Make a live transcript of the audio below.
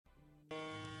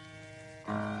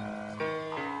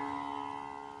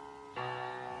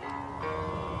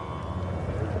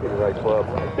right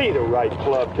club. Be the right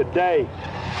club today.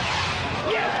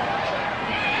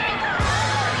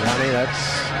 Johnny,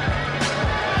 that's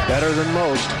better than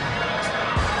most.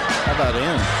 How about in?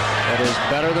 That is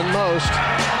better than most.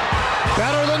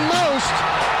 Better than most!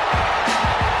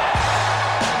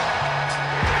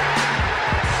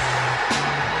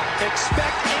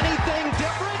 Expect anything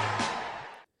different?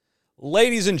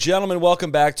 Ladies and gentlemen,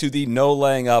 welcome back to the No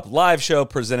Laying Up live show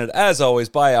presented, as always,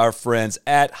 by our friends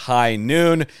at High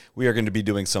Noon. We are going to be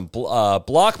doing some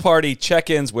block party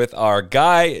check-ins with our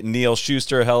guy, Neil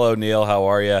Schuster. Hello, Neil. How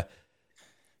are you?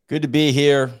 Good to be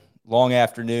here. Long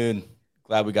afternoon.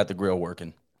 Glad we got the grill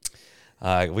working.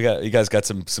 You guys got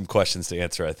some questions to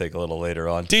answer, I think, a little later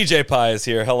on. DJ Pie is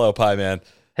here. Hello, Pie Man.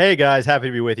 Hey, guys. Happy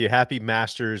to be with you. Happy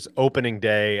Masters opening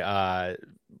day.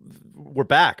 We're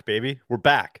back, baby. We're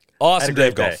back. Awesome day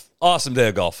of golf. Awesome day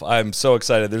of golf. I'm so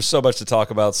excited. There's so much to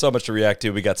talk about, so much to react to.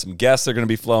 We got some guests that are going to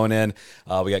be flowing in.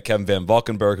 We got Kevin Van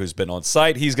Valkenburg, who's been on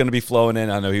site. He's going to be flowing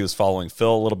in. I know he was following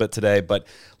Phil a little bit today. But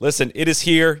listen, it is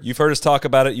here. You've heard us talk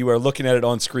about it. You are looking at it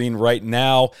on screen right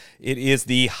now. It is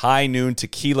the High Noon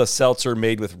Tequila Seltzer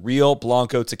made with real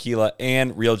Blanco tequila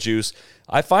and real juice.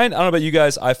 I don't know about you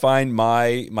guys, I find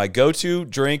my go-to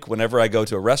drink whenever I go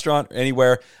to a restaurant or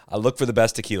anywhere, I look for the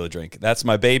best tequila drink. That's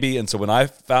my baby. And so when I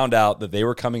found out that they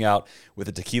were coming out with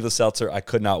a tequila seltzer, I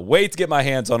could not wait to get my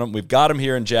hands on them. We've got them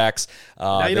here in Jack's.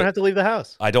 Now you don't have to leave the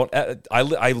house. I don't.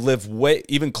 I live way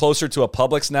even closer to a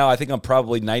Publix now. I think I'm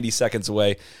probably 90 seconds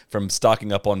away from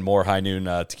stocking up on more High Noon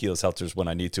tequila seltzers when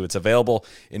I need to. It's available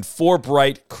in 4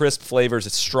 bright, crisp flavors.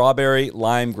 It's strawberry,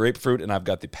 lime, grapefruit, and I've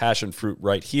got the passion fruit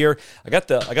right here. I got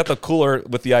the cooler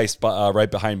with the ice right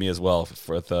behind me as well.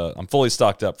 I'm fully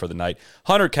stocked up for the night.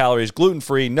 100 calories,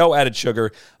 gluten-free, no added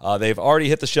sugar. They've already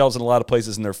hit the shelves in a lot of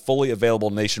places, and they're fully available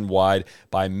nationwide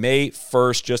by May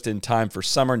 1st, just in time for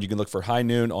summer. And you can look for High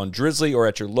Noon on Drizzly or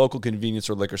at your local convenience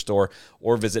or liquor store,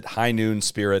 or visit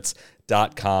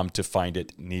highnoonspirits.com to find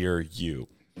it near you.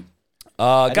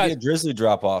 Guys, a Drizzly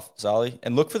drop-off, Zolly.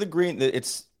 And look for the green.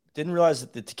 Didn't realize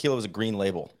that the tequila was a green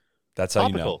label. That's how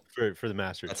you know. For the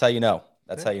Masters. That's how you know.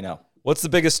 That's how you know. What's the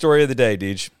biggest story of the day,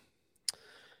 Deej?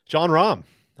 John Rahm,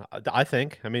 I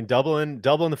think. I mean, doubling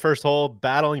the first hole,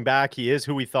 battling back. He is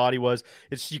who we thought he was.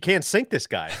 You can't sink this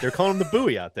guy. They're calling him the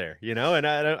buoy out there, And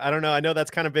I don't know. I know that's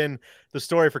kind of been the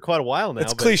story for quite a while now.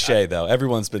 It's cliche, though.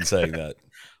 Everyone's been saying that.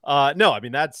 No, I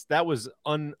mean, that was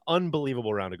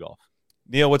unbelievable round of golf.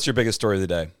 Neil, what's your biggest story of the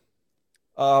day?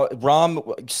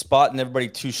 Rahm spotting everybody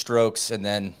 2 strokes and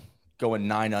then going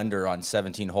 9 under on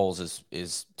 17 holes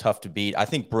is tough to beat. I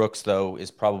think Brooks, though,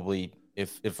 is probably,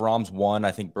 if Rahm's 1,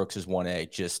 I think Brooks is 1A.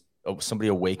 Just somebody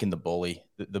awakened the bully.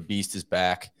 The beast is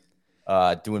back,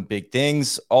 doing big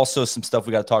things. Also, some stuff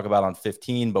we got to talk about on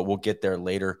 15, but we'll get there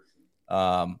later.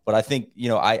 But I think,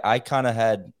 I kind of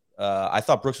had I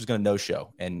thought Brooks was going to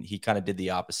no-show, and he kind of did the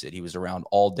opposite. He was around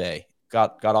all day,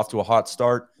 got off to a hot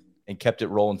start, and kept it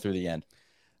rolling through the end.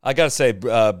 I got to say,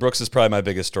 Brooks is probably my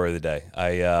biggest story of the day.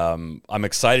 I'm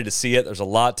excited to see it. There's a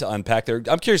lot to unpack there.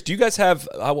 I'm curious, do you guys have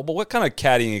what kind of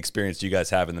caddying experience do you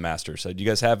guys have in the Masters? So do you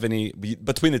guys have any,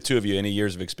 between the two of you, any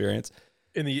years of experience?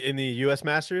 In the U.S.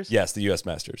 Masters? Yes, the U.S.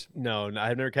 Masters. No,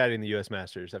 I've never caddied in the U.S.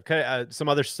 Masters. I've caddied some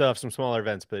other stuff, some smaller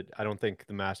events, but I don't think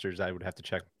the Masters, I would have to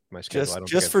check my schedule.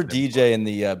 Just for DJ in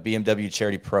the BMW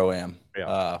Charity Pro-Am,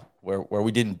 where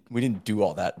we didn't do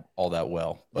all that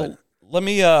well, but. Well, let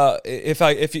me,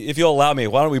 if you'll allow me,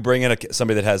 why don't we bring in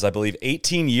somebody that has, I believe,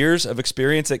 18 years of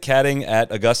experience at caddying at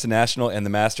Augusta National and the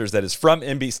Masters, that is from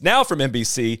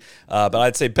NBC, but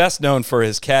I'd say best known for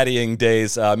his caddying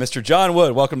days, Mr. John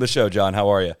Wood. Welcome to the show, John. How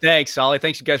are you? Thanks, Ollie.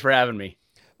 Thanks, you guys, for having me.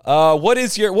 What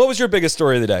was your biggest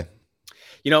story of the day?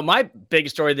 My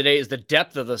biggest story of the day is the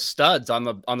depth of the studs on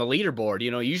the leaderboard.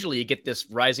 Usually you get this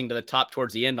rising to the top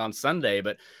towards the end on Sunday,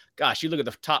 but gosh, you look at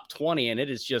the top 20 and it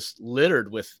is just littered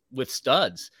with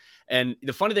studs. And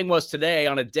the funny thing was today,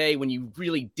 on a day when you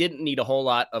really didn't need a whole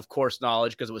lot of course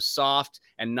knowledge because it was soft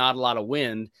and not a lot of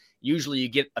wind, usually you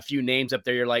get a few names up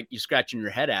there you're scratching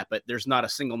your head at, but there's not a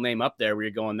single name up there where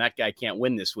you're going, that guy can't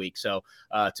win this week. So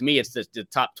to me, it's the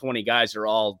top 20 guys are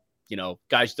all,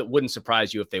 guys that wouldn't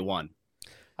surprise you if they won.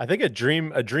 I think a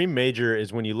dream major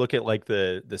is when you look at like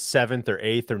the 7th or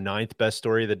 8th or 9th best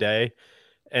story of the day.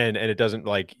 And it doesn't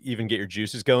even get your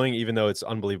juices going, even though it's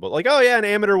unbelievable. Like, oh yeah, an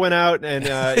amateur went out and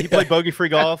he played bogey-free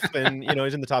golf, and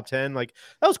he's in the top 10. Like,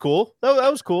 that was cool.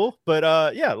 That was cool.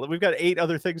 But yeah, we've got 8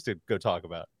 other things to go talk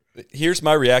about. Here's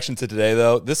my reaction to today,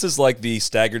 though. This is like the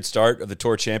staggered start of the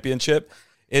Tour Championship.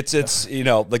 It's you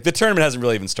know, like the tournament hasn't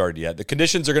really even started yet. The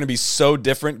conditions are going to be so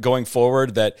different going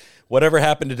forward that whatever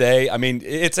happened today, I mean,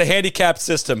 it's a handicapped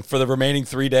system for the remaining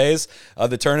 3 days of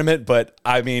the tournament. But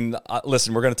I mean,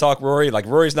 listen, we're going to talk Rory. Like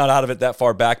Rory's not out of it that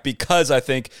far back because I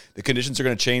think the conditions are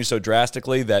going to change so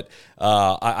drastically that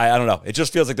I don't know. It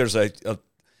just feels like there's it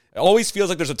always feels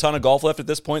like there's a ton of golf left at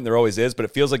this point, and there always is, but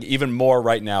it feels like even more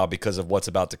right now because of what's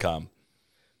about to come.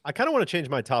 I kind of want to change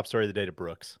my top story of the day to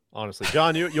Brooks, honestly.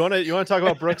 John, you want to talk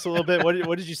about Brooks a little bit?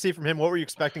 What did you see from him? What were you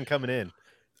expecting coming in?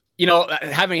 You know,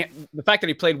 having the fact that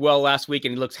he played well last week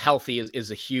and he looks healthy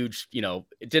is a huge, you know,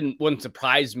 wouldn't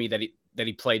surprise me that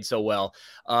he played so well.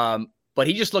 But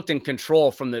he just looked in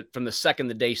control from the second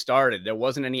the day started. There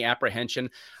wasn't any apprehension.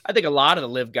 I think a lot of the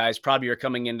live guys probably are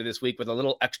coming into this week with a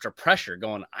little extra pressure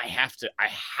going, I have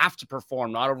to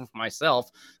perform, not over for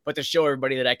myself, but to show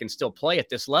everybody that I can still play at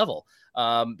this level.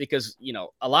 Because, you know,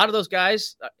 a lot of those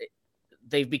guys,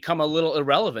 they've become a little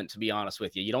irrelevant, to be honest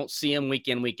with you. You don't see them week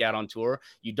in, week out on tour.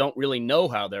 You don't really know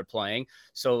how they're playing.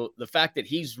 So the fact that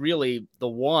he's really the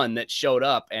one that showed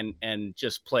up and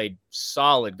just played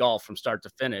solid golf from start to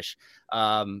finish,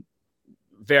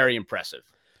 very impressive.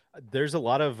 There's a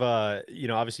lot of, you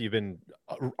know, obviously you've been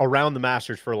around the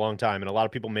Masters for a long time, and a lot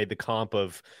of people made the comp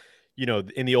of, you know,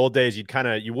 in the old days,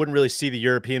 you wouldn't really see the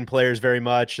European players very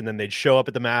much. And then they'd show up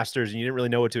at the Masters and you didn't really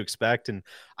know what to expect. And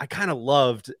I kind of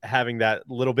loved having that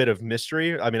little bit of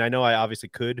mystery. I mean, I know I obviously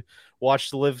could watch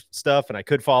the live stuff and I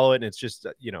could follow it. And it's just,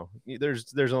 you know,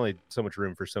 there's only so much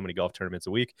room for so many golf tournaments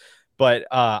a week. But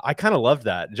I kind of loved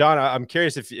that. John, I'm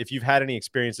curious if you've had any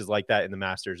experiences like that in the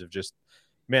Masters of just,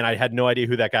 man, I had no idea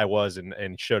who that guy was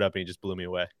and showed up and he just blew me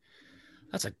away.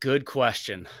 That's a good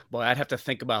question. Boy, I'd have to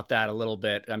think about that a little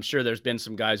bit. I'm sure there's been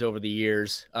some guys over the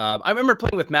years. I remember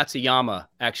playing with Matsuyama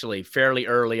actually fairly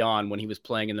early on when he was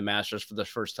playing in the Masters for the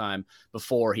first time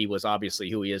before he was obviously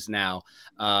who he is now,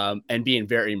 and being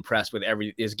very impressed with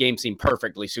his game seemed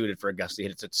perfectly suited for Augusta. He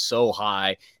hits it so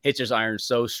high, hits his iron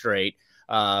so straight.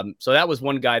 So that was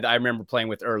one guy that I remember playing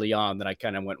with early on that I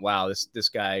kind of went, wow, this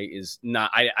guy is not,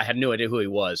 I had no idea who he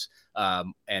was.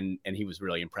 And he was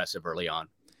really impressive early on.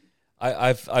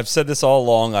 I've said this all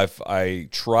along. I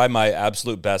try my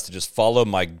absolute best to just follow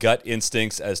my gut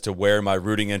instincts as to where my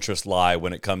rooting interests lie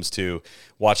when it comes to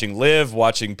watching live,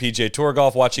 watching PGA Tour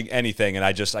golf, watching anything. And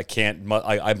I can't.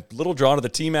 I'm a little drawn to the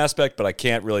team aspect, but I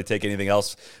can't really take anything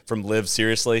else from live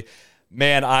seriously.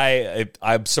 Man,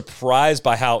 I'm surprised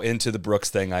by how into the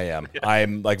Brooks thing I am.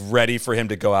 I'm like ready for him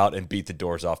to go out and beat the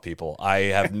doors off people. I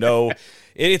have no.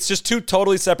 It's just two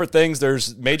totally separate things.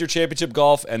 There's major championship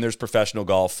golf and there's professional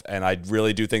golf, and I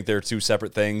really do think they're two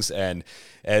separate things. And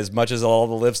as much as all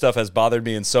the live stuff has bothered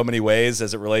me in so many ways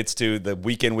as it relates to the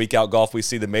week in, week out golf we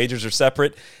see, the majors are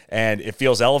separate, and it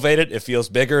feels elevated. It feels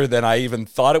bigger than I even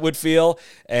thought it would feel.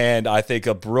 And I think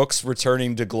a Brooks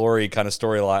returning to glory kind of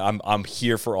storyline, I'm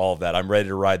here for all of that. I'm ready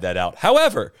to ride that out.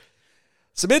 However,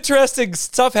 some interesting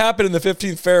stuff happened in the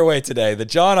 15th fairway today.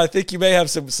 John, I think you may have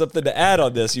something to add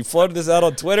on this. You floated this out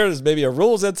on Twitter. There's maybe a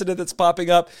rules incident that's popping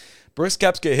up. Brooks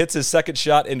Koepka hits his second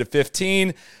shot into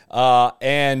 15.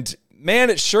 And, man,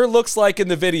 it sure looks like in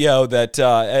the video that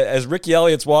as Ricky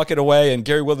Elliott's walking away and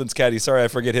Gary Woodland's caddy, sorry, I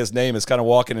forget his name, is kind of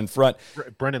walking in front.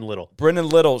 Brennan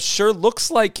Little sure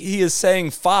looks like he is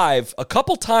saying 5 a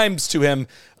couple times to him,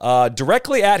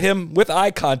 directly at him with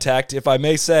eye contact, if I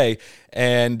may say.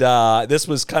 And this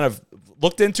was kind of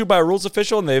looked into by a rules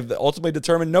official, and they've ultimately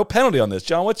determined no penalty on this.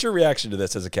 John, what's your reaction to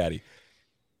this as a caddy?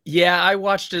 Yeah, I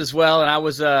watched it as well, and I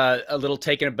was a little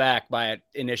taken aback by it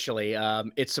initially.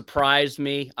 It surprised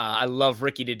me. I love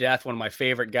Ricky to death, one of my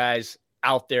favorite guys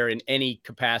out there in any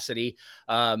capacity.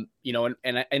 You know,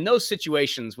 and in those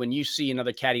situations when you see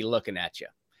another caddy looking at you,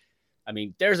 I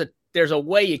mean, there's a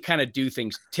way you kind of do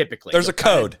things typically. There's a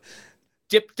code.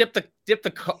 Dip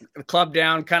the club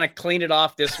down, kind of clean it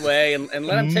off this way, and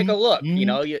let him take a look. You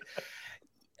know,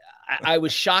 I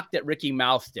was shocked that Ricky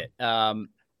mouthed it.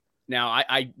 Now,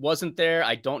 I wasn't there.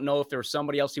 I don't know if there was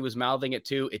somebody else he was mouthing it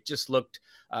to. It just looked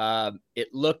a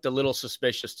little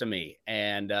suspicious to me.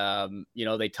 And, you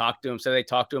know, they talked to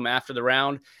him after the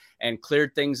round and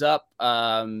cleared things up.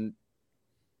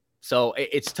 So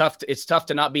it's tough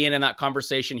to not be in that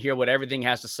conversation, hear what everything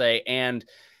has to say, and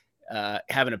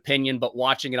have an opinion. But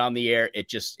watching it on the air,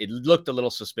 it looked a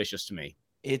little suspicious to me.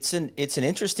 It's an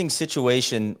interesting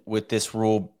situation with this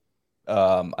rule.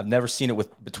 I've never seen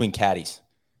it between caddies.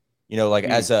 You know, like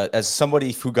as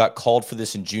somebody who got called for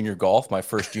this in junior golf, my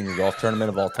first junior golf tournament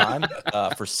of all time,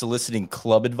 for soliciting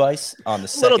club advice on the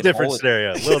second little different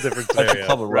scenario.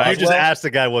 Right. You just asked the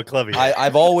guy what club he had.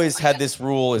 I've always had this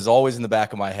rule is always in the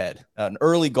back of my head, an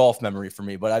early golf memory for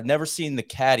me, but I've never seen the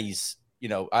caddies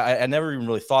I never even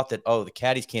really thought that, oh, the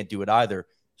caddies can't do it either.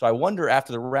 So I wonder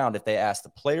after the round if they asked the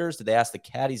players, did they ask the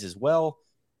caddies as well?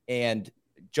 And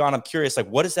John, I'm curious, like,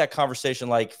 what is that conversation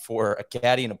like for a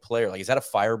caddy and a player? Like, is that a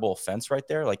fireable offense right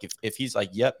there? Like, if he's like,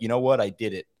 yep, you know what, I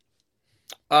did it.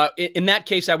 In that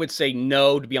case, I would say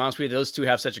no, to be honest with you. Those two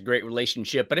have such a great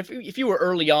relationship. But if you were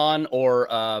early on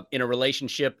or in a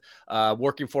relationship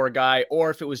working for a guy, or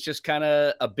if it was just kind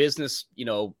of a business,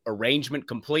 arrangement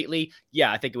completely,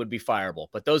 yeah, I think it would be fireable.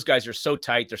 But those guys are so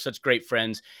tight. They're such great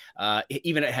friends.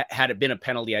 Even had it been a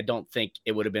penalty, I don't think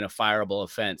it would have been a fireable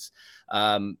offense.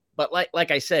 But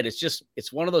like I said,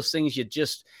 it's one of those things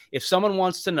if someone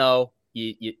wants to know,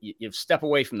 you step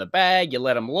away from the bag, you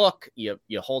let them look, you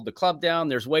hold the club down.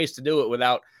 There's ways to do it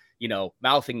without,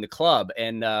 mouthing the club.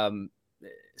 And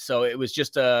so it was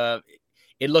just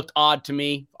it looked odd to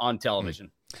me on television.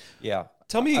 Yeah.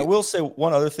 Tell me, I will say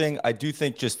one other thing. I do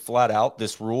think just flat out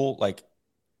this rule, like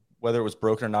whether it was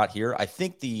broken or not here, I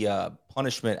think the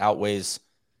punishment outweighs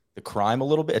the crime a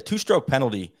little bit. A 2-stroke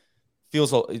penalty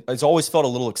it's always felt a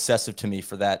little excessive to me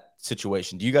for that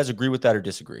situation. Do you guys agree with that or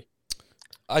disagree?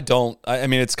 I don't. I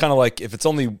mean, it's kind of like if it's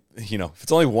only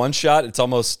one shot, it's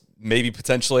almost maybe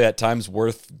potentially at times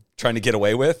worth trying to get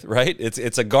away with, right?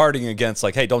 It's a guarding against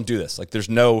like, hey, don't do this. Like there's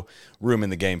no room in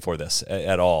the game for this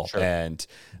at all. Sure. And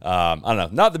I don't know,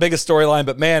 not the biggest storyline,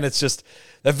 but man, it's just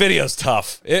that video's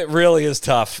tough. It really is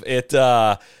tough.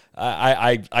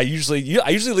 I usually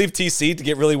leave TC to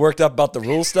get really worked up about the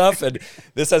rule stuff, and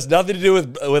this has nothing to do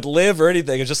with Liv or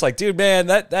anything. It's just like, dude, man,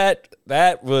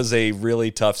 that was a really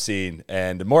tough scene,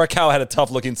 and Morikawa had a tough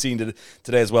looking scene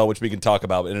today as well, which we can talk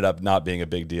about. It ended up not being a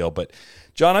big deal, but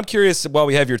John, I'm curious while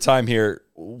we have your time here,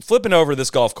 flipping over this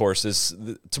golf course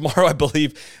tomorrow. I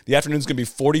believe the afternoon's going to be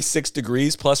 46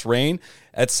 degrees plus rain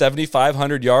at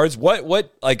 7,500 yards. What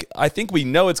like I think we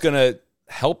know it's going to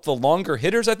help the longer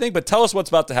hitters, I think, but tell us what's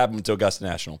about to happen to Augusta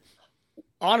National.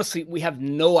 Honestly, we have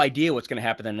no idea what's going to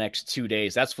happen in the next 2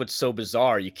 days. That's what's so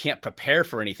bizarre. You can't prepare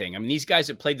for anything. I mean, these guys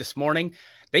that played this morning,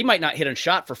 they might not hit a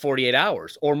shot for 48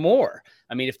 hours or more.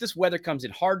 I mean, if this weather comes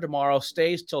in hard tomorrow,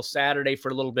 stays till Saturday for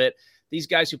a little bit, these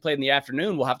guys who played in the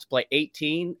afternoon will have to play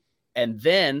 18 and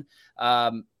then,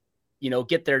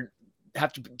 get their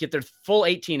full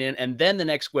 18 in, and then the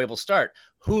next wave will start.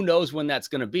 Who knows when that's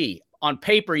going to be? On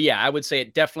paper, yeah, I would say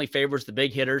it definitely favors the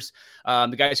big hitters,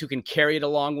 the guys who can carry it a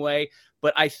long way.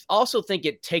 But I also think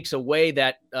it takes away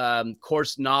that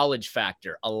course knowledge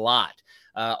factor a lot,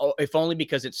 if only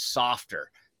because it's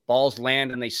softer. Balls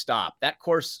land and they stop. That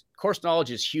course knowledge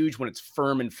is huge when it's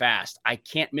firm and fast. I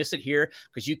can't miss it here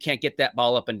because you can't get that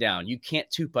ball up and down. You can't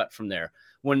two-putt from there.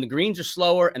 When the greens are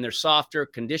slower and they're softer,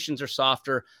 conditions are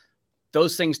softer,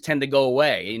 those things tend to go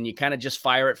away, and you kind of just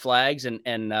fire at flags, and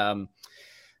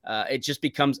it just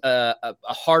becomes a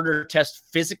harder test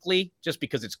physically just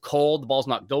because it's cold. The ball's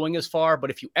not going as far. But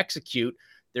if you execute,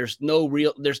 there's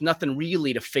nothing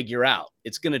really to figure out.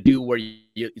 It's going to do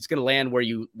it's going to land where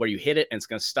you hit it, and it's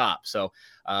going to stop. So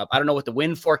I don't know what the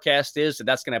wind forecast is. So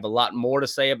that's going to have a lot more to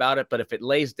say about it. But if it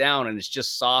lays down and it's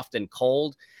just soft and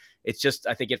cold, I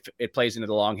think it plays into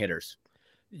the long hitters.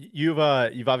 You've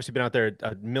obviously been out there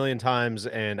a million times,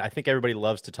 and I think everybody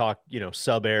loves to talk,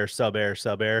 sub air,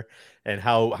 and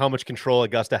how much control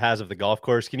Augusta has of the golf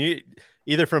course. Can you,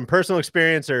 either from personal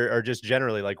experience or just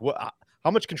generally, like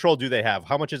how much control do they have?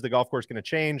 How much is the golf course going to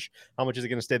change? How much is it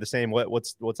going to stay the same?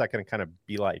 What's that going to kind of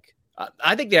be like?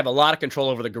 I think they have a lot of control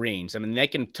over the greens. I mean, they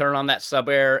can turn on that sub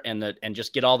air and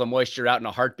just get all the moisture out in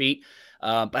a heartbeat.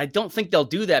 But I don't think they'll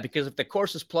do that, because if the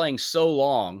course is playing so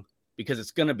long, because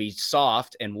it's going to be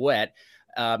soft and wet,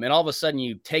 and all of a sudden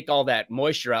you take all that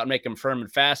moisture out and make them firm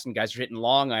and fast, and guys are hitting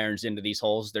long irons into these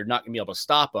holes, they're not going to be able to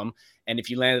stop them. And if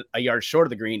you land a yard short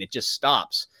of the green, it just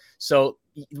stops. So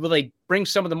will they bring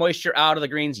some of the moisture out of the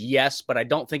greens? Yes, but I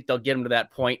don't think they'll get them to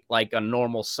that point like a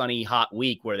normal sunny, hot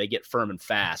week where they get firm and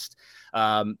fast.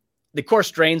 The course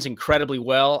drains incredibly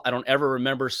well. I don't ever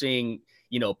remember seeing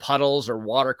puddles or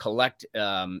water collect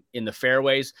in the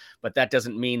fairways, but that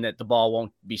doesn't mean that the ball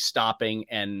won't be stopping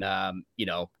and,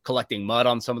 collecting mud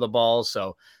on some of the balls.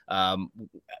 So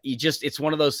it's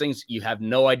one of those things, you have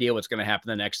no idea what's going to happen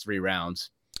the next 3 rounds.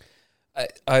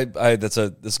 This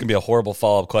is gonna be a horrible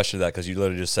follow-up question to that, because you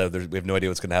literally just said we have no idea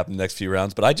what's gonna happen in the next few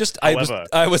rounds. But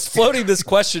I was floating this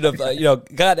question of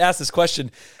God asked this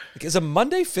question, like, is a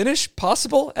Monday finish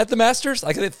possible at the Masters?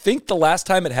 Like, I think the last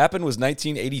time it happened was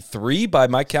 1983 by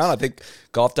my count. I think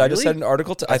Golf Digest had an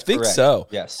article. I think correct. So.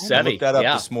 Yes, I looked that up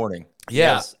this morning.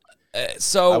 Yeah. Yes.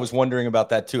 So I was wondering about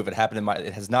that too. If it happened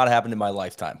it has not happened in my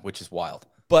lifetime, which is wild.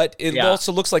 But it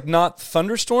also looks like not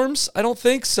thunderstorms, I don't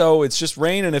think. So it's just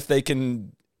rain, and if they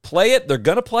can play it. They're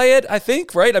going to play it, I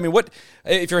think, right? I mean, what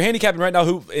if you're handicapping right now?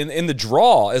 Who in the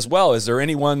draw as well? Is there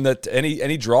anyone that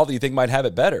any draw that you think might have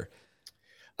it better?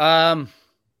 I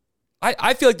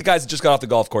feel like the guys that just got off the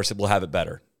golf course will have it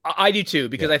better. I do too,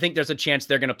 because I think there's a chance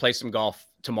they're going to play some golf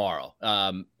tomorrow.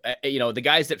 The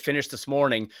guys that finished this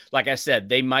morning, like I said,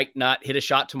 they might not hit a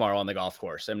shot tomorrow on the golf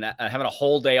course. And having a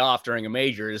whole day off during a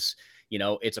major is,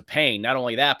 it's a pain. Not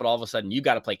only that, but all of a sudden you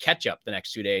got to play catch up the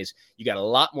next 2 days. You got a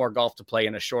lot more golf to play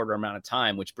in a shorter amount of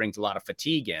time, which brings a lot of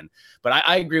fatigue in. But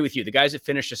I agree with you. The guys that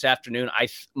finished this afternoon,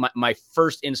 my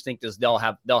first instinct is they'll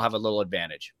have a little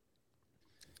advantage.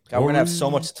 God, we're gonna have so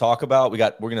much to talk about.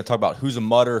 We're gonna talk about who's a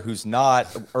mutter, who's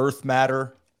not, earth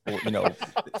matter,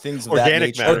 things of that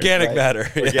nature. Organic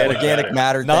matter. Organic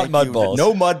matter. Not mud balls.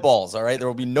 No mud balls. All right, there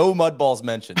will be no mud balls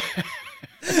mentioned.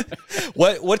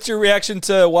 What's your reaction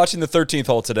to watching the 13th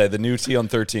hole today? The new tee on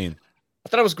 13. I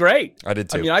thought it was great. I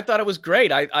did too. I thought it was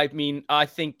great. I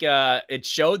think it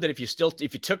showed that if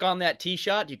you took on that tee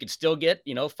shot, you could still get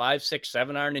 5, 6,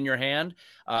 7 iron in your hand.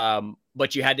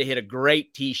 But you had to hit a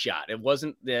great tee shot. It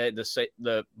wasn't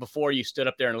the before you stood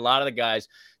up there, and a lot of the guys,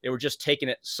 they were just taking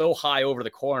it so high over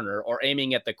the corner or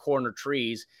aiming at the corner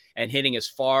trees and hitting as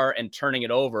far and turning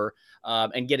it over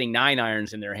and getting 9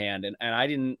 irons in their hand. And I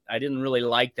didn't really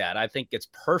like that. I think it's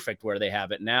perfect where they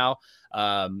have it now.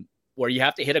 Where you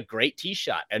have to hit a great tee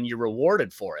shot and you're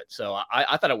rewarded for it. So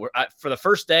I thought for the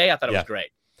first day, I thought it was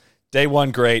great. Day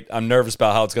one, great. I'm nervous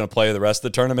about how it's going to play the rest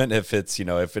of the tournament. If it's,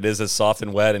 if it is as soft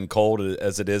and wet and cold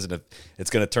as it is, and if it's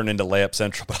going to turn into layup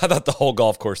central. But I thought the whole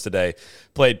golf course today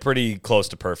played pretty close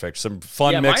to perfect. Some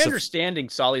fun mix. My understanding,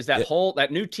 Solly, is that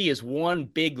new tee is one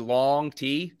big long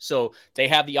tee. So they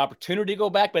have the opportunity to go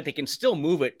back, but they can still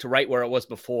move it to right where it was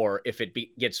before. If it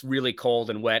gets really cold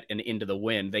and wet and into the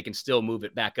wind, they can still move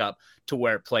it back up to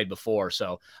where it played before.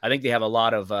 So I think they have a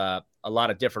lot of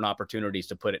different opportunities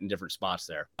to put it in different spots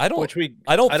there. I don't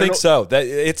think so. That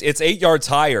it's 8 yards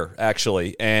higher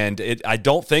actually, and I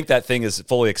don't think that thing is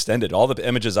fully extended. All the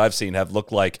images I've seen have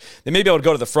looked like they may be able to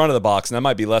go to the front of the box, and that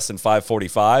might be less than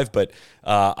 545. But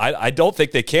I don't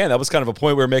think they can. That was kind of a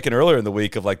point we were making earlier in the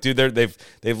week of like, dude,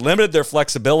 they've limited their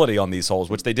flexibility on these holes,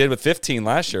 which they did with 15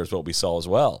 last year, is what we saw as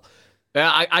well.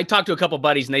 I talked to a couple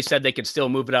buddies and they said they could still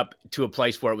move it up to a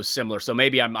place where it was similar. So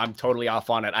maybe I'm totally off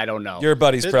on it. I don't know. Your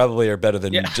buddies probably are better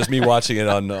than just me watching it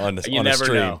on a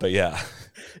stream. Know. But yeah.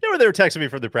 They were texting me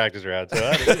from the practice round. So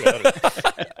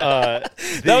that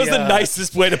was the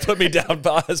nicest way to put me down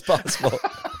as possible.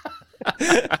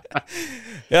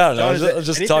 Yeah, no, I was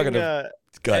just talking to.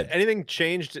 Go ahead. Anything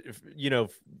changed,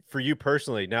 for you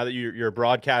personally, now that you're a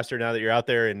broadcaster, now that you're out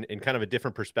there in kind of a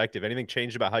different perspective? Anything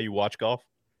changed about how you watch golf?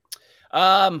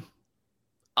 I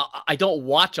don't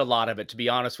watch a lot of it, to be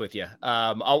honest with you.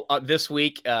 This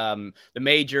week, the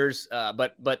majors,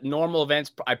 but normal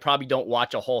events, I probably don't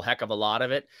watch a whole heck of a lot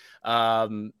of it.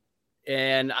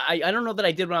 And I don't know that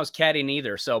I did when I was caddying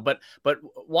either. So, but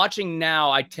watching now,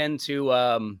 I tend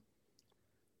to,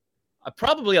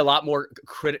 probably a lot more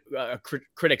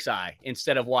critic's eye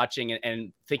instead of watching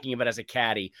and thinking of it as a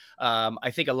caddy.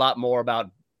 I think a lot more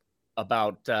about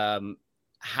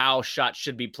how shots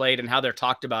should be played and how they're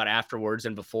talked about afterwards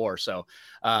and before. So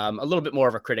a little bit more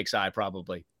of a critic's eye,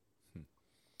 probably.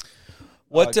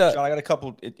 John, I got a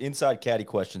couple inside caddy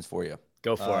questions for you.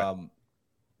 Go for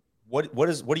it.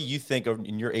 What do you think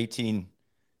in your 18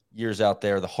 years out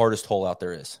there, the hardest hole out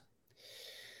there is?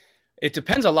 It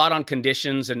depends a lot on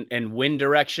conditions and wind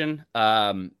direction.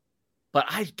 But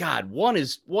one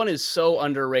is so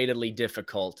underratedly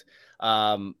difficult.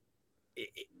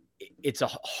 It's a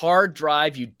hard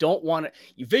drive. You don't want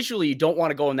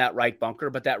to go in that right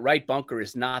bunker, but that right bunker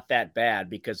is not that bad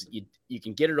because you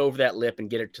can get it over that lip and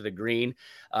get it to the green.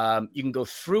 You can go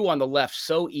through on the left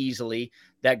so easily.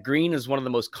 That green is one of the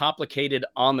most complicated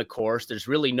on the course. There's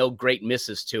really no great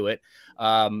misses to it.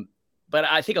 But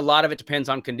I think a lot of it depends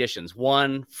on conditions.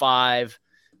 1, 5,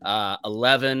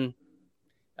 11.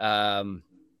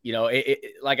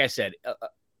 Like I said,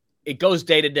 it goes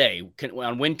day to day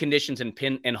on wind conditions and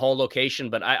pin and hole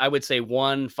location. But I would say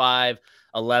 1, 5,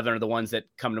 11 are the ones that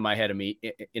come to my head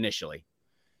initially.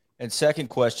 And second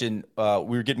question,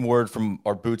 we were getting word from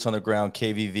our boots on the ground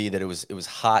KVV that it was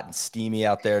hot and steamy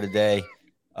out there today.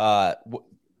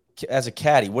 As a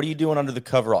caddy, what are you doing under the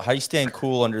coverall? How are you staying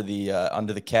cool under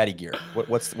the caddy gear?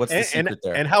 What's the secret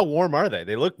there? And how warm are they?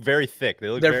 They look very thick.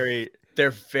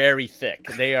 They're very thick.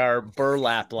 They are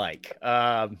burlap-like.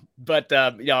 But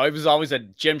it was always a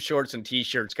gym shorts and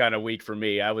T-shirts kind of week for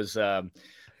me. I was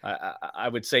I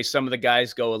would say some of the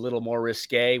guys go a little more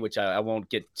risque, which I won't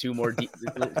get too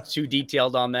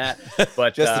detailed on that.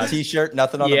 But just a t-shirt,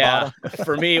 nothing on the bottom.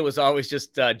 For me, it was always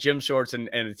just gym shorts and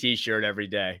a t-shirt every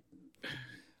day.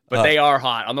 But they are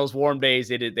hot on those warm days.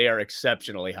 They are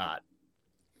exceptionally hot.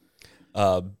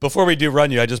 Before we do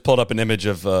run you, I just pulled up an image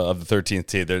of the 13th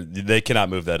tee. They cannot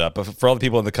move that up. For all the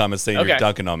people in the comments saying you're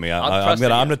dunking on me, I'm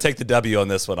gonna take the W on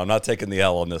this one. I'm not taking the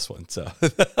L on this one. So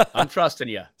I'm trusting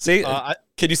you. See,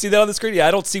 can you see that on the screen? Yeah,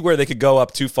 I don't see where they could go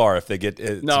up too far if they get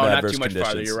not too much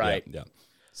farther. You're right. Yeah.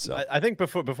 So I think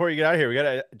before you get out of here, we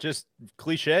gotta just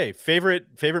cliche favorite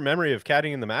memory of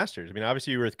caddying in the Masters. I mean,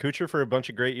 obviously you were with Kuchar for a bunch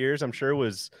of great years. I'm sure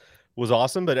was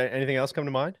awesome. But anything else come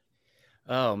to mind?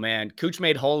 Oh man, Cooch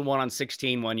made hole in one on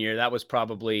 16 one year. That was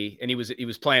probably, and he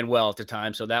was playing well at the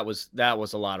time, so that was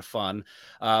a lot of fun.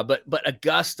 But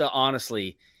Augusta,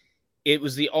 honestly, it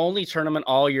was the only tournament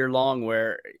all year long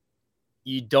where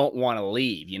you don't want to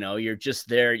leave. You know, you're just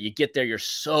there. You get there, you're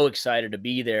so excited to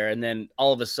be there, and then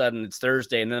all of a sudden it's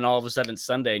Thursday, and then all of a sudden it's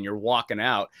Sunday, and you're walking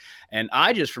out. And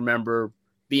I just remember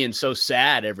being so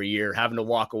sad every year, having to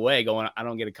walk away, going, I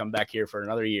don't get to come back here for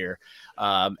another year.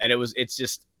 And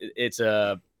it's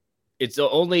the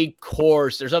only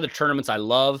course. There's other tournaments I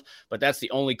love, but that's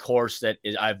the only course that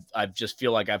I've just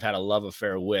feel like I've had a love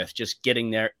affair with. Just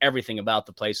getting there, everything about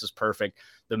the place is perfect.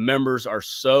 The members are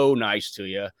so nice to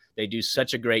you. They do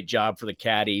such a great job for the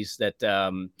caddies that,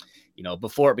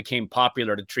 before it became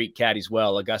popular to treat caddies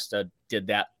well, Augusta did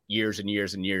that years and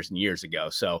years and years and years ago.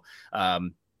 So,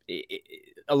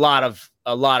 a lot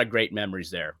of great memories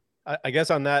there. I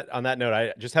guess on that note,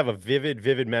 I just have a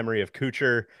vivid memory of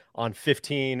Kuchar on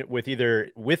 15 with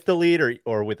either with the lead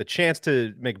or with a chance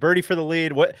to make birdie for the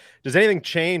lead. What does anything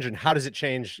change, and how does it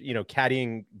change?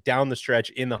 Caddying down the stretch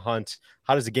in the hunt.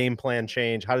 How does the game plan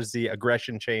change? How does the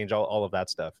aggression change? All of that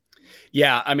stuff.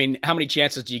 Yeah, I mean, how many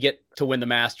chances do you get to win the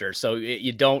Masters? So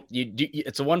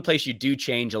it's the one place you do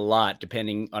change a lot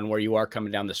depending on where you are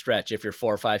coming down the stretch. If you're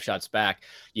 4 or 5 shots back,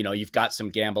 you've got some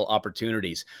gamble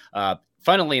opportunities.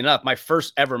 Funnily enough, my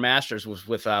first ever Masters was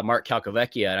with Mark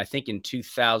Calcavecchia, and I think in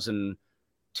 2000,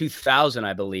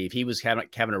 I believe, he was having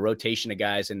a rotation of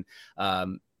guys, and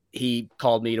he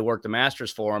called me to work the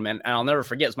Masters for him. And I'll never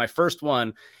forget, it's my first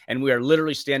one. And we are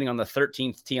literally standing on the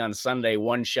 13th tee on Sunday,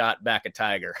 1 shot back at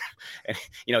Tiger. And,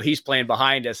 he's playing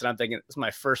behind us. And I'm thinking, it's my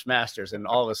first Masters. And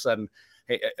all of a sudden,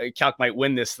 hey, Calc might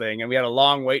win this thing. And we had a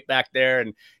long wait back there.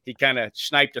 And he kind of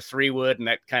sniped a 3-wood. And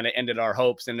that kind of ended our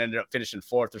hopes and ended up finishing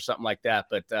 4th or something like that.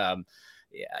 But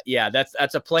yeah,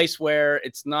 that's a place where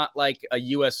it's not like a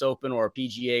US Open or a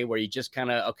PGA where you just kind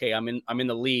of, okay, I'm in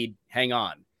the lead. Hang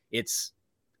on.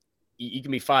 You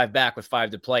can be 5 back with 5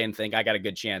 to play and think I got a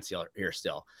good chance here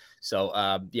still. So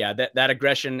that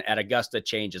aggression at Augusta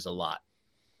changes a lot.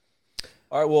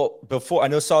 All right. Well, before I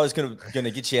know Solly's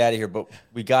gonna get you out of here, but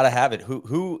we gotta have it.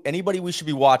 Anybody we should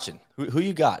be watching? Who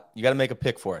you got? You got to make a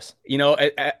pick for us.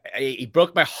 He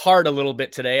broke my heart a little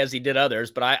bit today, as he did others.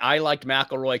 But I liked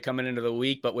McIlroy coming into the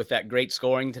week, but with that great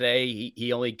scoring today,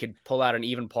 he only could pull out an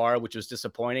even par, which was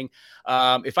disappointing.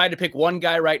 If I had to pick one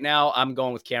guy right now, I'm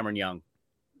going with Cameron Young.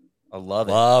 I love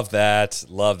it.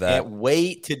 Love that. Can't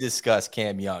wait to discuss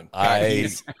Cam Young.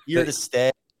 He's here to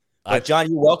stay. But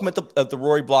John, you're welcome at the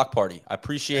Rory Block party. I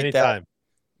appreciate Anytime. that.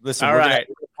 Listen, all we're right.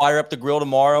 gonna fire up the grill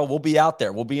tomorrow. We'll be out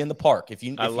there. We'll be in the park. If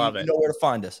you know where to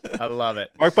find us. I love it.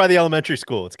 Park by the elementary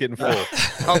school. It's getting full.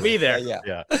 I'll be there.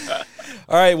 Yeah.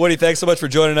 All right, Woody, thanks so much for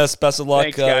joining us. Best of luck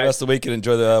Thanks, the rest of the week, and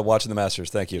enjoy watching the Masters.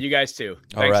 Thank you. You guys too.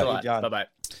 All Thanks right. a lot. John. Bye-bye.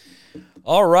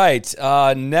 All right.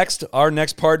 Our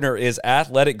next partner is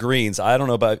Athletic Greens. I don't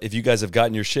know about if you guys have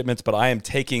gotten your shipments, but I am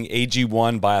taking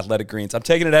AG1 by Athletic Greens. I'm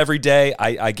taking it every day.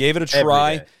 I gave it a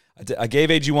try. I gave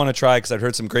AG1 a try because I'd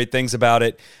heard some great things about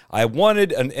it. I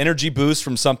wanted an energy boost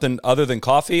from something other than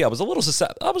coffee. I was a little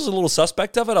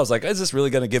suspect of it. I was like, is this really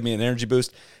going to give me an energy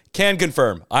boost? Can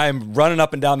confirm. I'm running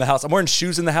up and down the house. I'm wearing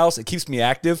shoes in the house. It keeps me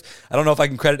active. I don't know if I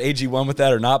can credit AG1 with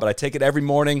that or not, but I take it every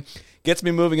morning. Gets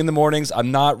me moving in the mornings. I'm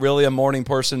not really a morning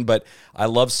person, but I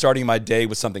love starting my day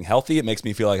with something healthy. It makes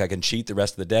me feel like I can cheat the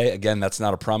rest of the day. Again, that's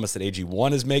not a promise that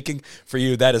AG1 is making for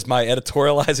you. That is my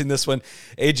editorializing this one.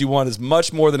 AG1 is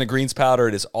much more than a greens powder.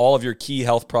 It is all of your key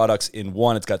health products in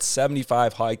one. It's got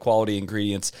 75 high-quality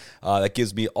ingredients that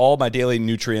gives me all my daily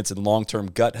nutrients and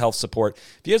long-term gut health support.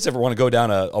 If you guys ever want to go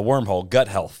down a wormhole, gut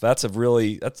health, that's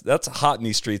hot in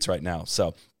these streets right now.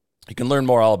 So you can learn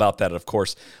more all about that, of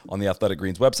course, on the Athletic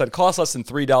Greens website. It costs less than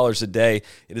 $3 a day.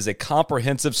 It is a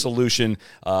comprehensive solution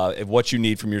of what you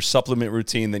need from your supplement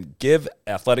routine. Then give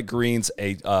Athletic Greens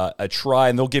a try,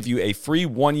 and they'll give you a free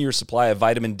 1-year supply of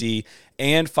vitamin D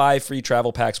and 5 free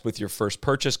travel packs with your first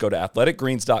purchase. Go to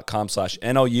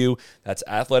athleticgreens.com/NLU. That's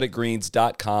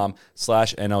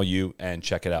athleticgreens.com/NLU and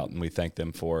check it out. And we thank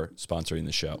them for sponsoring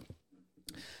the show.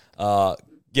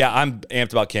 Yeah, I'm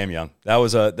amped about Cam Young.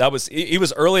 He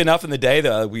was early enough in the day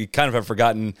that we kind of have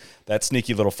forgotten that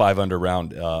sneaky little 5-under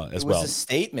round as well. It was a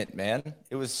statement, man.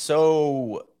 It was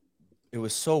so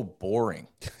boring.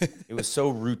 It was so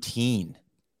routine.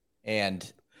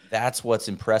 And that's what's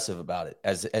impressive about it.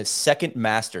 As second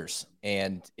Masters,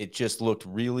 and it just looked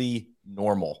really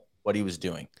normal what he was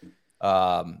doing.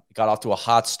 Got off to a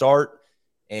hot start.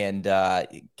 And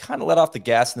kind of let off the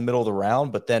gas in the middle of the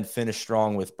round, but then finished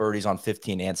strong with birdies on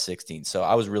 15 and 16. So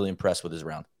I was really impressed with his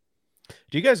round.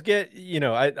 Do you guys get,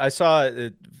 I saw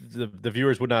the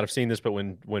viewers would not have seen this, but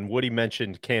when Woody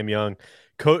mentioned Cam Young,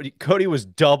 Cody was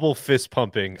double fist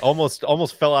pumping, almost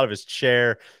fell out of his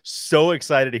chair. So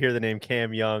excited to hear the name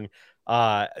Cam Young.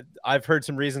 I've heard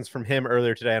some reasons from him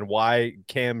earlier today on why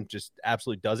Cam just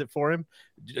absolutely does it for him.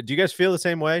 Do you guys feel the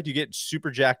same way? Do you get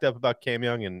super jacked up about Cam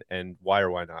Young and why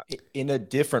or why not? In a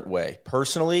different way.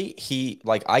 Personally,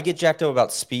 I get jacked up about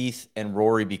Spieth and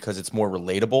Rory because it's more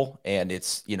relatable and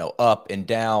it's, up and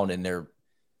down and they're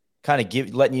kind of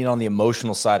letting you in on the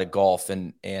emotional side of golf.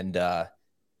 And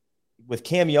with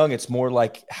Cam Young, it's more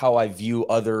like how I view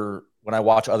when I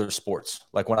watch other sports,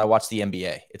 like when I watch the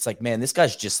NBA, it's like, man, this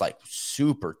guy's just like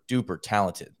super duper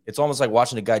talented. It's almost like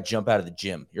watching a guy jump out of the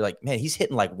gym. You're like, man, he's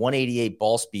hitting like 188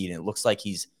 ball speed and it looks like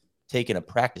he's taking a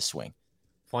practice swing.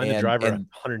 Flying the driver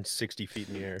 160 feet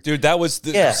in the air. Dude, that was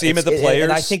see him at the players.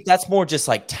 And I think that's more just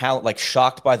like talent, like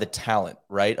shocked by the talent,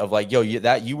 right? Of like, yo,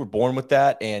 you were born with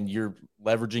that and you're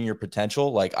leveraging your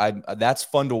potential. Like that's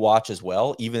fun to watch as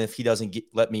well. Even if he doesn't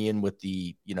let me in with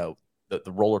the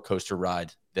roller coaster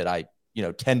ride that I,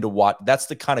 tend to watch. That's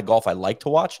the kind of golf I like to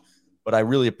watch, but I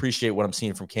really appreciate what I'm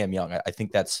seeing from Cam Young. I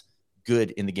think that's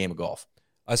good in the game of golf.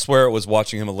 I swear it was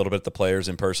watching him a little bit at the players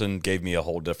in person gave me a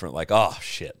whole different, like, oh,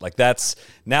 shit. Like, that's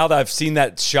 – now that I've seen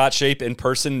that shot shape in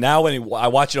person, now when I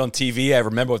watch it on TV, I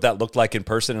remember what that looked like in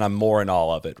person, and I'm more in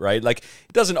awe of it, right? Like,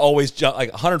 it doesn't always jump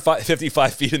like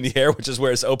 155 feet in the air, which is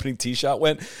where his opening tee shot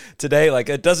went today. Like,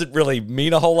 it doesn't really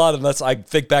mean a whole lot unless I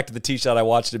think back to the tee shot I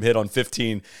watched him hit on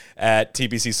 15 at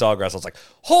TPC Sawgrass. I was like,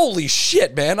 holy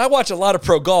shit, man. I watch a lot of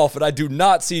pro golf, and I do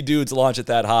not see dudes launch it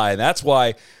that high, and that's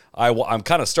why – I'm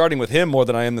kind of starting with him more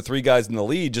than I am the three guys in the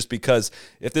lead, just because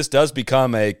if this does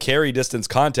become a carry distance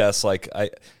contest,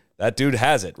 that dude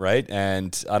has it, right?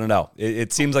 And I don't know.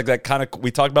 It seems like that kind of we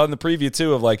talked about in the preview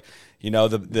too of like,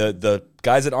 the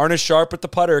guys that aren't as sharp at the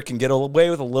putter can get away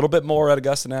with a little bit more at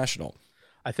Augusta National.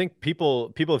 I think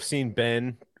people have seen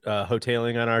Ben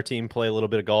Hotailing on our team play a little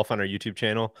bit of golf on our YouTube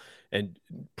channel and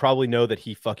probably know that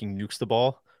he fucking nukes the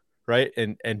ball, right?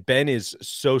 And Ben is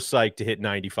so psyched to hit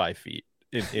 95 feet.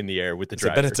 In the air with the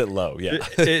driver. I bet it's at low, yeah.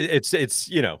 It's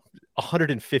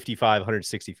 155,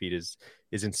 160 feet is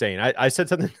insane. I said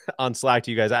something on Slack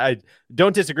to you guys. I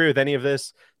don't disagree with any of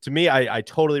this. To me, I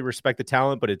totally respect the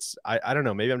talent, but I don't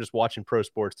know. Maybe I'm just watching pro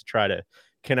sports to try to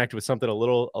connect with something a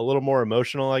little more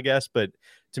emotional, I guess. But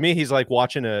to me, he's like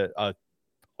watching a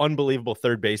unbelievable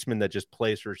third baseman that just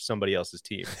plays for somebody else's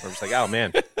team. I'm just like, oh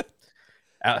man,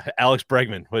 Alex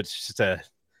Bregman, which is just a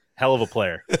hell of a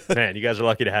player. Man, you guys are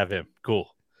lucky to have him. Cool.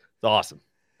 It's awesome.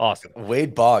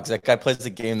 Wade Boggs, that guy plays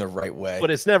the game the right way. But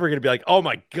it's never going to be like, oh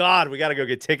my God, we got to go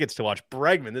get tickets to watch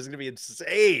Bregman. This is going to be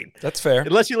insane. That's fair.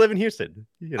 Unless you live in Houston.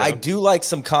 I do like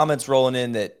some comments rolling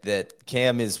in that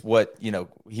Cam is what,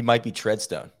 he might be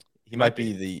Treadstone. He might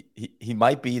be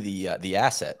the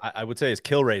asset. I would say his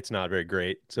kill rate's not very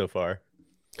great so far.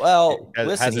 Well,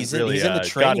 listen, he's in the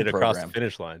training program. Across the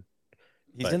finish line.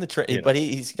 He's in the but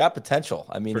he's got potential.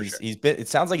 I mean, he's been. It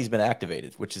sounds like he's been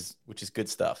activated, which is good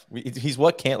stuff. He's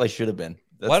what Cantlay should have been.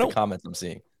 That's the comments I'm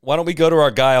seeing. Why don't we go to our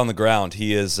guy on the ground?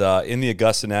 He is in the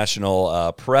Augusta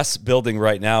National press building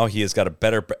right now. He has got a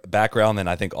better background than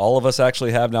I think all of us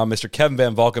actually have now. Mr. Kevin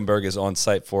Van Valkenburg is on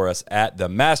site for us at the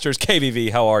Masters.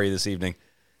 KVV, how are you this evening?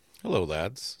 Hello,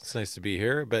 lads. It's nice to be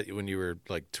here. I bet when you were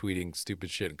like tweeting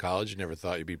stupid shit in college, you never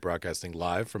thought you'd be broadcasting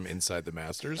live from inside the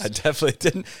Masters. I definitely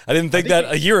didn't. I didn't think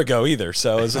that a year ago either.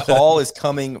 So the call is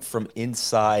coming from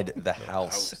inside the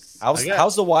house. How's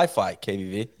the Wi-Fi,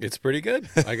 KVV? It's pretty good.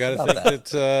 I got to think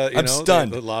that I'm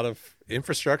stunned. A lot of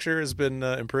infrastructure has been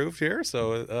improved here.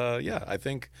 So yeah, I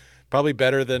think probably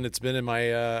better than it's been in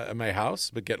my house,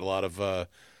 but get a lot of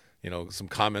some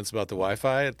comments about the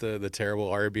Wi-Fi at the terrible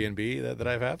Airbnb that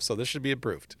I have. So this should be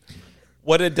improved.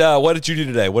 What did you do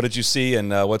today? What did you see,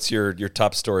 and what's your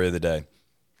top story of the day?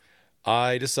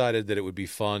 I decided that it would be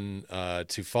fun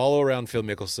to follow around Phil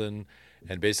Mickelson, and then to see if he could get a little bit of a better shot. I think he has a really good shot. I would say his kill rate's not very great so far. I mean, he's in the training program. I think he's got potential. I mean, he's got potential. I decided that it would be fun to follow around Phil Mickelson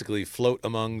and basically float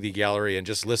among the gallery and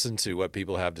just listen to what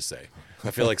people have to say.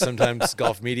 I feel like sometimes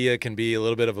golf media can be a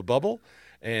little bit of a bubble.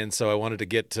 And so I wanted to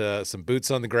get some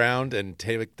boots on the ground and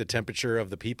take the temperature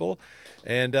of the people.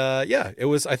 And it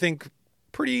was, I think,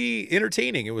 pretty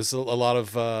entertaining. It was a lot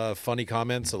of funny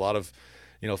comments, a lot of,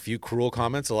 few cruel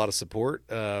comments, a lot of support.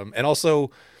 And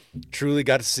also truly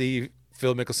got to see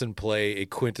Phil Mickelson play a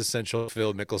quintessential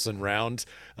Phil Mickelson round.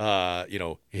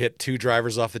 Hit 2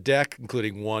 drivers off the deck,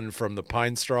 including one from the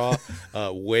pine straw,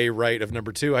 way right of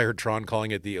number 2. I heard Tron calling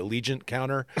it the Allegiant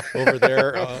counter over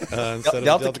there. Instead of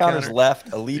Delta counter's counter. left,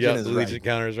 Allegiant is right. Allegiant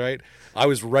counter is right. I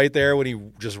was right there when he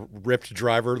just ripped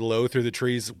driver low through the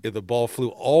trees. The ball flew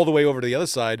all the way over to the other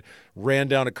side, ran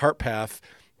down a cart path.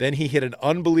 Then he hit an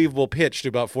unbelievable pitch to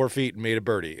about 4 feet and made a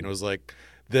birdie. And it was like,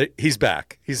 he's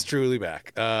back. He's truly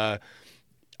back.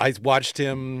 I watched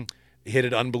him hit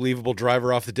an unbelievable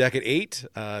driver off the deck at 8.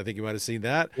 I think you might have seen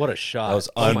that. What a shot. That was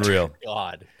unreal. My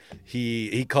God.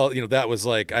 He called, that was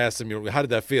like, I asked him, how did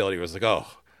that feel? And he was like, oh,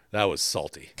 that was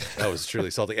salty. That was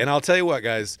truly salty. And I'll tell you what,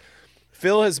 guys,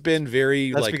 Phil has been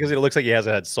very That's because it looks like he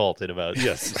hasn't had salt in about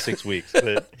 6 weeks.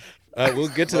 But we'll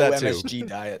get to that too. MSG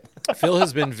diet. Phil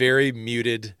has been very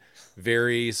muted,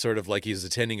 very sort of like he's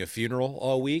attending a funeral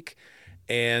all week.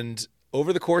 And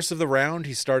over the course of the round,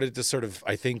 he started to sort of,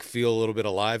 I think, feel a little bit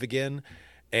alive again.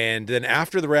 And then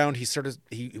after the round, he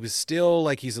was still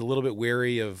like he's a little bit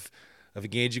wary of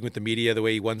engaging with the media the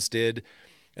way he once did.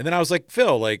 And then I was like,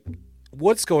 Phil, like,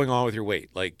 what's going on with your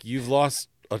weight? Like, you've lost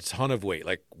a ton of weight.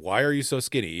 Like, why are you so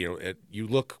skinny? You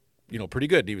look, pretty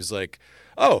good. And he was like,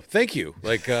 oh, thank you.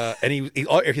 Like, and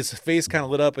his face kind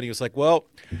of lit up and he was like, well,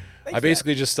 I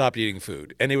basically just stopped eating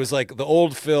food. And it was like the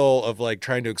old Phil of like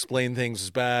trying to explain things was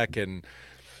back. And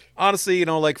honestly,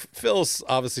 like Phil's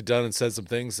obviously done and said some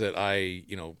things that I,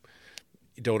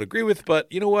 don't agree with.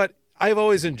 But you know what? I've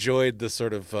always enjoyed the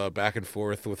sort of back and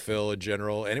forth with Phil in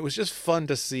general. And it was just fun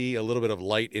to see a little bit of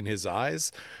light in his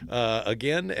eyes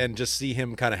again and just see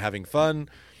him kind of having fun.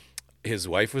 His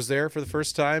wife was there for the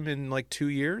first time in like 2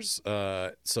 years.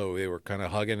 So they were kind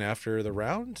of hugging after the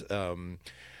round.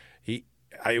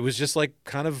 It was just like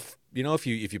kind of,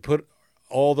 if you put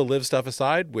all the live stuff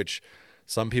aside, which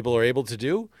some people are able to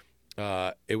do,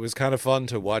 it was kind of fun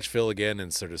to watch Phil again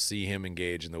and sort of see him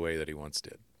engage in the way that he once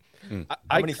did.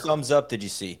 How many thumbs up did you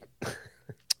see?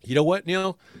 You know what,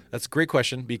 Neil? That's a great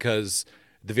question because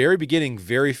the very beginning,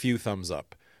 very few thumbs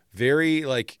up. Very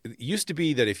like it used to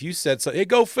be that if you said something, hey,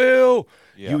 go Phil,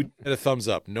 you would get a thumbs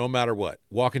up no matter what.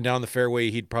 Walking down the fairway,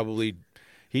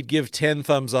 he'd give 10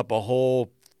 thumbs up a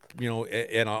whole,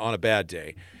 on a bad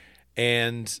day.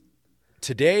 And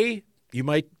today it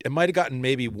might have gotten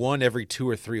maybe one every 2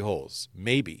 or 3 holes,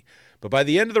 maybe. But by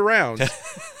the end of the round,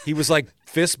 he was like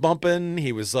fist bumping.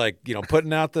 He was like,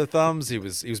 putting out the thumbs. He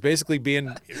was basically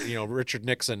being, Richard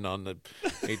Nixon on the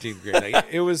 18th grade. Like,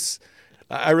 it was.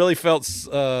 I really felt,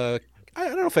 I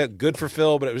don't know if it felt good for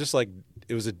Phil, but it was just like,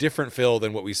 it was a different Phil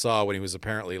than what we saw when he was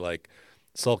apparently like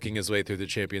sulking his way through the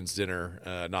champions dinner,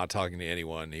 not talking to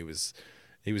anyone. He was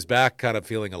back kind of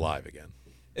feeling alive again.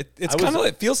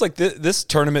 It feels like this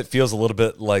tournament feels a little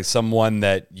bit like someone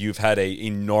that you've had a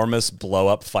enormous blow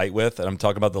up fight with. And I'm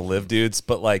talking about the live dudes,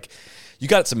 but like, you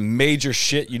got some major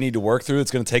shit you need to work through. It's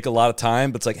going to take a lot of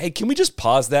time, but it's like, hey, can we just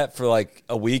pause that for like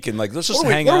a week and like let's just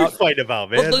hang out? What are we fighting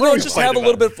about, man? Let's just have a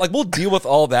little bit. Like we'll deal with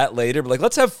all that later, but like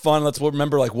let's have fun. Let's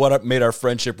remember like what made our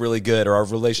friendship really good or our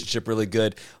relationship really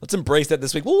good. Let's embrace that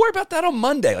this week. We'll worry about that on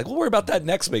Monday. Like we'll worry about that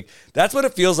next week. That's what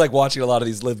it feels like watching a lot of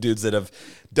these live dudes that have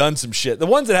done some shit. The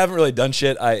ones that haven't really done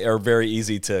shit are very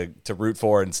easy to root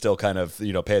for and still kind of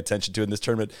pay attention to in this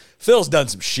tournament. Phil's done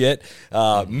some shit.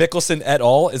 Mickelson et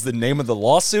al. Is the name of the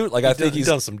lawsuit. Like I think he's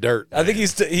done some dirt. I think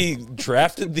he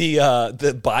drafted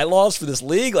the bylaws for this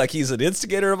league. Like he's an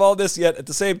instigator of all this. Yet at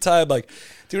the same time, like,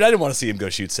 dude, I didn't want to see him go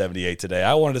shoot 78 today.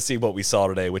 I wanted to see what we saw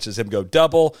today, which is him go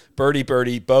double, birdie,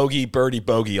 birdie, bogey, birdie,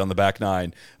 bogey on the back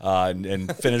nine,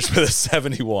 and finish with a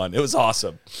 71. It was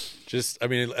awesome. Just, I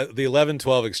mean, the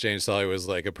 11-12 exchange, Solly, was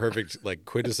like a perfect, like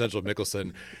quintessential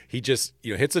Mickelson. He just,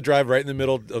 hits a drive right in the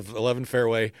middle of 11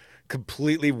 fairway,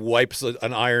 completely wipes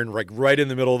an iron right in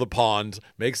the middle of the pond,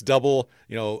 makes double,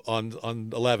 on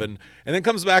 11, and then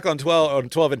comes back on 12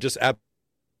 and just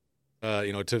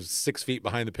to 6 feet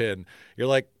behind the pin. You're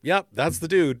like, yep, that's the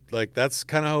dude. Like that's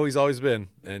kind of how he's always been.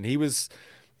 And he was,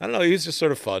 I don't know, he was just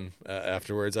sort of fun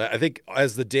afterwards. I think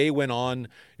as the day went on,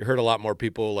 you heard a lot more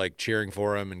people like cheering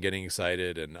for him and getting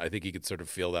excited. And I think you could sort of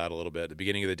feel that a little bit. At the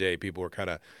beginning of the day, people were kind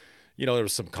of, there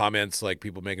was some comments like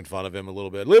people making fun of him a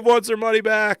little bit. Liv wants her money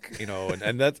back,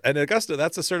 and Augusta,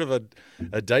 that's a sort of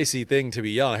a dicey thing to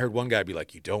be yelling. I heard one guy be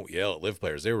like, "You don't yell at Liv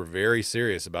players." They were very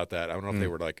serious about that. I don't know if they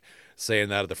were like saying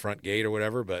that at the front gate or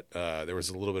whatever, but there was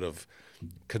a little bit of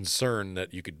concern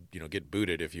that you could, get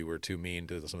booted if you were too mean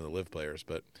to some of the Liv players.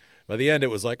 But by the end,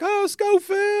 it was like, "Oh, go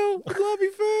Phil, I love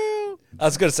you, Phil." I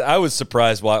was gonna say I was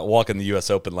surprised walking the U.S.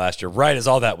 Open last year. Right as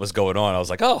all that was going on, I was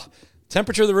like, "Oh,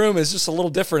 temperature of the room is just a little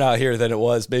different out here than it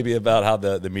was maybe about how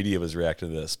the media was reacting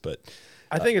to this." But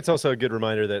I think it's also a good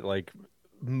reminder that like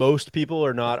most people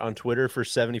are not on Twitter for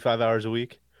 75 hours a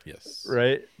week. Yes.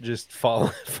 Right. Just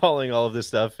following all of this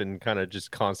stuff and kind of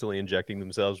just constantly injecting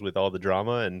themselves with all the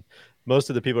drama. And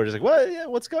most of the people are just like, "What? Yeah,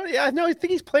 what's going on? Yeah, no, I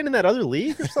think he's playing in that other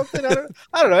league or something." I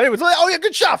don't know. Anyways, like, "Oh yeah,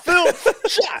 good shot, Phil.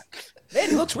 Shot." Man,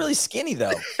 he looks really skinny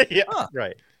though. Yeah. Huh.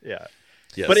 Right. Yeah.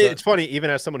 Yes, But it's funny, even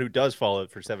as someone who does follow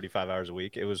it for 75 hours a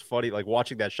week, it was funny, like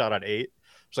watching that shot on 8.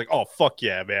 It's like, "Oh, fuck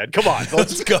yeah, man. Come on.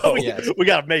 Let's go. We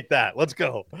got to make that. Let's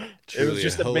go." It was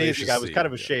just amazing. I was kind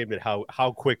of ashamed at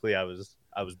how quickly I was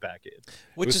back in.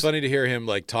 It was funny to hear him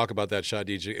like talk about that shot,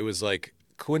 DJ. It was like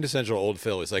quintessential old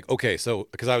Phil. He's like, "Okay, so,"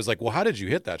 because I was like, "Well, how did you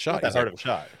hit that shot?" That's hard of a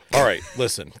shot. "All right,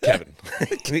 listen, Kevin."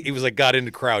 He was like, got into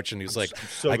crouch, and he was like,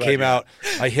 "I came out,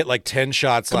 I hit like 10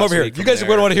 shots. Come over here. You guys are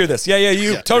going to want to hear this.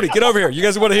 Yeah. Tony, get over here. You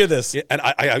guys want to hear this." Yeah, and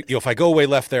I if I go way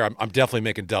left there, I'm definitely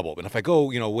making double. And if I go,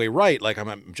 way right, like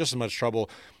I'm just as much trouble.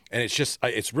 And it's just,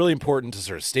 it's really important to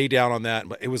sort of stay down on that.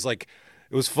 But it was like,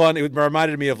 it was fun. It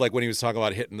reminded me of like when he was talking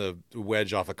about hitting the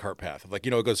wedge off a cart path. Like, it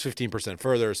goes 15%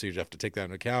 further, so you have to take that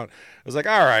into account. I was like,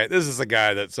 all right, this is a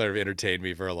guy that sort of entertained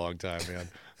me for a long time, man.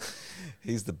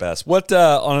 He's the best. What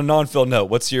on a non-Phil note?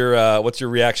 What's your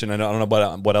reaction? I don't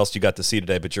know what else you got to see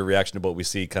today, but your reaction to what we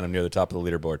see kind of near the top of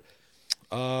the leaderboard.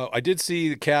 I did see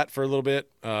the cat for a little bit.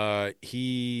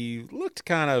 He looked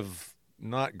kind of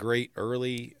not great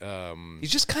early.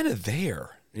 He's just kind of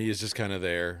there. He is just kind of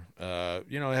there.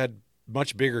 Had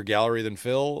much bigger gallery than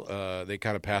Phil. They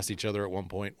kind of passed each other at one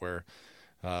point where,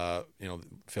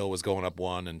 Phil was going up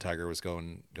 1 and Tiger was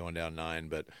going down 9.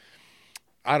 But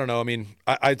I don't know. I mean,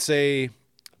 I'd say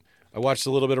I watched a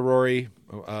little bit of Rory.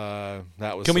 That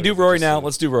was. Can we do Rory now?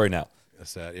 Let's do Rory now.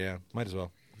 That's that. Yeah, might as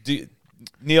well.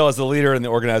 Neil, as the leader and the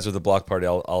organizer of the block party,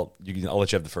 I'll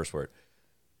let you have the first word.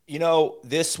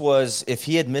 This was, if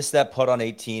he had missed that putt on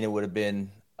 18, it would have been,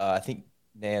 I think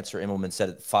Nance or Immelman said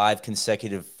it, 5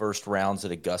 consecutive first rounds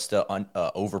at Augusta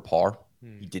over par.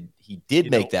 He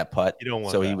did make that putt,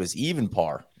 so he was even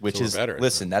par, which is better.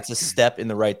 Listen, that's a step in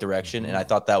the right direction, and I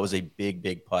thought that was a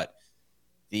big putt.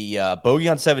 The bogey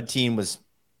on 17 was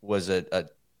a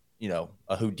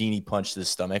Houdini punch to the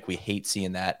stomach. We hate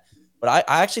seeing that, but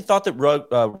I actually thought that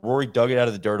Rory dug it out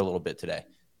of the dirt a little bit today.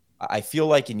 I feel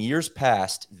like in years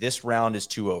past, this round is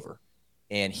 2 over.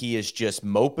 And he is just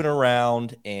moping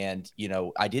around. And,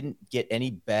 I didn't get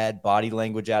any bad body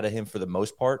language out of him for the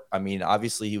most part. I mean,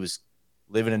 obviously he was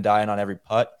living and dying on every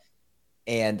putt.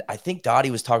 And I think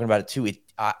Dottie was talking about it too.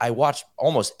 I watched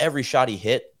almost every shot he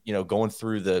hit, going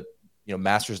through the,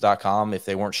 masters.com. If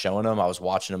they weren't showing him, I was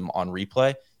watching him on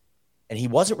replay. And he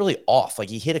wasn't really off. Like,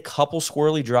 he hit a couple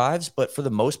squirrely drives, but for the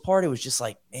most part, it was just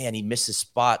like, man, he missed his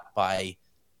spot by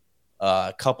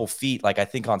a couple feet, like I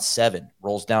think on 7,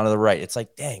 rolls down to the right. It's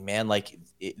like, dang, man, like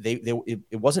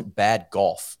it wasn't bad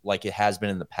golf like it has been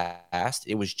in the past.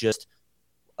 It was just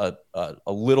a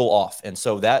little off. And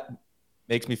so that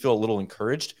makes me feel a little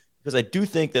encouraged, because I do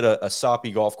think that a soppy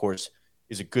golf course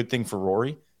is a good thing for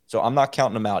Rory. So I'm not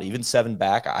counting him out. Even 7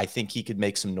 back, I think he could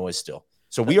make some noise still.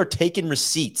 So we are taking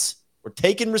receipts. We're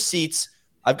taking receipts.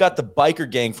 I've got the biker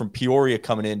gang from Peoria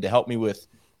coming in to help me with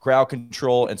crowd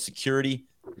control and security.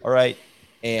 All right.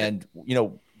 And,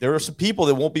 there are some people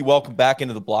that won't be welcome back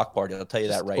into the block party. I'll tell you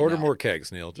that right now. Order more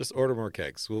kegs, Neil. Just order more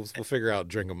kegs. We'll figure out,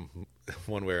 drink them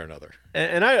one way or another.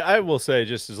 And I will say,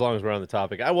 just as long as we're on the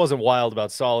topic, I wasn't wild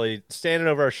about Solly standing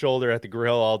over our shoulder at the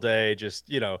grill all day.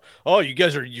 Just, "Oh,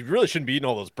 you really shouldn't be eating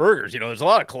all those burgers. There's a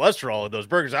lot of cholesterol in those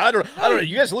burgers. I don't know.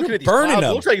 You guys are looking at these burning clouds.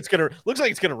 them. Looks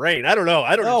like it's gonna rain. I don't know.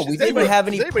 No, we didn't have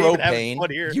any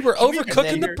propane. You were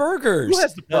overcooking the burgers. Who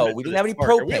has the No, we didn't have any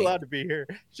propane. Are we allowed to be here?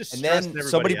 Just and then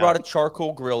somebody brought a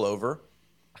charcoal grill over,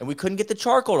 and we couldn't get the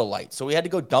charcoal to light, so we had to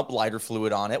go dump lighter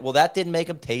fluid on it. Well, that didn't make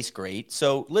them taste great.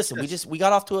 So listen, we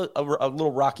got off to a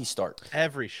little rocky start.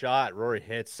 Every shot Rory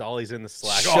hits, Solly's in the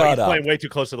slack. Shut he's up. Playing way too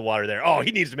close to the water there. Oh,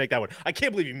 he needs to make that one. I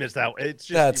can't believe he missed that one. It's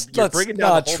just that's bringing down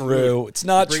not the whole true. Mood. It's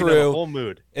not Bringing down true. the whole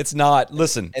mood. It's not.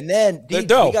 Listen. And then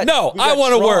I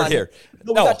want a word here.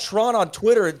 We got Tron on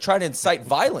Twitter trying to incite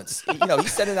violence.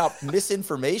 He's sending out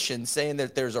misinformation saying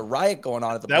that there's a riot going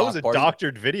on at the block That was a party.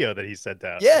 doctored video that he sent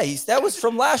out. Yeah, that was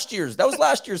from last last year's. That was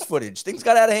last year's footage. Things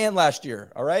got out of hand last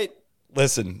year. All right.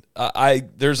 Listen,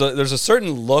 there's a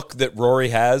certain look that Rory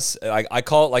has. I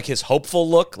call it like his hopeful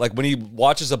look, like when he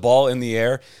watches a ball in the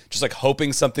air, just like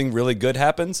hoping something really good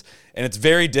happens, and it's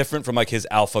very different from like his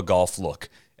alpha golf look.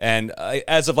 And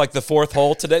as of like the fourth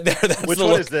hole today, that's Which the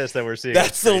one look. is this that we're seeing?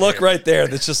 That's the look right there.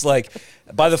 That's just like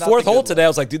by the fourth hole today, I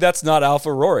was like, dude, that's not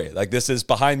alpha Rory. Like this is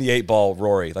behind the 8-ball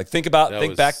Rory. Like think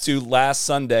back to last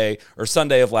Sunday or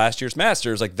Sunday of last year's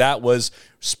Masters. Like that was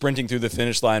sprinting through the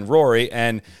finish line Rory.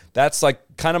 And that's like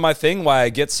kind of my thing why I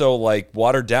get so like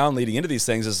watered down leading into these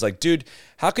things is like, dude,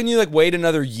 how can you like wait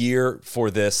another year for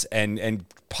this and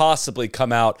possibly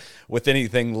come out with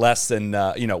anything less than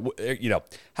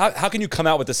how can you come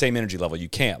out with the same energy level? You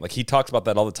can't. Like he talks about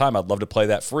that all the time. I'd love to play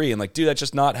that free, and like, dude, that's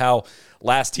just not how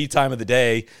last tee time of the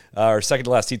day or second to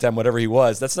last tee time, whatever he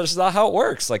was. That's just not how it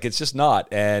works. Like it's just not.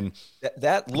 And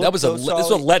this was a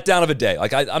letdown of a day.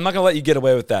 Like I'm not gonna let you get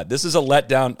away with that. This is a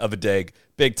letdown of a day,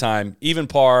 big time. Even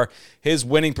par. His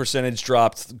winning percentage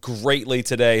dropped greatly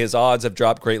today. His odds have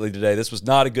dropped greatly today. This was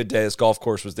not a good day. This golf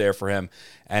course was there for him,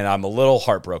 and I'm a little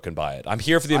heartbroken by it. I'm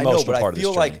here for the emotional part of this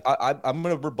journey. I feel like I'm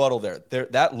going to rebuttal there.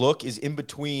 That look is in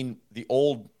between the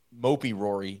old mopey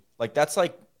Rory. Like that's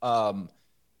like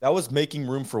that was making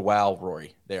room for wow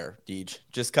Rory there, Deej.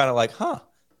 Just kind of like,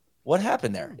 what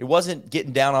happened there? It wasn't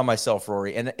getting down on myself,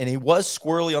 Rory. And he was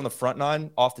squirrely on the front nine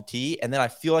off the tee, and then I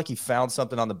feel like he found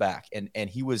something on the back, and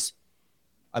he was.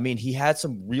 I mean, he had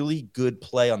some really good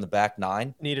play on the back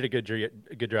nine. Needed a good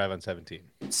drive on 17.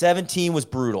 17 was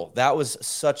brutal. That was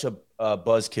such a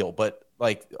buzzkill, but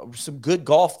like some good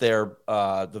golf there.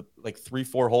 The like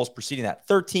 3-4 holes preceding that.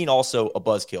 13 also a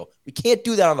buzzkill. We can't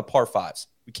do that on the par fives.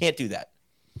 We can't do that.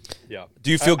 Yeah. Do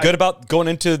you feel good about going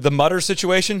into the mutter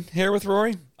situation here with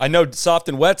Rory? I know soft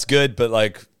and wet's good, but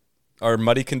like, are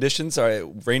muddy conditions, are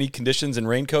rainy conditions and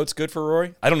raincoats good for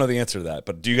Rory? I don't know the answer to that,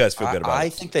 but do you guys feel good about it? I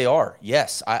think they are.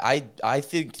 Yes. I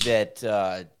think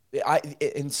that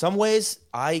in some ways,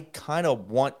 I kind of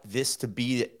want this to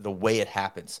be the way it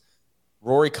happens.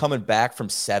 Rory coming back from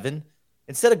 7.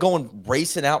 Instead of going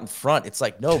racing out in front, it's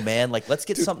like, no, man, like let's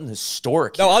get something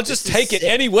historic. No, I'll just take it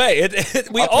anyway.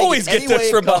 We always get this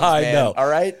from behind. No, all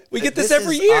right, we get this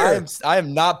every year. I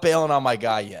am not bailing on my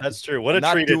guy yet. That's true. What a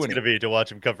treat it's going to be to watch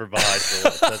him come from behind.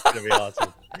 That's going to be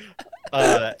awesome.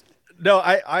 No,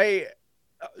 I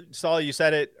saw you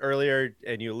said it earlier,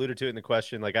 and you alluded to it in the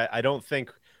question. Like, I don't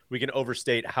think we can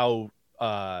overstate how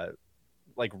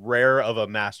like rare of a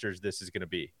Masters this is going to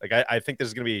be. Like I think this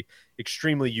is going to be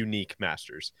extremely unique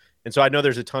Masters. And so I know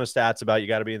there's a ton of stats about you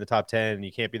got to be in the top 10 and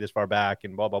you can't be this far back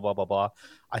and blah, blah, blah, blah, blah.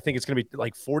 I think it's going to be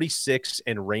like 46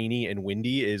 and rainy and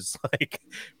windy is like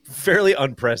fairly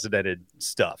unprecedented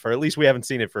stuff, or at least we haven't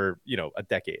seen it for, a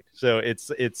decade. So it's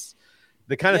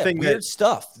the kind of thing weird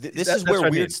stuff. This is where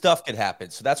weird stuff could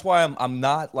happen. So that's why I'm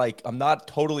not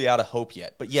totally out of hope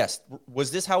yet. But yes,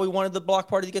 was this how we wanted the block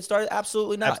party to get started?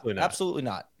 Absolutely not. Absolutely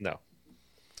not. No.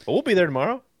 But we'll be there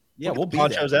tomorrow. Yeah, we'll be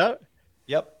ponchos there. Out.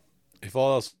 Yep. If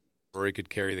all else, Rory could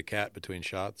carry the cat between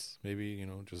shots. Maybe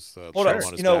just hold on.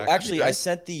 Actually, I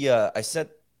sent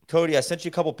Cody. I sent you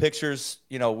a couple pictures.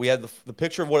 We had the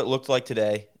picture of what it looked like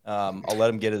today. I'll let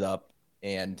him get it up.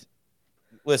 And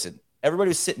listen. Everybody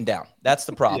was sitting down. That's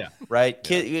the problem, right?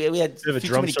 We had too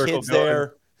many kids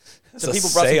there. Some people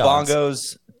brought some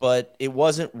bongos, but it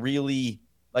wasn't really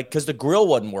like because the grill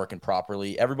wasn't working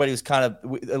properly. Everybody was kind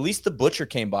of at least the butcher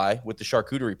came by with the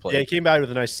charcuterie plate. Yeah, he came by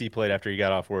with a nice C plate after he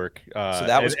got off work. So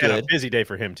that was good. And a busy day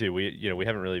for him too. We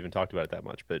haven't really even talked about it that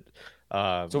much, but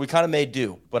so we kind of made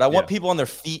do. But I want people on their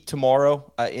feet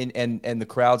tomorrow, and the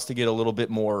crowds to get a little bit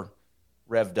more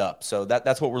revved up. So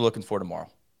that's what we're looking for tomorrow.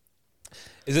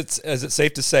 Is it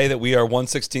safe to say that we are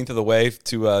 1/16 of the way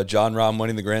to Jon Rahm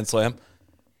winning the Grand Slam?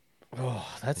 Oh,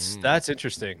 that's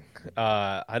interesting.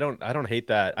 I don't hate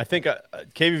that. I think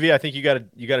KVV. I think you got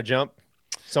to jump.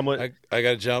 Somewhat. I got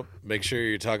to jump. Make sure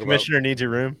you're talking Commissioner needs your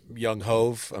room. Young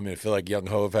Hove. I mean, I feel like Young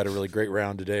Hove had a really great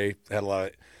round today. Had a lot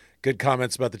of good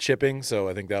comments about the chipping, so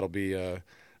I think that'll be a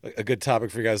good topic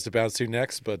for you guys to bounce to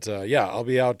next. But I'll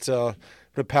be out. I'm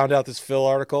gonna pound out this Phil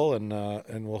article,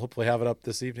 and we'll hopefully have it up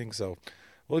this evening. So.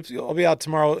 I'll be out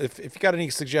tomorrow. If you got any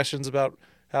suggestions about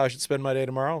how I should spend my day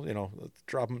tomorrow,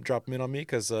 drop them in on me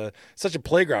because it's such a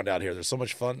playground out here. There's so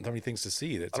much fun, so many things to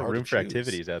see. It's hard room to for choose.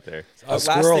 activities out there. Last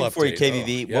thing for you,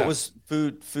 KVV. What was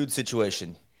food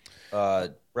situation?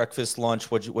 Breakfast, lunch.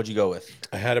 What'd you go with?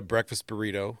 I had a breakfast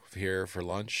burrito here for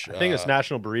lunch. I think it's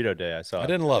National Burrito Day. I saw. I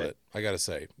didn't love it. I got to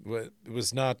say, it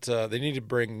was not. They need to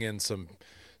bring in some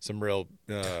real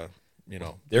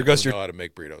There goes know how to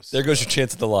make burritos. There goes your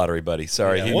chance at the lottery, buddy.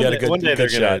 Sorry, Yeah, you had a good, one day good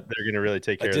shot. they're gonna really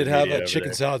take care. I of did the have media a over chicken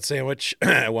there. salad sandwich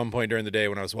at one point during the day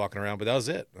when I was walking around, but that was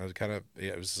it. I was kind of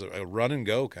it was a run and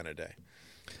go kind of day.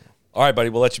 All right, buddy.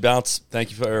 We'll let you bounce.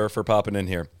 Thank you for popping in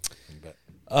here.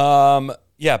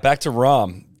 Back to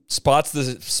Rahm. Spots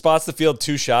the field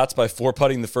 2 shots by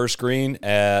 4-putting the first green,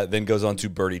 then goes on to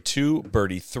birdie 2,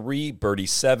 birdie 3, birdie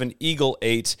 7, eagle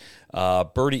 8,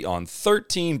 birdie on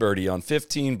 13, birdie on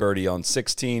 15, birdie on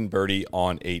 16, birdie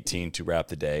on 18 to wrap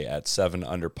the day at 7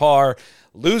 under par.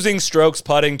 Losing strokes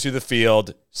putting to the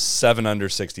field, 7 under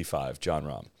 65. John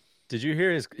Rahm. Did you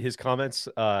hear his comments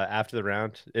after the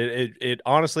round? It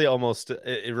honestly almost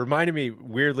it reminded me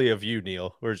weirdly of you,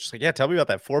 Neil. We're just like, yeah, tell me about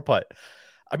that 4-putt.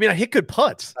 I mean, I hit good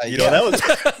putts. That was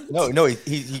no.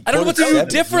 He I don't know what to do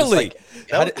differently.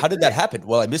 Like, how did that happen?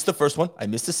 Well, I missed the first one. I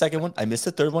missed the second one. I missed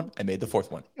the third one. I made the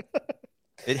fourth one.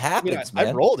 It happens, man.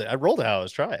 I rolled it. I rolled it how I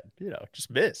was trying.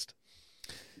 Just missed.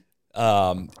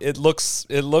 It looks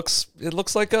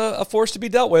like a force to be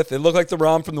dealt with. It looked like the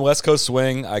Rahm from the West Coast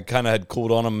swing. I kind of had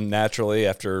cooled on him naturally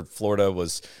after Florida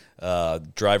was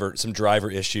some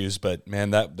driver issues, but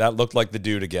man, that looked like the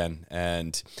dude again.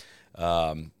 And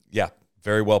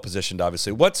very well positioned,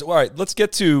 obviously. All right? Let's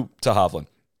get to Hovland.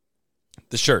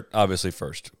 The shirt, obviously,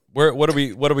 first. What are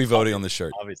we voting on the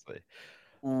shirt? Obviously,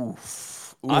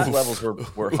 oof levels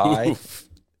were high.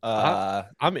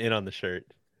 I'm in on the shirt.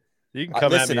 You can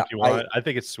come at me if you want. I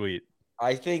think it's sweet.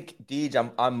 I think, Deej,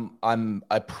 I'm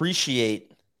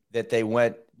appreciate that they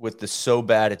went with the so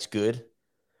bad it's good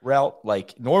route.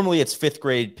 Like normally it's 5th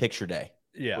grade picture day.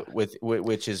 Yeah,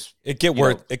 which is it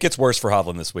gets worse for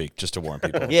Hovland this week, just to warn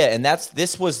people. Yeah, and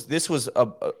this was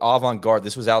avant-garde.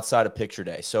 This was outside of picture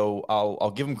day, so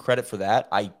I'll give him credit for that.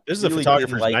 This is a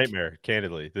photographer's nightmare.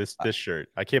 Candidly, this shirt.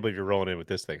 I can't believe you're rolling in with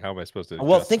this thing. How am I supposed to?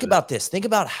 Well, think about this. Think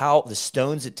about how the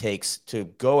stones it takes to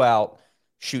go out,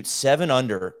 shoot 7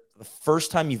 under the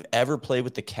first time you've ever played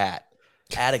with the cat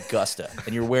at Augusta,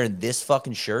 and you're wearing this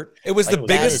fucking shirt. It was the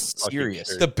biggest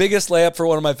layup for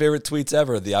one of my favorite tweets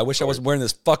ever. I wish I wasn't wearing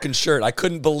this fucking shirt. I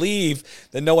couldn't believe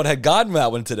that no one had gotten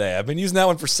that one today. I've been using that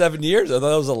one for 7 years. I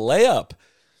thought it was a layup.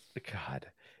 God,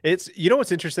 it's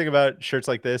what's interesting about shirts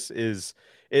like this is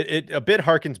it a bit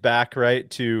harkens back right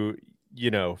to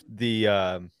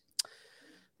the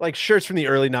like shirts from the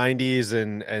early 90s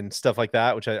and stuff like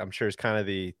that, which I'm sure is kind of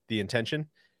the intention.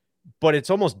 But it's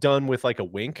almost done with like a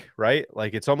wink, right?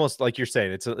 Like it's almost like you're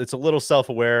saying it's a little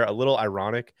self-aware, a little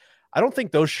ironic. I don't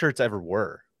think those shirts ever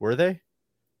were they?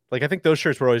 Like I think those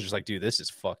shirts were always just like, dude, this is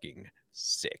fucking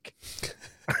sick.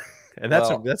 And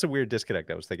that's a weird disconnect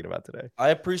I was thinking about today. I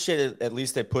appreciate it. At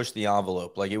least they pushed the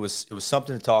envelope. Like it was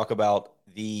something to talk about.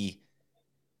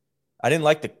 I didn't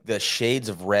like the shades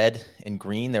of red and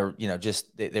green. They were,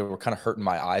 they were kind of hurting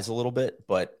my eyes a little bit.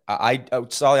 But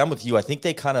Solly, I'm with you. I think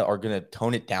they kind of are going to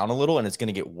tone it down a little, and it's going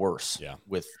to get worse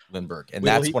with Lindbergh. And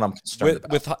that's what I'm concerned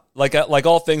about. With like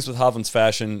all things with Hovland's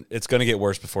fashion, it's going to get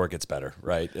worse before it gets better,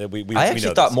 right? I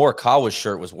actually thought Morikawa's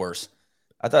shirt was worse.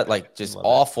 I thought like just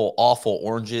awful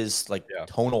oranges, like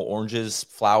tonal oranges,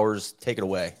 flowers. Take it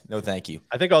away. No, thank you.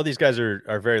 I think all these guys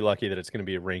are very lucky that it's going to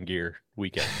be a rain gear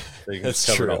weekend.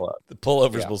 That's true. The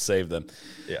pullovers will save them.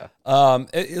 Yeah.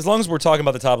 As long as we're talking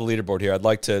about the top of the leaderboard here, I'd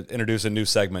like to introduce a new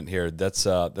segment here. That's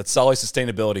Solly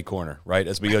Sustainability Corner, right?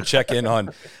 As we go check in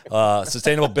on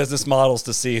sustainable business models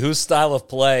to see whose style of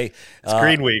play, it's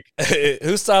Green Week,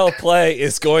 whose style of play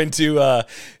is going to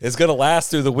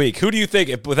last through the week. Who do you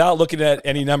think, without looking at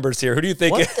any numbers here, who do you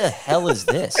think? What the hell is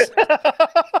this?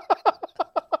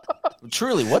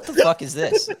 Truly, what the fuck is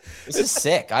this? This is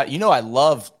sick. I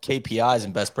love KPIs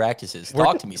and best practices.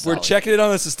 Talk to me, Solly. We're checking it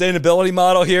on the sustainability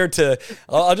model here.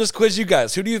 I'll just quiz you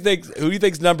guys. Who do you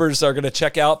think's numbers are going to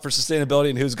check out for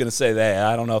sustainability, and who's going to say that?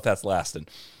 I don't know if that's lasting.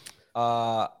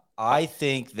 I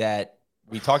think that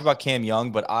we talked about Cam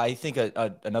Young, but I think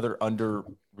another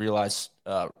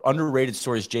underrated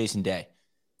story is Jason Day.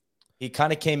 He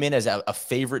kind of came in as a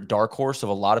favorite dark horse of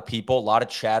a lot of people, a lot of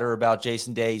chatter about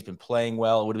Jason Day. He's been playing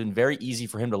well. It would have been very easy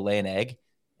for him to lay an egg.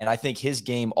 And I think his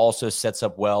game also sets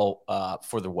up well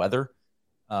for the weather.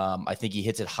 I think he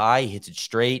hits it high, he hits it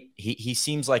straight. He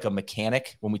seems like a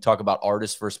mechanic when we talk about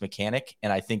artist versus mechanic.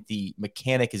 And I think the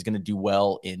mechanic is going to do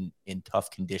well in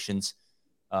tough conditions,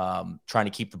 trying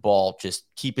to keep the ball, just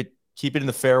keep it in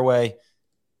the fairway.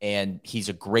 And he's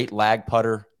a great lag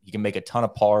putter. He can make a ton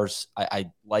of pars. I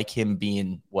like him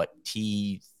being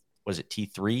T3?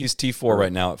 He's T4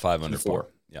 right now at 5 under 4.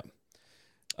 Yeah.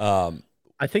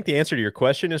 I think the answer to your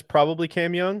question is probably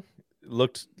Cam Young.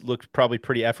 Looked probably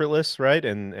pretty effortless, right?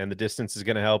 And the distance is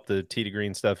going to help. The tee to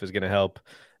green stuff is going to help.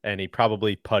 And he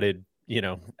probably putted,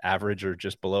 average or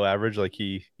just below average like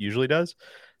he usually does.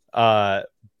 I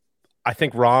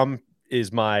think Rahm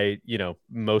is my,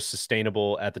 most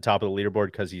sustainable at the top of the leaderboard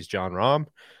because he's John Rahm.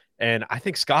 And I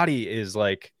think Scotty is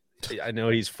like, I know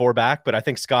he's 4 back, but I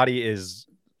think Scotty is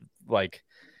like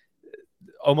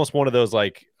almost one of those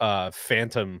like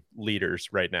phantom leaders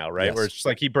right now, right? Yes. Where it's just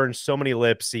like he burns so many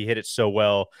lips, he hit it so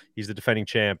well. He's the defending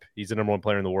champ. He's the number 1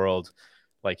 player in the world.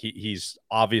 Like he's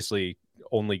obviously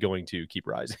only going to keep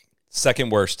rising.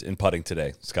 Second worst in putting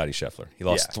today, Scotty Scheffler. He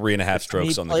lost 3.5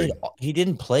 strokes on the green. He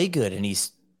didn't play good, and he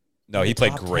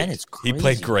played great. He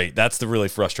played great. That's the really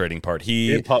frustrating part. He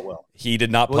didn't putt well. He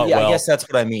did not putt well. I guess that's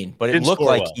what I mean. But it looked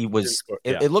like he was.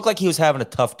 It looked like he was having a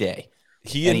tough day.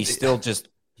 He's still just.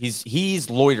 He's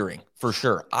loitering for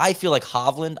sure. I feel like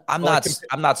Hovland. I'm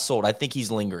not sold. I think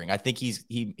he's lingering. I think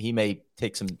he may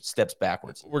take some steps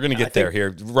backwards. We're gonna get there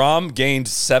here. Rahm gained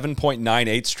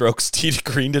 7.98 strokes tee to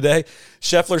green today.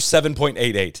 Scheffler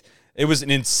 7.88. It was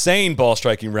an insane ball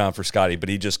striking round for Scotty, but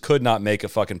he just could not make a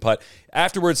fucking putt.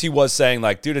 Afterwards, he was saying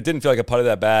like, dude, it didn't feel like I putted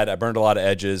that bad. I burned a lot of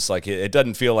edges. Like it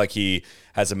doesn't feel like he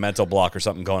has a mental block or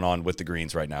something going on with the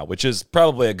greens right now, which is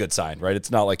probably a good sign, right?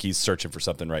 It's not like he's searching for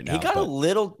something right now. He got a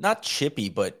little, not chippy,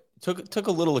 but took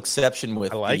a little exception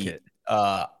with it.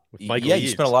 With Mike Leaves. You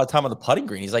spent a lot of time on the putting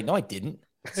green. He's like, no, I didn't.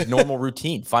 It's a normal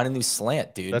routine. Find a new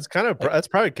slant, dude. That's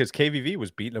probably because KVV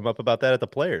was beating him up about that at the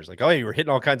Players. Like, oh, you were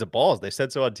hitting all kinds of balls. They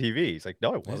said so on TV. He's like,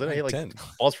 no, it wasn't. I hit like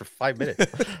balls for 5 minutes.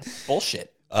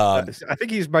 Bullshit. I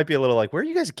think he might be a little like, where are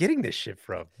you guys getting this shit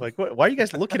from? Like, why are you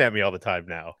guys looking at me all the time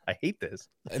now? I hate this.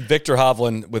 And Victor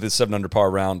Hovland, with his 7 under par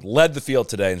round, led the field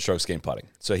today in strokes gained putting.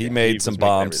 So he made some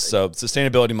bombs. So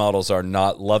sustainability models are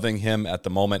not loving him at the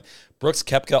moment. Brooks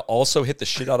Koepka also hit the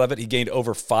shit out of it. He gained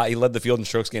over 5. He led the field in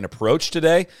strokes gained approach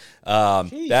today.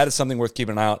 That is something worth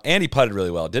keeping an eye on. And he putted really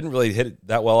well. Didn't really hit it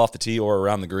that well off the tee or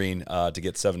around the green to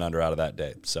get 7 under out of that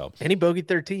day. So and he bogeyed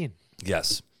 13.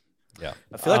 Yes. Yeah.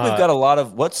 I feel like we've got a lot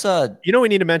of we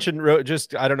need to mention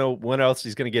just I don't know when else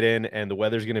he's going to get in, and the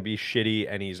weather's going to be shitty,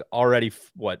 and he's already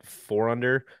 4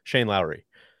 under. Shane Lowry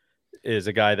is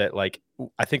a guy that like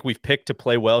I think we've picked to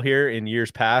play well here in years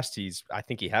past. I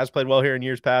think he has played well here in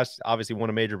years past. Obviously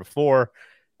won a major before.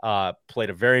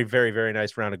 Played a very, very, very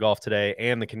nice round of golf today,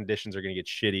 and the conditions are going to get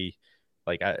shitty.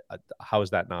 Like, how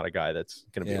is that not a guy that's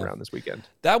going to be around this weekend?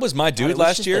 That was my dude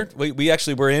last year. We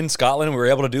actually were in Scotland and we were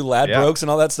able to do Ladbrokes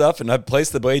and all that stuff. And I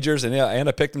placed the wagers and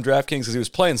I picked him DraftKings because he was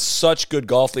playing such good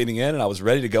golf leading in, and I was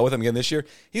ready to go with him again this year.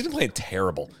 He's been playing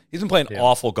terrible. He's been playing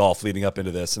awful golf leading up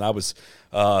into this, and I was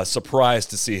surprised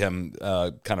to see him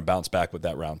kind of bounce back with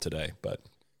that round today. But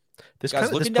this place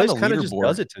kind of just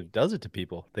does it to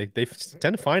people. They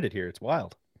tend to find it here. It's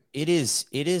wild. It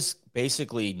is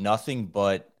basically nothing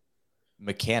but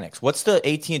mechanics. What's the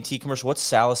AT&T commercial? What's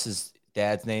Salas's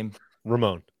dad's name?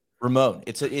 Ramon.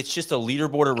 It's just a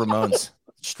leaderboard of Ramones.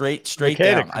 straight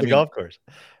Mechanics down. The golf course.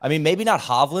 I mean, maybe not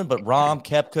Hovland, but Rahm,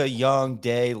 Koepka, Young,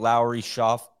 Day, Lowry,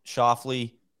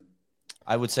 Schauffele.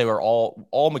 I would say we're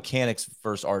all mechanics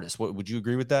first artists. Would you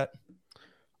agree with that?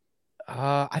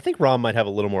 I think Rahm might have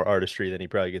a little more artistry than he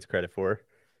probably gets credit for.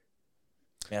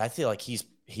 Man, I feel like he's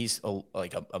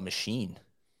a machine.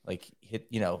 Like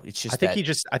it's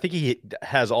just. I think he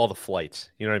has all the flights.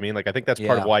 You know what I mean? Like I think that's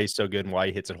part of why he's so good and why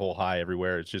he hits it hole high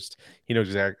everywhere. It's just he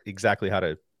knows exactly how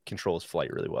to control his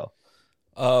flight really well.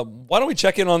 Why don't we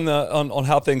check in on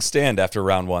how things stand after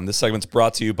round one? This segment's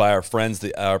brought to you by our friends,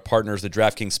 our partners, the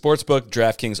DraftKings Sportsbook.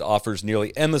 DraftKings offers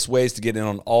nearly endless ways to get in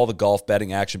on all the golf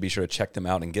betting action. Be sure to check them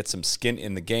out and get some skin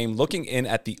in the game. Looking in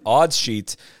at the odds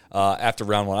sheet after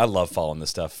round one, I love following this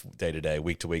stuff day to day,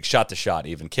 week to week, shot to shot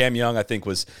even. Cam Young, I think,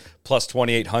 was plus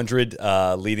 2,800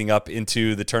 leading up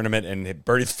into the tournament and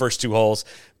birdied the first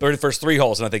 3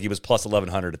 holes, and I think he was plus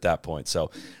 1,100 at that point.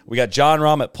 So we got John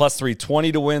Rahm at plus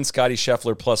 320 to win, Scotty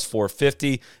Scheffler plus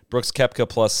 450, Brooks Koepka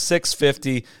plus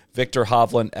 650, Victor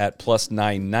Hovland at plus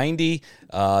 990,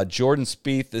 Jordan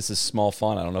Spieth, this is small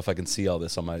font, I don't know if I can see all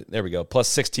this there we go,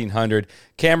 plus 1,600,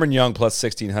 Cameron Young plus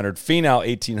 1,600, Finau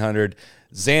 1,800,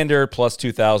 Xander plus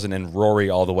 2,000, and Rory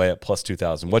all the way at plus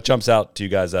 2,000. What jumps out to you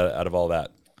guys out of all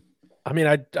that? I mean,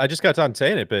 I just got done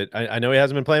saying it, but I know he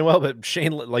hasn't been playing well. But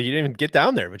Shane, like you didn't even get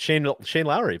down there. But Shane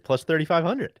Lowry plus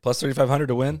 3,500, plus 3,500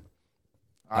 to win.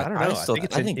 I don't know.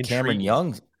 I think Cameron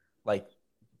Young like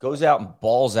goes out and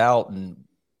balls out and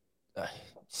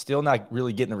still not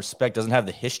really getting the respect. Doesn't have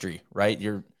the history, right?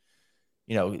 A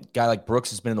guy like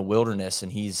Brooks has been in the wilderness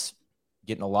and he's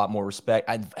getting a lot more respect.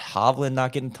 Hovland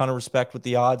not getting a ton of respect with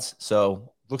the odds.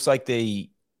 So looks like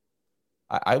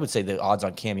I would say the odds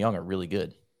on Cam Young are really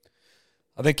good.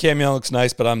 I think Cam Young looks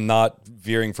nice, but I'm not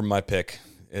veering from my pick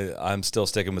I'm still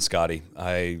sticking with Scotty.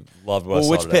 I loved what I Well,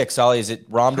 saw which today. pick, Solly? Is it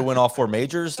Rom to win all 4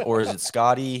 majors, or is it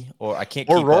Scotty, or I can't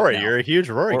Or keep Rory. up now. You're a huge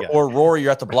Rory guy. Or Rory,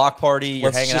 you're at the block party, you're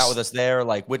Let's hanging out just- with us there.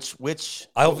 Like which? You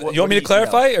want me to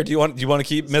clarify, or do you want to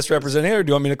keep misrepresenting, or do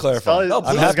you want me to clarify? No, I'm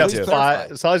please, happy please to.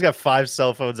 clarify. Solly's got 5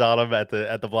 cell phones on him at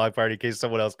the block party in case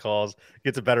someone else calls,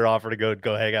 gets a better offer to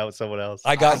go hang out with someone else.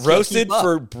 I got can't roasted keep up.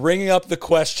 for bringing up the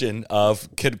question of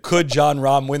could John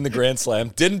Rahm win the Grand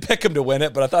Slam? Didn't pick him to win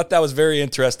it, but I thought that was very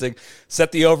interesting.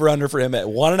 Set the over under for him at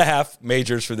 1.5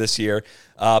 majors for this year.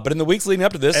 But in the weeks leading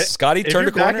up to this, Scotty turned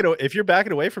a corner. If you're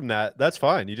backing away from that, that's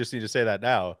fine. You just need to say that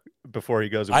now before he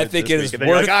goes. And I wins think this it week. is And then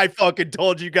you're worth- like, I fucking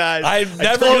told you guys. I'm I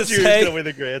never told gonna you he was say- gonna win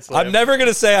the Grand Slam. I'm never going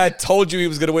to say I told you he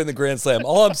was going to win the Grand Slam.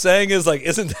 All I'm saying is, like,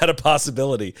 isn't that a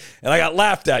possibility? And I got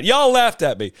laughed at. Y'all laughed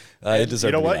at me. It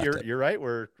deserved You know to be what? laughed at. You're right.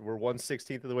 We're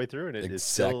 1/16 of the way through, and it is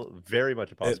still Exactly. very much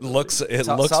a It possibility. looks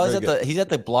Solly's very at good. he's at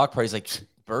the block party. He's like,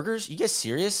 burgers? You guys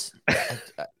serious? You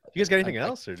guys got anything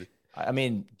else? Or I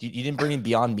mean, you didn't bring in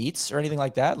Beyond Meats or anything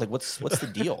like that? Like, what's the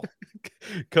deal?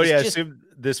 Cody, I It's just- assume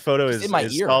this photo it's is in my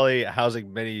ear. Solly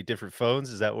housing many different phones.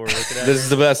 Is that what we're looking at? This is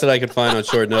the best that I could find on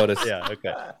short notice. Yeah.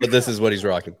 Okay. But this is what he's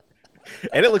rocking.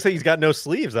 And it looks like he's got no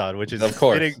sleeves on, which is Of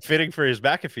course. fitting for his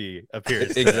McAfee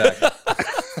appearance. Exactly.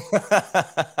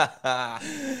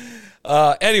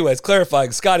 Anyways,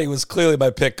 clarifying, Scotty was clearly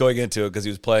my pick going into it because he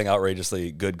was playing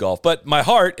outrageously good golf. But my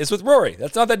heart is with Rory.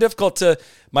 That's not that difficult to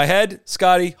my head,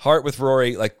 Scotty, heart with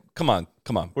Rory. Like, come on.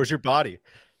 Where's your body?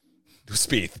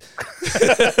 Spieth.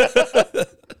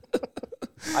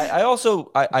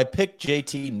 I picked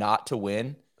JT not to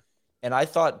win, and I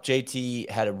thought JT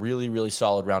had a really, really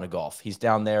solid round of golf. He's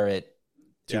down there at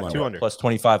 200 plus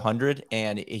 2,500,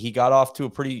 and he got off to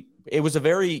it was a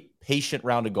very patient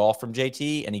round of golf from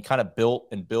JT, and he kind of built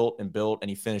and built and built, and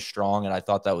he finished strong, and I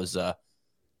thought that was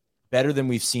better than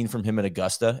we've seen from him at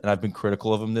Augusta, and I've been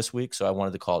critical of him this week, so I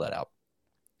wanted to call that out.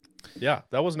 Yeah,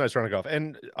 that was a nice round of golf,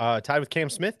 and tied with Cam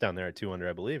Smith down there at 200,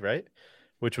 I believe, right?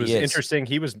 Which was He is. interesting.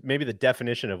 He was maybe the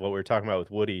definition of what we were talking about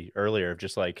with Woody earlier, of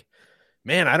just like,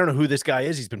 man, I don't know who this guy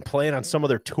is. He's been playing on some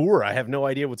other tour. I have no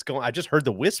idea what's going on. I just heard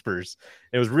the whispers.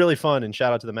 It was really fun, and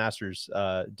shout out to the Masters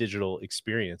digital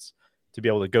experience to be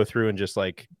able to go through and just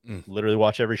like literally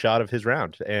watch every shot of his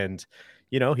round. And,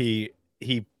 you know, he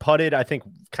putted, I think,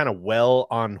 kind of well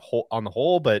on the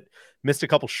hole, but missed a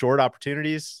couple short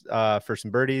opportunities for some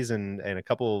birdies and a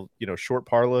couple, you know, short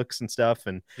par looks and stuff.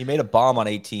 And He made a bomb on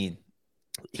 18,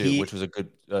 too, which was a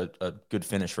good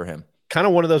finish for him. kind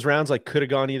of one of those rounds, like could have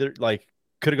gone either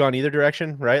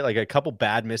direction, right? Like a couple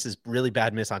bad misses, really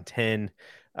bad miss on 10,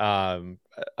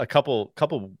 a couple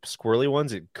squirrely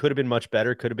ones. It could have been much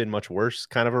better, could have been much worse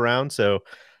kind of around. So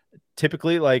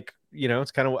typically, like, you know,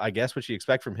 it's kind of, I guess, what you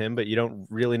expect from him, but you don't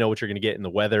really know what you're going to get in the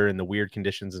weather and the weird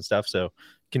conditions and stuff. So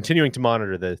continuing to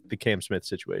monitor the Cam Smith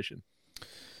situation.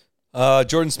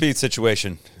 Jordan Spieth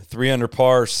situation, 3 under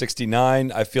par,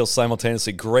 69. I feel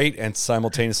simultaneously great and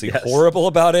simultaneously horrible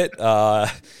about it.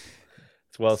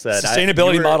 It's well said.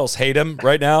 Sustainability models hate him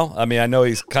right now. I mean, I know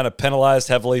he's kind of penalized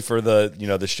heavily for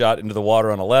the shot into the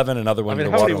water on 11, another one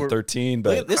into the water on 13.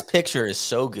 But This picture is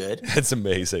so good. it's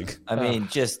amazing. I mean,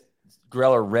 just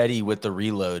Greller ready with the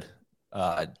reload.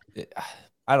 I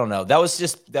don't know. That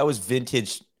was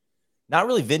vintage, not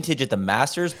really vintage at the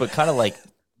Masters, but kind of like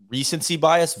recency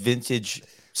bias, vintage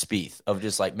Spieth of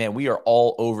just like, man, we are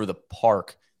all over the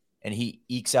park, and he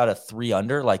ekes out a 3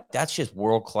 under. Like, that's just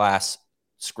world class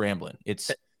scrambling.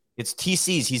 It's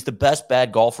TC's. He's the best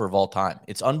bad golfer of all time.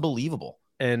 It's unbelievable.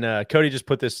 And Cody just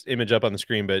put this image up on the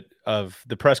screen, but of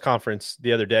the press conference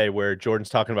the other day where Jordan's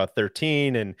talking about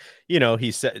 13, and you know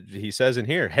he says in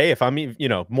here, hey, if I'm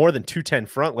more than 210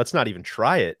 front, let's not even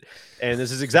try it. And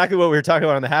this is exactly what we were talking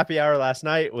about on the happy hour last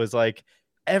night. Was like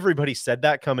everybody said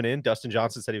that coming in. Dustin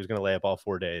Johnson said he was going to lay up all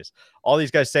 4 days. All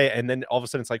these guys say, and then all of a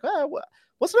sudden it's like,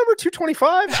 what's number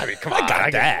 225? I mean, come on,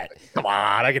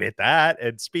 I can hit that.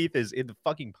 And Spieth is in the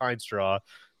fucking pine straw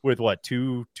with what,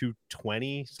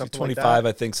 220 something 225, like that.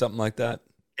 I think, something like that.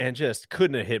 And just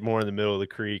couldn't have hit more in the middle of the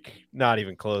creek. Not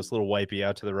even close. A little wipey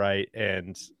out to the right.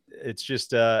 And it's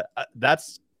just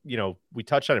that's, we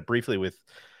touched on it briefly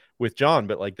with John,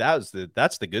 but like that's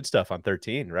the good stuff on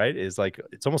 13, right? Is like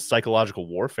it's almost psychological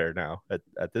warfare now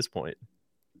at this point.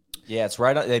 Yeah, it's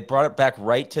right. They brought it back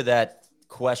right to that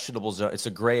questionable zone. It's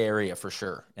a gray area for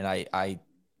sure. And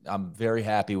I'm very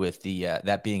happy with the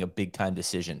that being a big time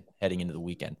decision heading into the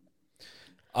weekend.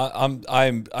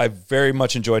 I very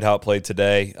much enjoyed how it played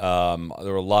today. There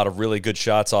were a lot of really good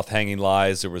shots off hanging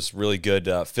lies. There was really good.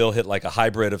 Phil hit like a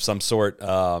hybrid of some sort,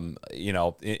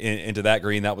 into that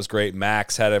green. That was great.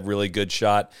 Max had a really good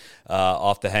shot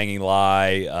off the hanging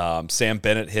lie. Sam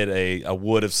Bennett hit a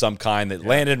wood of some kind that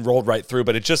landed and rolled right through,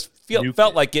 but it just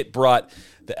felt like it brought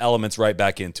the elements right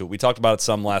back into it. We talked about it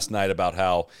some last night about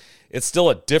how it's still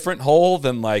a different hole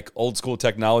than like old school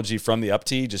technology from the up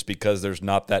tee, just because there's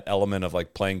not that element of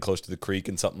like playing close to the creek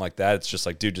and something like that. It's just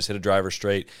like, dude, just hit a driver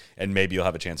straight and maybe you'll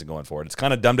have a chance of going for it. It's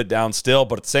kind of dumbed it down still,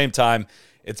 but at the same time,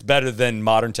 it's better than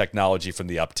modern technology from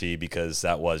the up tee, because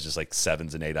that was just like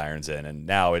 7s and 8 irons in, and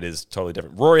now it is totally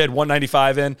different. Rory had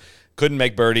 195 in, couldn't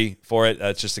make birdie for it.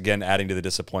 It's just, again, adding to the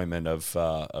disappointment of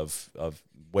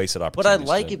wasted opportunities. But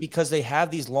I like it because they have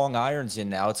these long irons in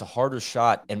now. It's a harder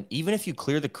shot. And even if you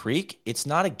clear the creek, it's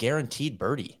not a guaranteed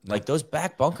birdie. Like those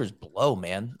back bunkers blow,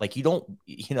 man. Like you don't,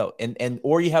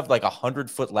 or you have like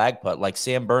 100-foot lag putt, like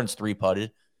Sam Burns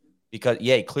 3-putted because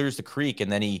he clears the creek and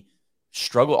then he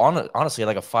struggled honestly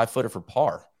like a 5-footer for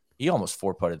par. He almost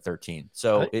 4-putted 13.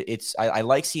 So I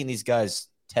like seeing these guys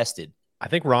tested. I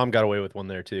think Rahm got away with one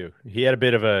there too. He had a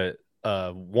bit of a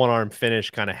one-arm finish,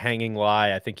 kind of hanging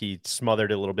lie. I think he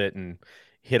smothered it a little bit and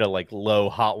hit a like low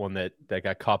hot one that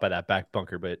got caught by that back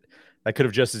bunker, but that could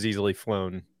have just as easily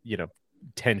flown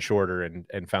 10 shorter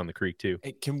and found the creek too.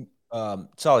 Hey,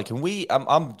 Solly, can we I'm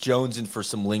jonesing for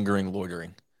some lingering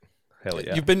loitering. Hell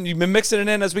yeah. You've been mixing it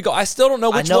in as we go. I still don't know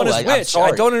which one is which.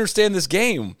 I don't understand this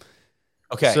game.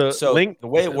 Okay, so the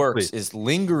way it works is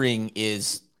lingering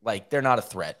is like they're not a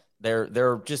threat.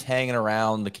 They're just hanging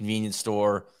around the convenience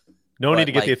store. No need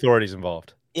to get the authorities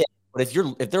involved. Yeah, but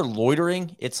if they're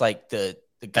loitering, it's like the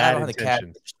guy on the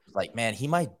cab, like, man, he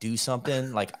might do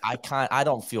something. Like I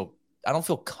don't feel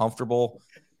comfortable.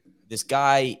 This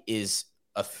guy is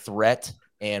a threat,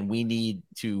 and we need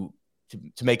to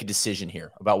make a decision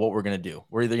here about what we're gonna do.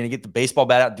 We're either gonna get the baseball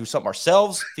bat out and do something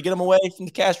ourselves to get him away from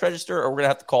the cash register, or we're gonna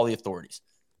have to call the authorities.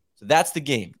 So that's the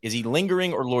game. Is he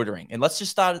lingering or loitering? And let's just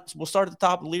start. We'll start at the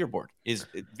top of the leaderboard. Is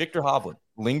Victor Hovland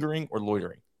lingering or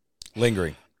loitering?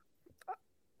 Lingering.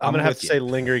 I'm going to have to say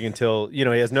lingering until, he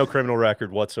has no criminal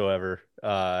record whatsoever.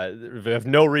 We have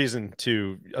no reason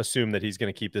to assume that he's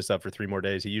going to keep this up for 3 more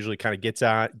days. He usually kind of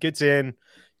gets in,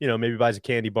 maybe buys a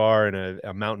candy bar and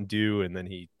a Mountain Dew, and then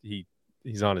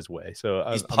he's on his way. So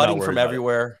he's putting from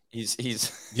everywhere. He's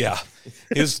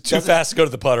too fast to go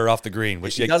to the putter off the green,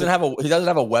 which he doesn't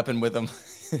have a weapon with him.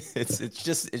 it's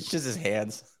just his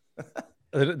hands.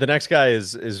 The next guy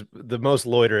is the most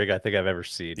loitering I think I've ever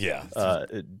seen. Yeah.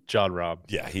 John Rahm.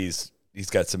 Yeah, he's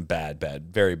got some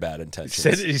very bad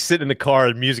intentions. He's sitting in the car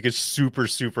and music is super,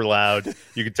 super loud.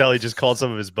 You can tell he just called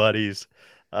some of his buddies.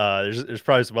 There's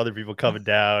probably some other people coming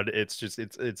down.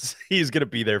 It's he's gonna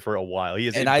be there for a while. He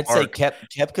is, and I'd say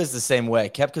Koepka's the same way.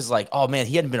 Koepka's like, oh man,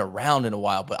 he hadn't been around in a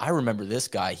while, but I remember this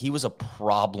guy. He was a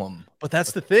problem. But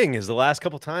that's the thing, is the last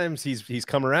couple times he's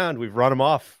come around, we've run him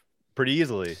off pretty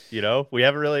easily. We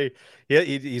haven't really.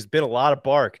 He's been a lot of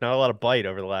bark, not a lot of bite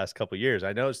over the last couple of years.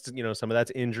 I know it's some of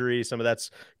that's injury, some of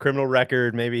that's criminal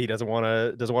record. Maybe he doesn't want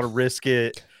to risk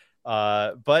it.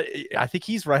 But I think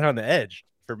he's right on the edge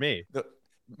for me.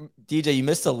 DJ, you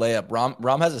missed a layup.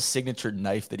 Rahm has a signature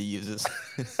knife that he uses.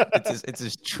 it's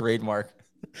his trademark.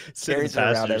 Carries it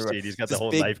around everywhere. He's got this the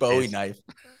whole big Bowie knife.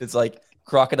 It's like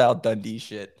Crocodile Dundee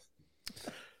shit.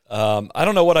 I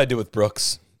don't know what I do with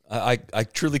Brooks. I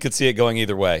truly could see it going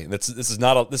either way. This is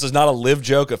not a live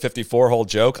joke, a 54-hole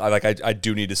joke. I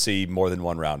do need to see more than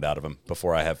one round out of him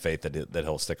before I have faith that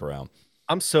he'll stick around.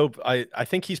 I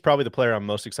think he's probably the player I'm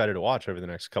most excited to watch over the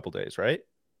next couple days, right?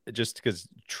 Just because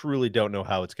truly don't know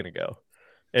how it's going to go.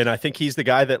 And I think he's the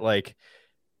guy that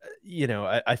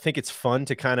I think it's fun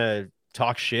to kind of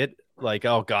talk shit. Like,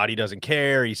 oh God, he doesn't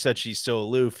care. He's so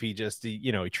aloof. He just,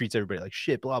 he treats everybody like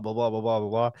shit, blah, blah, blah, blah, blah, blah,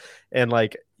 blah. And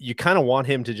you kind of want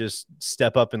him to just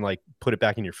step up and put it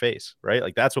back in your face, right?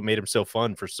 Like that's what made him so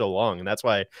fun for so long. And that's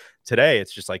why today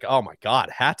it's just like, oh my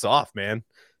God, hats off, man.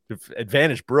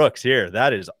 Advantage Brooks here.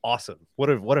 That is awesome.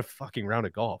 What a fucking round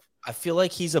of golf. I feel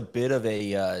like he's a bit of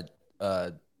a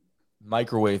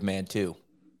microwave man too,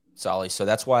 Solly. So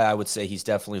that's why I would say he's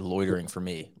definitely loitering for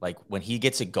me. Like when he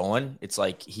gets it going, it's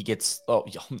like he gets, oh,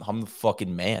 I'm the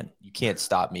fucking man. You can't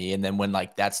stop me. And then when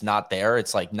that's not there,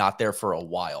 it's not there for a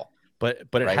while. But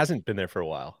right? It hasn't been there for a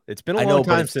while. It's been a long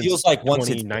time since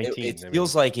 2019. It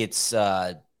feels like it's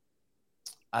I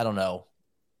don't know,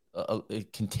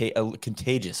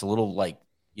 contagious. A little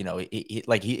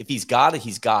if he's got it,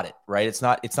 he's got it. Right? It's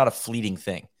not a fleeting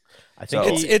thing. I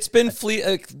think So- It's been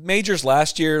majors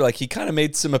last year. Like he kind of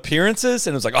made some appearances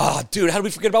and it was like, oh, dude, how did we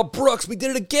forget about Brooks? We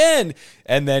did it again.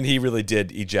 And then he really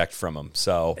did eject from him.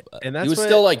 So and that's He was what-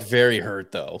 still like very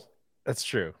hurt though, that's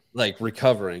true. like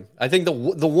recovering. I think the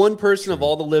one person of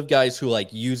all the live guys who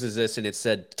like uses this, and it's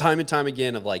said time and time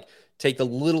again, of like take the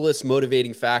littlest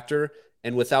motivating factor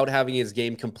and without having his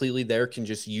game completely there can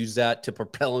just use that to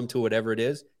propel him to whatever it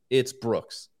is. It's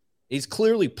Brooks. He's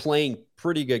clearly playing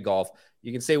pretty good golf.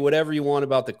 You can say whatever you want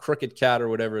about the crooked cat or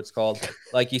whatever it's called.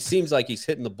 Like he seems like he's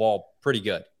hitting the ball pretty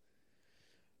good.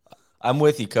 I'm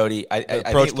with you, Cody. I approach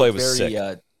think it play looked was very, sick.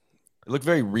 it looked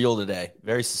very real today,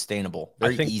 very sustainable,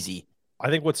 very easy. I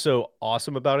think what's so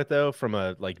awesome about it though, from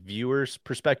a like viewer's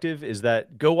perspective, is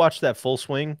that go watch that Full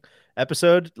Swing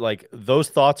episode. Like those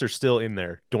thoughts are still in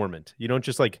there dormant. You don't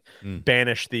just like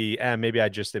banish the maybe I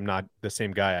just am not the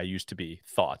same guy I used to be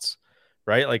thoughts.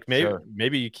 Right? Like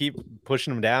maybe you keep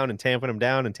pushing them down and tamping them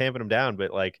down and tamping them down,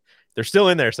 but like they're still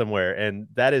in there somewhere. And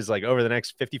that is like over the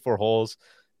next 54 holes,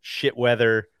 shit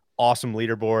weather, awesome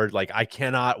leaderboard. Like I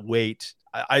cannot wait.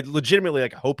 I legitimately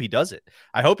like hope he does it.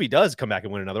 I hope he does come back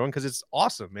and win another one because it's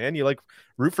awesome, man. You like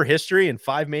root for history, and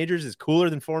 5 majors is cooler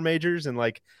than 4 majors, and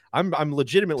like I'm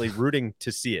legitimately rooting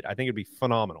to see it. I think it'd be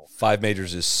phenomenal. 5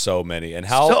 majors is so many, and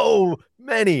so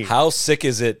many. How sick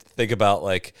is it? Think about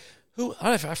like who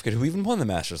I forget who even won the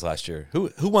Masters last year.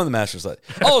 Who won the Masters last?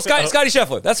 Oh, Scotty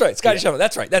Scheffler. That's right, Scotty Scheffler.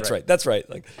 That's right.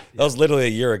 Like that was literally a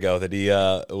year ago that he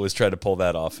was trying to pull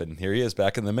that off, and here he is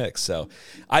back in the mix. So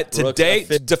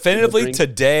definitively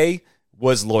today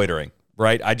was loitering.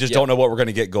 Right, I just don't know what we're going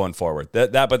to get going forward.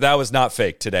 But that was not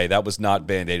fake today. That was not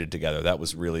band-aided together. That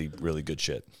was really, really good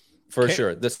shit. For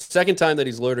sure. The second time that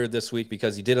he's loitered this week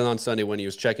because he did it on Sunday when he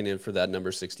was checking in for that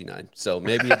number 69. So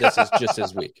maybe this is just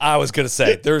his week. I was going to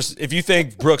say, if you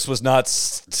think Brooks was not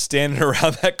standing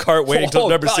around that cart waiting until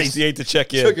number 68 to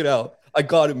check in. Check it out. I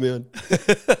got it, man.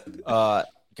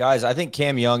 Guys, I think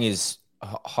Cam Young is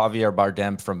Javier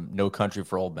Bardem from No Country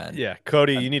for Old Men. Yeah,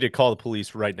 Cody, you need to call the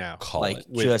police right now.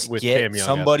 Just get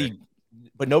somebody,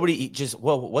 but nobody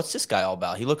what's this guy all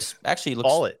about? He looks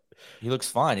He looks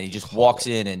fine. And he just walks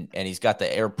in and he's got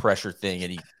the air pressure thing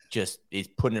and he's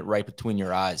putting it right between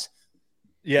your eyes.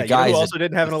 Yeah, the guy who also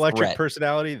didn't have an electric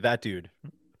personality? That dude.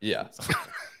 Yeah.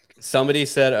 Somebody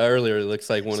said earlier it looks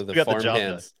like one of the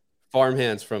farm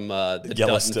hands from the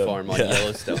Dutton farm on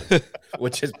Yellowstone,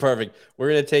 which is perfect. We're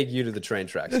going to take you to the train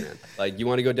tracks, man. Like, you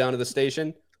want to go down to the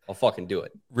station? I'll fucking do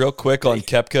it. Real quick on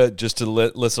Koepka, just to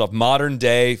list off modern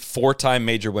day 4-time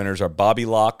major winners are Bobby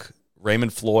Locke,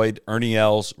 Raymond Floyd, Ernie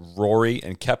Els, Rory,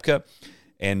 and Koepka.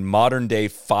 And modern day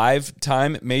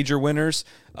 5-time major winners,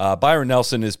 Byron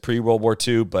Nelson is pre-World War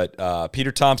II, but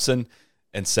Peter Thompson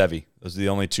and Seve. Those are the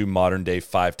only 2 modern day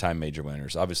 5-time major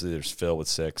winners. Obviously, there's Phil with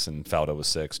 6 and Faldo with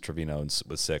 6, Trevino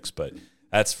with 6, but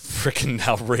that's freaking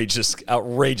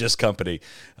outrageous company.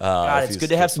 God, it's good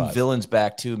to have some villains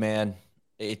back too, man.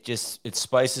 It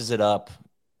spices it up.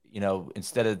 You know,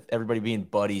 instead of everybody being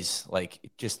buddies, like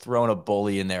just throwing a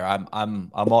bully in there. I'm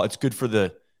all. It's good for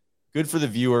the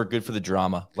viewer, good for the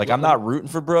drama. Like I'm not rooting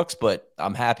for Brooks, but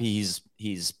I'm happy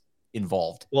he's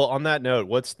involved. Well, on that note,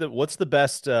 what's the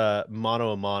best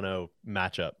mano a mano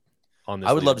matchup on this?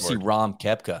 I would love to see Rahm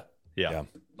Koepka. Yeah.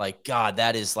 Like God,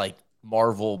 that is like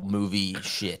Marvel movie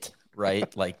shit,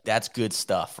 right? Like that's good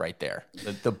stuff right there.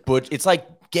 The butch. It's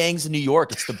like Gangs in New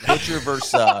York. It's the butcher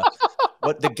versus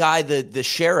the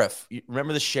sheriff. You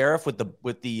remember the sheriff with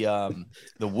the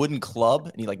wooden club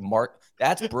and he like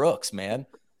that's Brooks, man.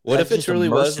 What if it truly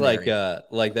was like the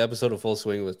episode of Full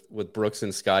Swing with Brooks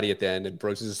and Scotty at the end, and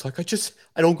Brooks is just like,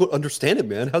 I don't understand it,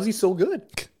 man. How's he so good?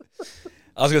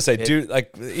 I was gonna say, dude,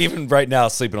 like even right now,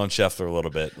 sleeping on Scheffler a little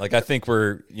bit. Like I think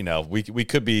we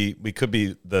could be the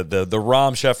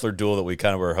Rahm Scheffler duel that we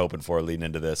kind of were hoping for leading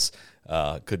into this.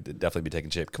 Could definitely be taking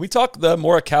shape. Can we talk the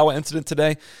Morikawa incident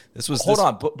today? Hold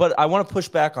on, but I want to push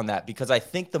back on that because I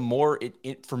think the more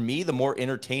for me, the more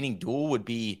entertaining duel would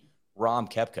be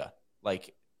Rahm Koepka,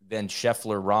 like than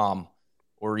Scheffler Rahm,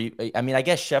 or I mean, I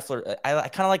guess Scheffler. I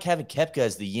kind of like having Koepka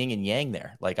as the yin and yang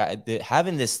there. Like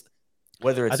having this,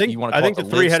 whether it's you want to. I think the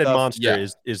 3-headed stuff, monster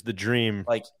is the dream,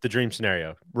 like the dream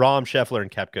scenario. Rahm, Scheffler, and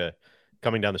Koepka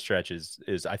coming down the stretch is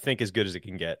I think as good as it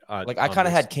can get. I kind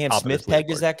of had Cam Smith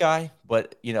pegged as that guy,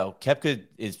 but Koepka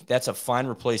that's a fine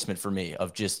replacement for me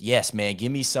of just, yes, man,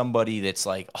 give me somebody that's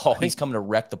like, he's coming to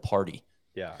wreck the party.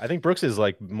 Yeah, I think Brooks is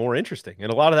like more interesting,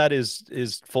 and a lot of that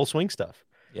is full swing stuff.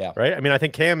 Yeah, right. I mean, I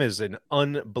think Cam is an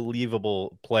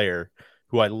unbelievable player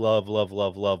who I love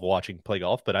watching play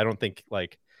golf, but I don't think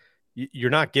like you're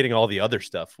not getting all the other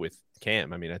stuff with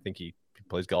Cam. I mean, I think he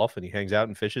plays golf and he hangs out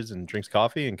and fishes and drinks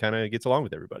coffee and kind of gets along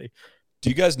with everybody. Do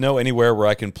you guys know anywhere where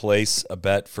I can place a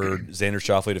bet for Xander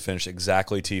Schauffele to finish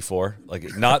exactly T4?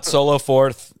 Like not solo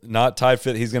fourth, not tied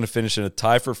fifth. He's going to finish in a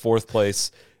tie for fourth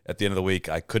place at the end of the week.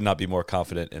 I could not be more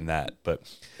confident in that. But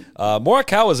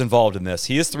Morikawa is involved in this.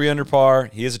 He is 3 under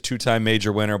par. He is a 2-time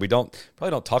major winner. We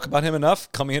probably don't talk about him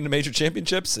enough coming into major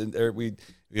championships, and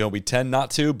we tend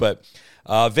not to. But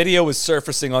video was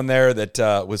surfacing on there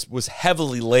that was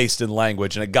heavily laced in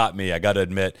language, and it got me. I got to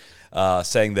admit.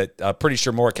 Saying that pretty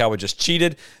sure Morikawa just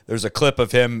cheated. There's a clip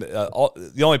of him.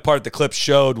 The only part the clip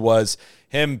showed was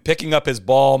him picking up his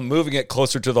ball, moving it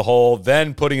closer to the hole,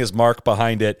 then putting his mark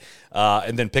behind it,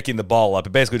 and then picking the ball up. It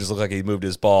basically just looked like he moved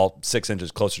his ball 6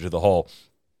 inches closer to the hole.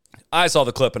 I saw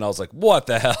the clip and I was like, what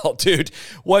the hell, dude?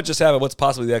 What just happened? What's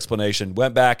possibly the explanation?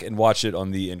 Went back and watched it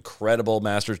on the incredible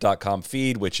Masters.com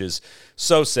feed, which is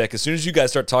so sick. As soon as you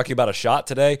guys start talking about a shot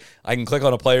today, I can click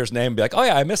on a player's name and be like, oh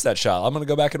yeah, I missed that shot. I'm going to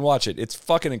go back and watch it. It's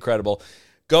fucking incredible.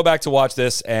 Go back to watch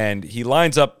this, and he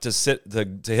lines up to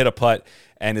hit a putt,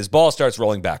 and his ball starts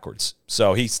rolling backwards.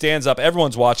 So he stands up.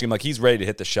 Everyone's watching him like he's ready to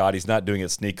hit the shot. He's not doing it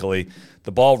sneakily.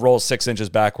 The ball rolls 6 inches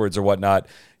backwards or whatnot.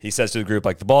 He says to the group,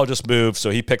 like, the ball just moved, so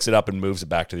he picks it up and moves it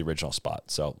back to the original spot.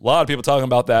 So a lot of people talking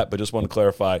about that, but just want to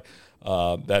clarify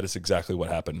that is exactly what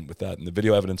happened with that, and the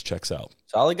video evidence checks out.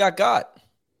 Solly got. A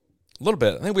little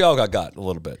bit. I think we all got a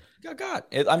little bit. Got.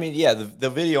 I mean, yeah, the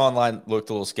video online looked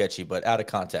a little sketchy, but out of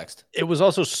context. It was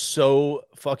also so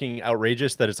fucking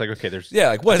outrageous that it's like, okay, there's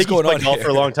what is going on golf here? For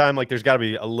a long time. Like, there's got to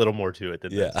be a little more to it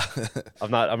than this.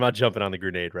 I'm not jumping on the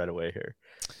grenade right away here.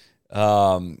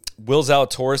 Will's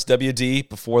out Taurus WD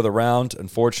before the round.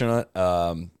 Unfortunate.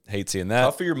 Hate seeing that.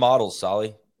 Tough for your models,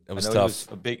 Solly. It was tough. Was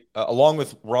a big, along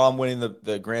with Rom winning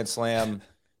the Grand Slam,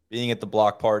 being at the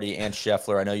block party, and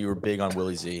Scheffler. I know you were big on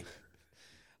Willie Z.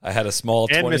 I had a small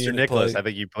and 20 Mr. Nicholas. I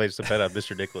think you played some bet on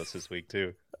Mr. Nicholas this week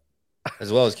too,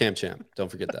 as well as Cam Champ. Don't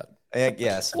forget that.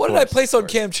 Yes. What did I place on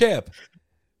Cam Champ?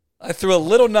 I threw a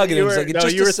little nugget. You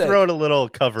were throwing a little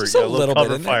cover, a little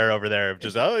cover fire over there.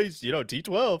 Just he's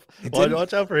T12.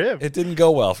 Watch out for him. It didn't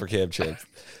go well for Cam Champ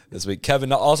this week.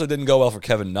 Kevin also didn't go well for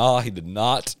Kevin Na. He did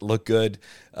not look good.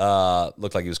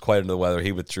 Looked like he was quite under the weather.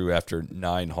 He withdrew after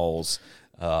 9 holes.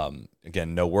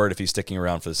 Again, no word if he's sticking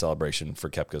around for the celebration for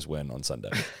Koepka's win on Sunday.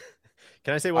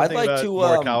 Can I say one thing about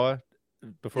Morikawa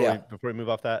before we move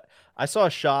off that? I saw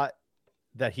a shot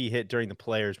that he hit during the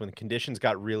Players when the conditions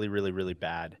got really, really, really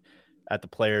bad at the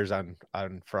Players on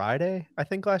Friday, I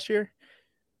think last year.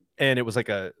 And it was like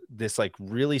this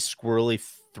really squirrely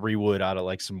 3-wood out of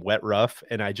like some wet rough.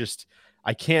 And I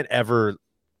can't ever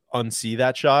unsee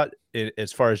that shot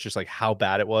as far as just like how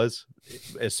bad it was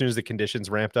as soon as the conditions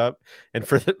ramped up. And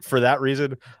for that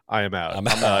reason, I am out. I'm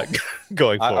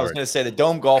going forward. I was going to say the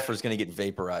dome golfer is going to get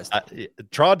vaporized.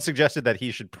 Trod suggested that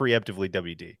he should preemptively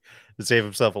WD to save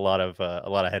himself a lot of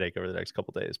headache over the next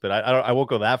couple of days. But I won't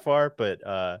go that far. But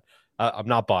I'm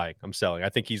not buying. I'm selling. I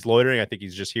think he's loitering. I think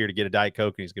he's just here to get a Diet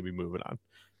Coke, and he's going to be moving on.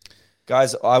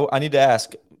 Guys, I need to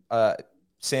ask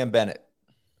Sam Bennett.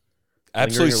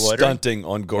 Absolutely stunting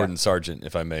on Gordon Sargent,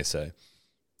 if I may say.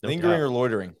 Lingering or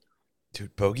loitering?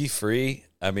 Dude, bogey free.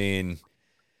 I mean,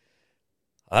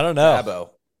 I don't know. Dabo.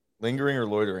 Lingering or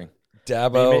loitering?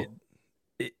 Dabo.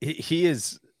 He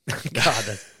is.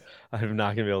 God, I'm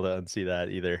not going to be able to unsee that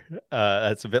either.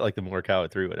 That's a bit like the Morikawa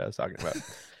 3-wood I was talking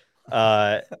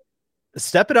about.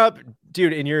 Step it up,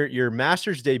 dude, in your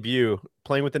Masters debut,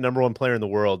 playing with the #1 player in the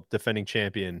world, defending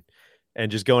champion,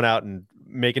 and just going out and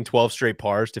making 12 straight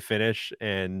pars to finish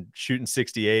and shooting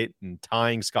 68 and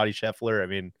tying Scotty Scheffler. I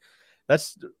mean,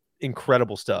 that's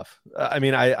incredible stuff. I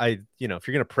mean, I if you're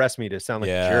going to press me to sound like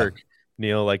a jerk,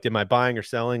 Neil, like, am I buying or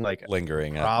selling? Like,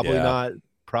 lingering.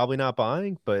 Probably not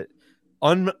buying, but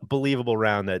unbelievable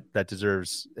round that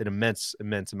deserves an immense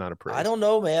amount of praise. I don't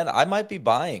know, man. I might be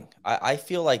buying. I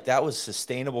feel like that was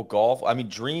sustainable golf. I mean,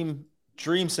 dream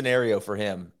scenario for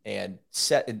him, and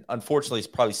unfortunately,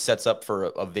 it probably sets up for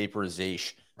a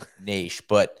vaporization niche.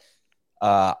 But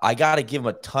I got to give him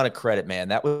a ton of credit, man.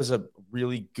 That was a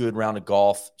really good round of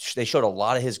golf. They showed a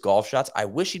lot of his golf shots. I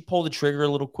wish he'd pull the trigger a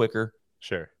little quicker.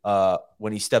 Sure.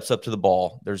 When he steps up to the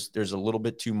ball, there's a little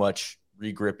bit too much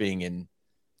regripping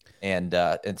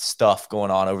and stuff going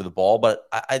on over the ball. But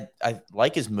I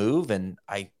like his move, and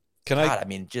he's got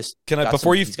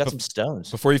some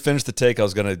stones. Before you finish the take, I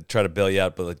was going to try to bail you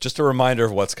out, but just a reminder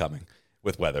of what's coming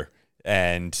with weather,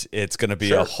 and it's going to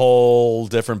be a whole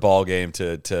different ball game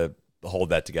to hold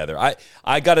that together.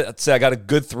 I gotta say I got a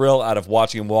good thrill out of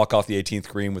watching him walk off the 18th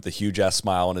green with a huge ass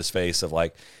smile on his face of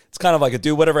like, it's kind of like a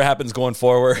dude, whatever happens going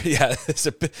forward. Yeah, this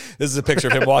is a picture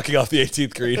of him walking off the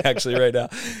 18th green actually right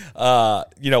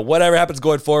now. Whatever happens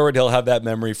going forward, he'll have that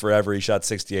memory forever. He shot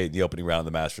 68 in the opening round of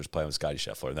the Masters playing with Scotty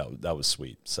Scheffler, and that was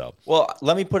sweet. So, well,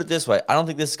 let me put it this way: I don't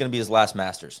think this is going to be his last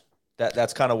Masters.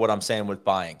 That's kind of what I'm saying with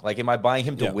buying. Like, am I buying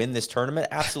him to win this tournament?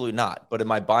 Absolutely not. But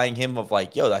am I buying him of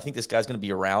like, yo, I think this guy's going to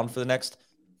be around for the next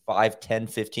 5, 10,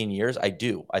 15 years? I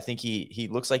do. I think he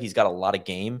looks like he's got a lot of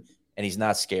game and he's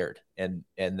not scared. And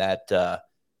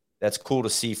that's cool to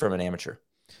see from an amateur.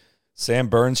 Sam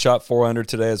Burns shot 4 under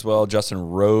today as well. Justin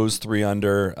Rose 3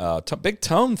 under. Big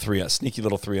Tone 3, sneaky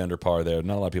little 3 under par there.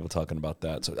 Not a lot of people talking about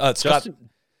that. So Scott.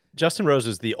 Justin Rose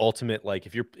is the ultimate, like,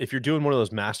 if you're doing one of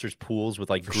those Masters pools with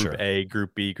like Group A,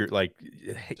 Group B,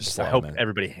 I hope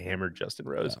everybody hammered Justin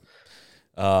Rose.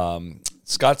 Yeah.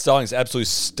 Scott Stallings absolutely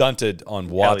stunted on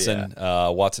Watson. Yeah.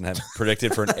 Watson had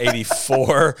predicted for an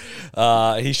 84.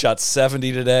 He shot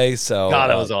 70 today. So God,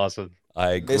 that was awesome.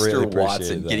 I Mr.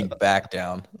 Watson getting back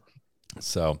down.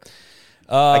 So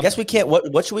I guess we can't.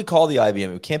 What should we call the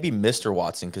IBM? It can't be Mr.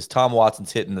 Watson because Tom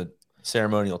Watson's hitting the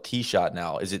ceremonial tee shot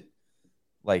now. Is it?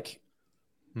 Like,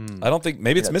 I don't think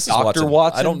maybe it's Mrs.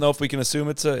 Watson. I don't know if we can assume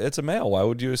it's a male. Why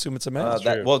would you assume it's a male?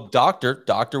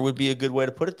 Doctor would be a good way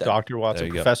to put it. Then. Dr. Watson,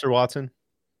 Professor Watson,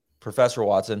 Professor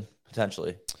Watson,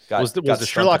 potentially. Was the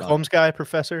Sherlock Holmes guy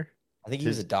professor? I think he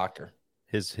was a doctor.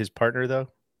 His partner though,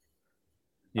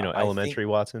 elementary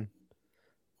Watson.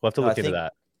 We'll have to look into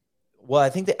that. Well,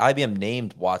 I think the IBM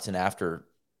named Watson after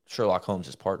Sherlock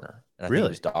Holmes' partner, and I think it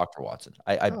was Dr. Watson.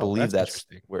 I believe that's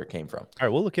where it came from. All right,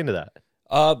 we'll look into that.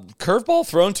 Curveball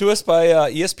thrown to us by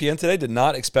ESPN today. Did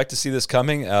not expect to see this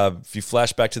coming. If you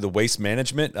flash back to the waste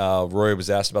management, Rory was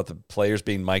asked about the players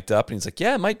being mic'd up, and he's like,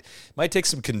 "Yeah, it might take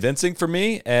some convincing for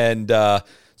me." And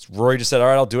Rory just said, "All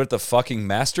right, I'll do it at the fucking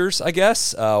Masters, I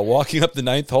guess." Walking up the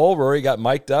 9th hole, Rory got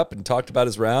mic'd up and talked about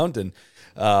his round, and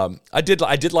I did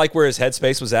like where his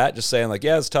headspace was at, just saying like,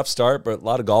 "Yeah, it's a tough start, but a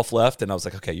lot of golf left." And I was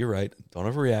like, "Okay, you're right. Don't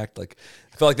overreact." Like,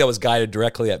 I felt like that was guided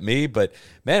directly at me, but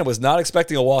man, was not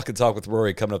expecting a walk and talk with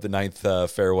Rory coming up the 9th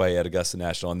fairway at Augusta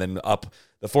National, and then up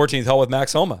the 14th hole with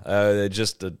Max Homa.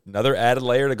 Just another added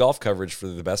layer to golf coverage for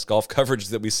the best golf coverage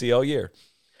that we see all year.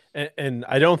 And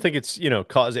I don't think it's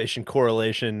causation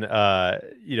correlation. I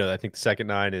think the second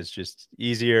 9 is just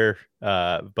easier,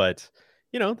 but.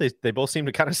 They both seem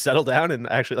to kind of settle down and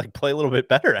actually like play a little bit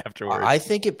better afterwards. I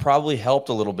think it probably helped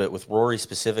a little bit with Rory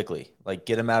specifically, like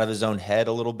get him out of his own head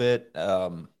a little bit.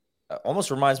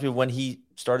 Almost reminds me of when he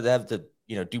started to have to,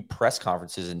 do press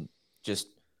conferences and just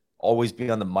always be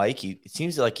on the mic. It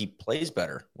seems like he plays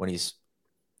better when he's,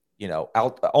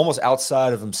 almost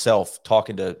outside of himself,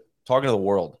 talking to the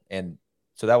world. And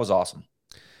so that was awesome.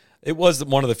 It was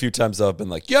one of the few times I've been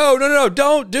like, yo, no,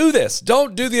 don't do this.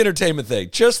 Don't do the entertainment thing.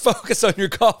 Just focus on your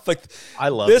golf. Like, I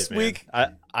love this week.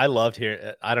 I loved hearing,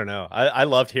 I don't know. I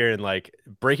loved hearing like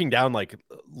breaking down like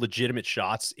legitimate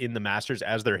shots in the Masters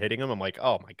as they're hitting them. I'm like,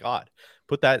 oh my God,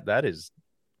 that is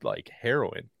like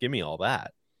heroin. Give me all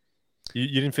that.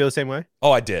 You didn't feel the same way?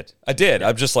 Oh, I did.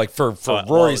 I'm just like, for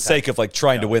Rory's sake of like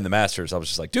trying to win the Masters, I was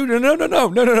just like, dude,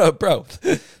 no, bro.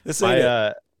 This ain't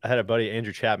it. I had a buddy,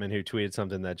 Andrew Chapman, who tweeted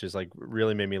something that just like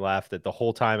really made me laugh. That the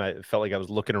whole time I felt like I was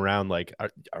looking around, like,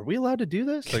 are we allowed to do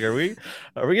this? Like, are we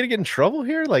gonna get in trouble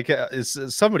here? Like, is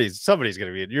somebody's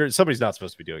gonna be? Somebody's not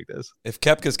supposed to be doing this. If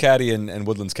Koepka's caddy and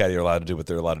Woodland's caddy are allowed to do what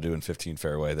they're allowed to do in 15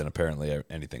 fairway, then apparently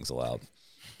anything's allowed.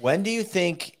 When do you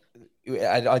think?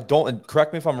 I don't.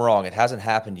 Correct me if I'm wrong. It hasn't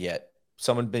happened yet.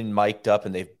 Someone been mic'd up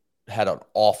and they've had an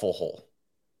awful hole.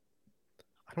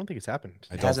 I don't think it's happened.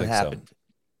 It hasn't happened,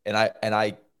 and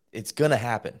I. It's going to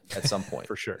happen at some point.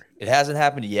 For sure. It hasn't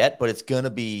happened yet, but it's going to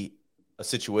be a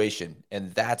situation,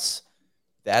 and that's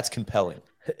compelling.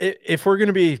 If we're going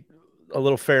to be a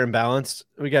little fair and balanced,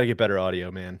 we got to get better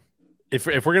audio, man. If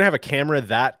we're going to have a camera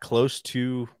that close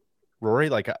to Rory,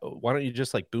 like, why don't you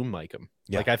just like boom mic him?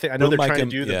 Yeah. Like, I know they're trying to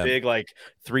do the big like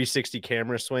 360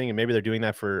 camera swing, and maybe they're doing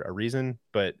that for a reason,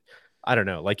 but I don't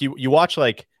know. Like you watch,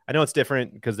 like, I know it's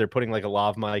different because they're putting like a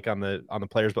lav mic on the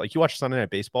players, but like you watch Sunday Night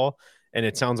Baseball and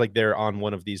it sounds like they're on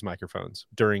one of these microphones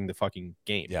during the fucking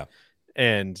game. Yeah.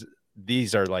 And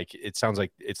these are like, it sounds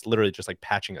like it's literally just like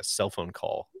patching a cell phone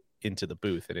call into the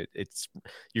booth, and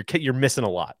you're missing a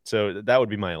lot. So that would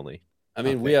be my only. I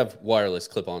mean, we have wireless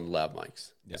clip-on lav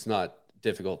mics. Yeah. It's not a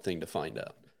difficult thing to find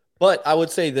out. But I would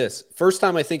say this. First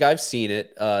time I think I've seen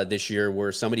it this year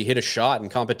where somebody hit a shot in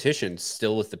competition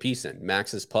still with the piece in.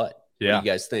 Max's putt. Yeah. What do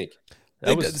you guys think?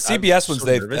 The CBS ones,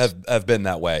 have been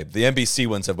that way. The NBC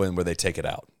ones have been where they take it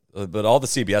out. But all the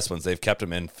CBS ones, they've kept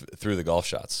him in through the golf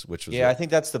shots, which was I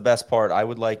think that's the best part. I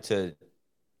would like to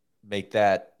make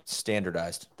that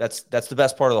standardized. That's the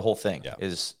best part of the whole thing. Yeah.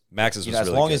 Is Max's was as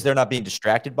really long good. as they're not being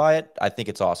distracted by it, I think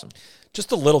it's awesome.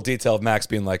 Just a little detail of Max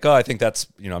being like, oh, I think that's,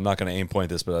 I'm not going to aim point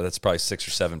this, but that's probably 6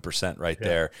 or 7% right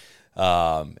there.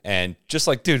 And just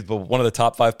like, dude, but one of the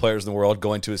top 5 players in the world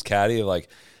going to his caddy, like,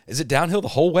 is it downhill the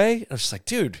whole way? I was just like,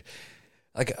 dude,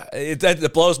 like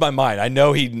it blows my mind. I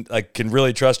know he like can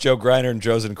really trust Joe Griner, and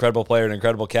Joe's an incredible player, an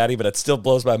incredible caddy, but it still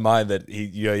blows my mind that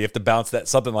you have to bounce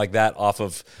something like that off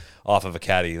of a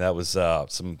caddy. That was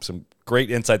some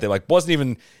great insight. That like wasn't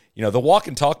even, the walk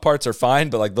and talk parts are fine,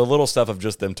 but like the little stuff of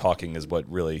just them talking is what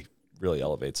really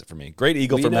elevates it for me. Great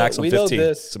eagle for Max on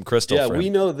 15. Some crystal. Yeah, for him. we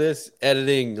know this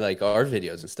editing like our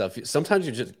videos and stuff. Sometimes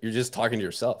you're just talking to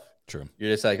yourself. True.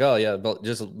 You're just like, oh yeah, but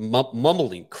just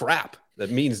mumbling crap that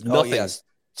means nothing. Yes.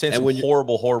 Saying some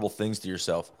horrible things to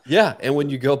yourself. Yeah, and when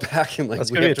you go back and like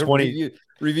That's we gonna have be a to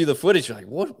review the footage, you're like,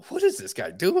 what is this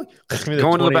guy doing?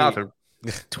 Going to the bathroom.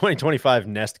 2025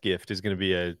 Nest gift is going to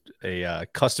be a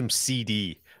custom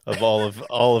CD of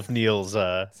all of Neil's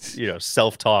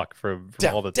self talk from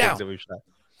all the things that we've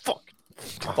shot.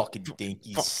 Fucking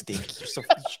dinky stink. You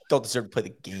don't deserve to play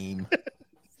the game.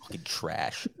 Fucking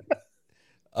trash.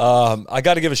 I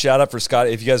got to give a shout out for Scott.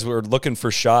 If you guys were looking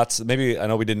for shots, maybe I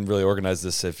know we didn't really organize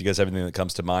this. If you guys have anything that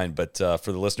comes to mind, but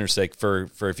for the listeners' sake, for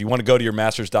if you want to go to your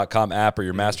Masters.com app or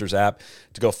your Masters app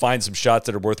to go find some shots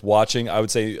that are worth watching, I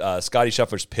would say Scotty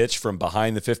Scheffler's pitch from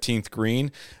behind the 15th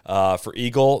green for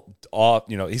eagle.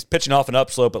 He's pitching off an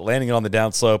upslope, but landing it on the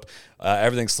downslope.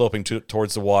 Everything's sloping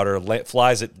towards the water.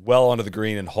 Flies it well onto the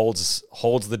green and holds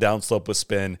the downslope with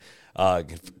spin.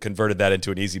 Converted that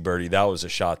into an easy birdie. That was a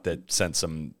shot that sent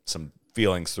some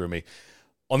feelings through me.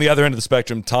 On the other end of the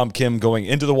spectrum, Tom Kim going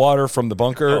into the water from the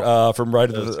bunker from right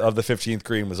of the 15th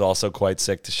green was also quite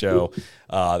sick to show.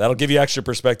 That'll give you extra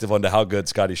perspective onto how good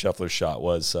Scotty Scheffler's shot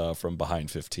was from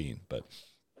behind 15. But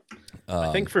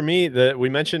I think for me, we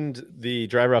mentioned the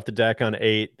driver off the deck on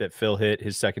 8 that Phil hit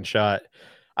his second shot.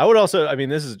 I would also,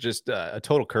 this is just a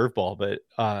total curveball,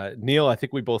 but Neil, I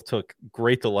think we both took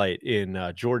great delight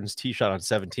in Jordan's tee shot on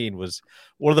 17 was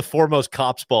one of the foremost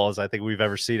cops balls I think we've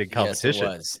ever seen in competition.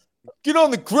 Yes, it was. Get on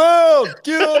the ground!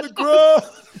 Get on the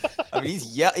ground!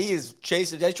 He is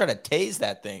chasing. He's trying to tase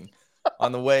that thing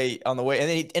on the way, and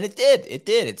it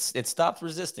did. It stopped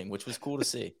resisting, which was cool to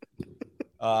see.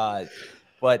 But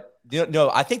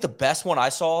I think the best one I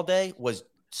saw all day was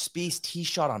Spieth's tee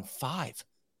shot on 5.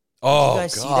 Oh,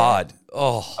 God.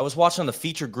 Oh, I was watching the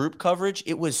feature group coverage.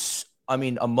 It was,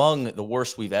 among the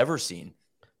worst we've ever seen.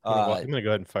 I'm going to go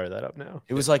ahead and fire that up now.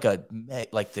 It was like the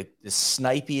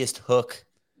snipiest hook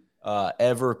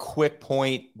ever. Quick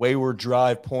point, wayward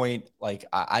drive point. Like,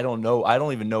 I don't know. I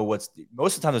don't even know most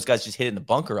of the time those guys just hit it in the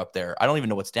bunker up there. I don't even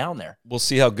know what's down there. We'll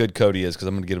see how good Cody is because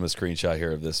I'm going to get him a screenshot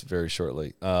here of this very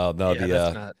shortly.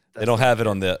 They don't have it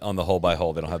on the hole by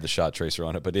hole. They don't have the shot tracer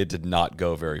on it, but it did not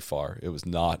go very far. It was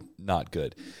not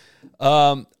good.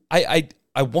 I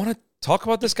want to talk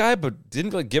about this guy, but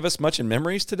didn't really give us much in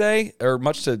memories today or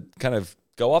much to kind of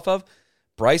go off of.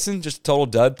 Bryson, just total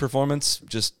dud performance,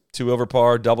 just 2 over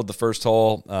par, doubled the first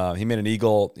hole. He made an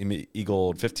eagle. He made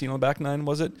eagle 15 on the back 9,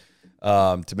 was it?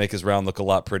 To make his round look a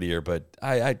lot prettier. But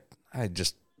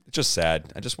it's just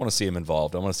sad. I just want to see him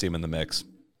involved. I want to see him in the mix.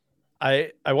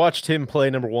 I watched him play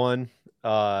number 1.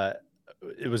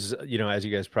 It was, as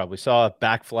you guys probably saw,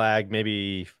 back flag,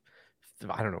 maybe,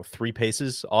 3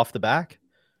 paces off the back.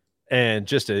 And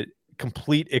just a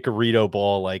complete Icarito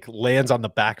ball, like lands on the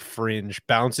back fringe,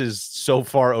 bounces so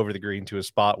far over the green to a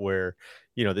spot where,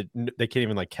 they can't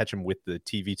even like catch him with the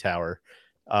TV tower.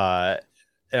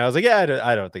 And I was like, yeah,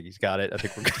 I don't think he's got it. I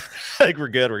think we're good. I think we're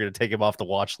good. We're going to take him off the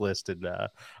watch list. And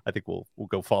I think we'll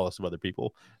go follow some other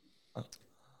people.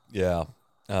 Yeah.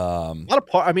 A lot of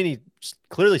par. He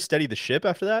clearly steadied the ship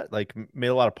after that, like made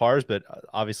a lot of pars, but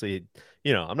obviously,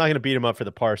 I'm not going to beat him up for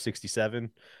the par 67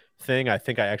 thing. I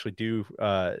think I actually do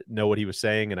know what he was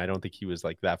saying, and I don't think he was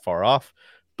like that far off,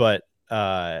 but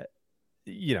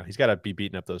he's got to be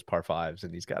beating up those par 5s,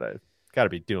 and he's got to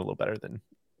be doing a little better than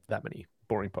that many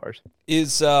boring pars.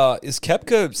 Is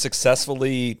Koepka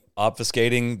successfully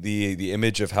obfuscating the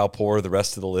image of how poor the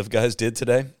rest of the live guys did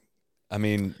today?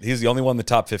 He's the only one in the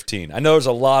top 15. I know there's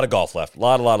a lot of golf left. A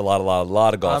lot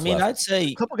of golf left. I'd say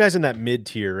a couple guys in that mid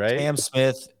tier, right? Cam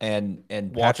Smith and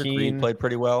Patrick Reed played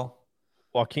pretty well.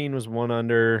 Joaquin was 1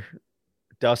 under.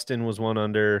 Dustin was 1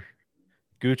 under.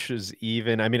 Gooch was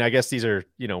even. I guess these are,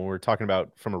 when we're talking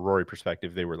about from a Rory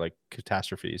perspective, they were like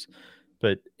catastrophes.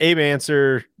 But Abe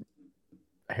Answer,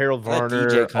 Harold Varner,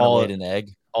 DJ kind of laid an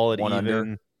egg. All at 1 even.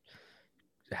 under.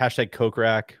 Hashtag Coke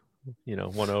Rack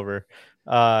one over.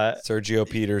 Sergio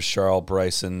Peters, Charles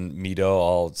Bryson, Mito,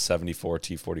 all 74,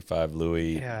 T45,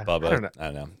 Louis, Bubba.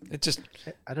 I don't know. It just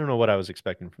I don't know what I was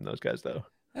expecting from those guys though.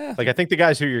 Like I think the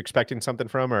guys who you're expecting something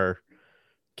from are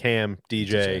Cam,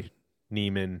 DJ.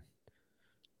 Neiman.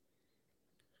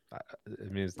 I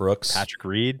mean, Brooks, Patrick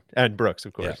Reed, and Brooks,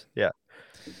 of course. Yeah.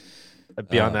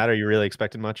 Beyond that, are you really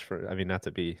expecting much for? I mean, not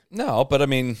to be. No, but I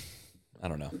mean, I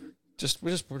don't know. Just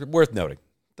worth noting.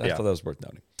 I thought that was worth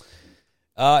noting.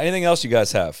 Anything else you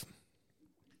guys have?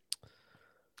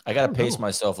 I got to pace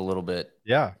myself a little bit.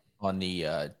 Yeah. On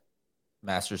the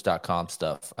masters.com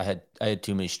stuff. I had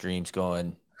too many streams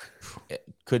going.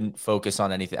 Couldn't focus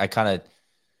on anything. I kind of,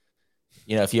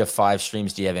 if you have 5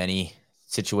 streams, do you have any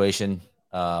situation?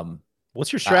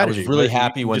 What's your strategy? I was really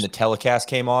happy when the telecast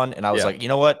came on, and I was like, you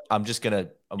know what? I'm gonna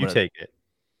take it,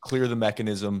 clear the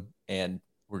mechanism, and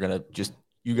we're gonna just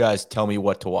you guys tell me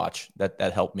what to watch.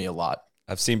 That helped me a lot.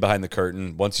 I've seen behind the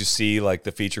curtain. Once you see like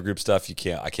the feature group stuff,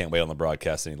 I can't wait on the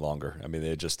broadcast any longer. I mean,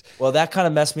 that kind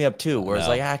of messed me up too. Where it's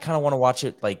like I kind of want to watch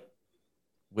it like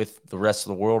with the rest of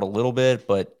the world a little bit,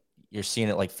 but you're seeing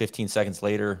it like 15 seconds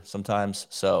later sometimes.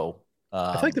 So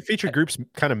I feel like the featured groups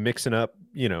kind of mixing up.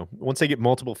 Once they get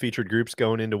multiple featured groups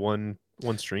going into one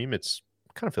stream, it's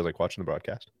kind of feels like watching the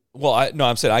broadcast. Well,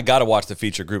 I'm saying I got to watch the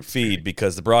feature group feed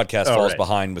because the broadcast falls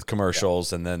behind with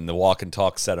commercials, and then the walk and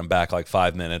talk set them back like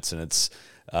 5 minutes, and it's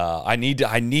I need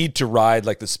to ride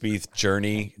like the Spieth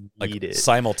journey like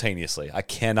simultaneously. I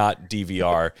cannot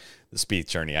DVR the Spieth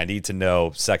journey. I need to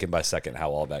know second by second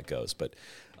how all that goes. But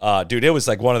dude, it was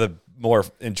like one of the more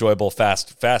enjoyable,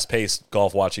 fast-paced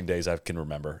golf watching days I can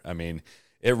remember. I mean,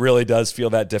 it really does feel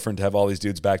that different to have all these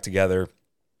dudes back together.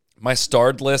 My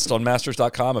starred list on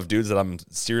masters.com of dudes that I'm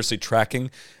seriously tracking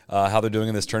how they're doing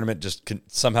in this tournament just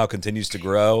somehow continues to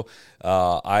grow.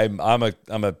 I'm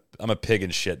a pig in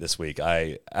shit this week.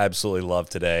 I absolutely love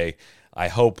today. I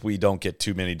hope we don't get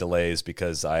too many delays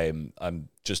because I am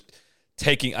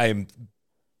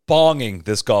bonging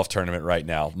this golf tournament right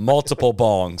now. Multiple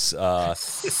bongs.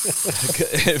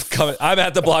 I'm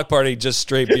at the block party just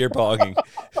straight beer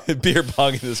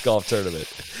bonging this golf tournament.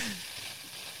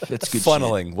 It's good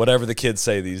funneling, shit. Whatever the kids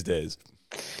say these days.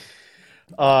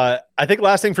 I think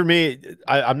last thing for me,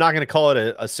 I'm not going to call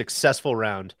it a successful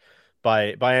round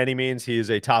by any means. He is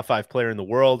a top 5 player in the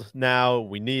world now.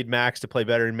 We need Max to play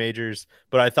better in majors,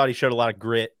 but I thought he showed a lot of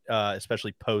grit,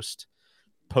 especially post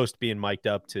being mic'd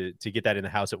up to get that in the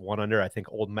house at 1 under. I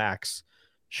think old Max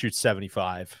shoots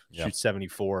 75, shoots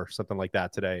 74, something like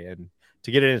that today. And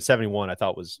to get it in at 71, I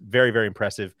thought was very, very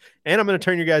impressive. And I'm going to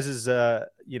turn you guys' I'm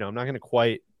not going to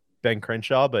quite Ben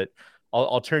Crenshaw, but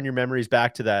I'll turn your memories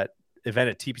back to that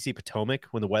event at TPC Potomac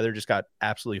when the weather just got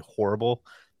absolutely horrible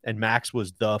and Max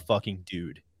was the fucking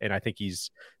dude. And I think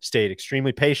he's stayed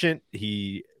extremely patient.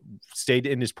 He stayed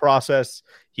in his process.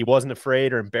 He wasn't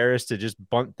afraid or embarrassed to just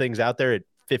bunt things out there at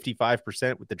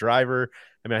 55% with the driver.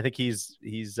 I mean, I think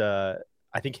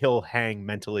I think he'll hang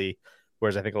mentally,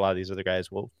 whereas I think a lot of these other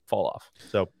guys will fall off.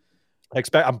 So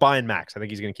I'm buying Max. I think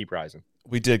he's going to keep rising.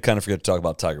 We did kind of forget to talk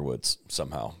about Tiger Woods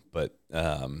somehow, but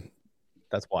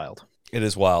that's wild. It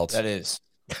is wild. That is.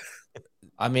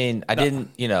 I mean, I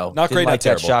didn't not great, like not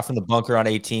that shot from the bunker on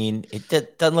 18.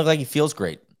 It doesn't look like he feels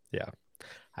great. Yeah.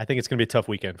 I think it's going to be a tough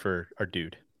weekend for our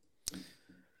dude.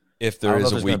 If there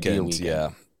is a weekend, yeah.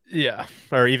 Yeah.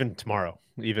 Or even tomorrow.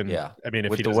 I mean,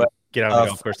 if he doesn't get out of the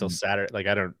golf course till Saturday, like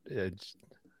I don't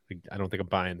think I'm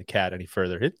buying the cat any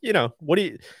further. What do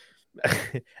you,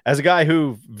 as a guy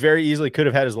who very easily could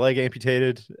have had his leg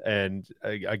amputated, and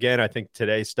again, I think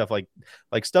today stuff like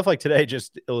today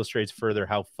just illustrates further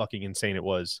how fucking insane it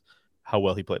was how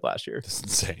well he played last year. It's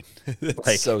insane.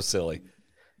 It's so silly.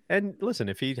 And listen,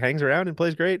 if he hangs around and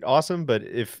plays great, awesome. But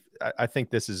I think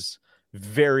this is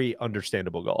very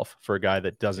understandable golf for a guy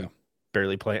that doesn't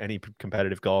barely play any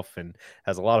competitive golf and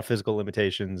has a lot of physical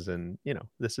limitations. And,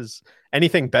 this is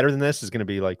anything better than this is going to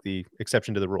be like the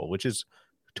exception to the rule, which is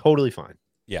totally fine.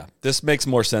 Yeah. This makes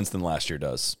more sense than last year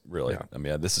does, really. Yeah. I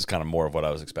mean, this is kind of more of what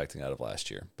I was expecting out of last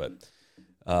year. But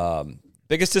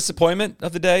biggest disappointment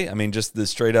of the day, I mean, just the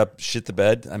straight up shit the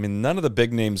bed. I mean, none of the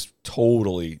big names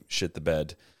totally shit the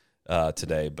bed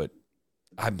today, but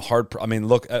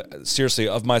look, seriously,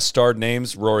 of my starred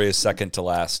names, Rory is second to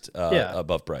last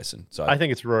above Bryson. So I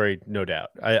think it's Rory, no doubt.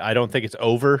 I don't think it's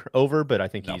over, but I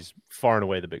think he's far and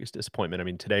away the biggest disappointment. I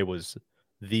mean, today was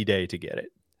the day to get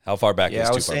it. How far back? Yeah,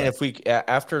 I was saying if we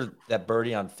after that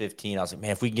birdie on 15, I was like, man,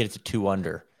 if we can get it to 2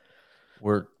 under,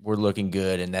 we're looking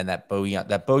good. And then that bogey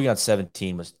on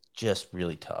 17 was just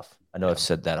really tough. I know I've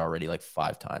said that already like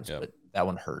 5 times, but that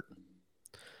one hurt.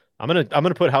 I'm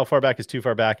gonna put how far back is too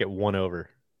far back at 1 over.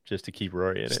 just to keep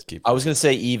Rory in Just it. keep I was going to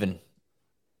say even.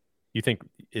 You think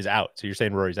is out, so you're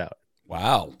saying Rory's out.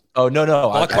 Wow. Oh, no.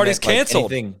 Block party's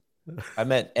canceled. I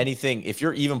meant anything. If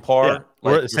you're even par, Yeah,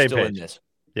 we're at you're the same still page. in this.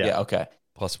 Yeah. Yeah, okay.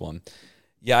 +1.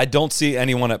 Yeah, I don't see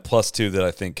anyone at +2 that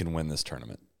I think can win this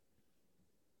tournament.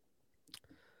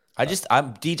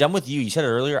 I'm Deej, I'm with you. You said it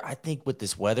earlier. I think with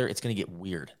this weather, it's going to get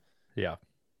weird. Yeah.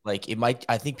 Like it might.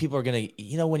 I think people are going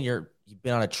to, when you've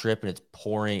been on a trip and it's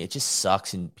pouring, it just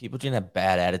sucks, and people are going to have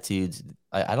bad attitudes.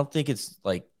 I don't think it's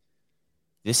like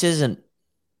this isn't.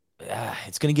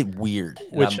 It's going to get weird.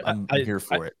 Which I'm here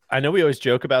for it. I know we always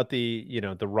joke about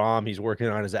the Rom. He's working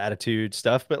on his attitude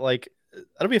stuff, but like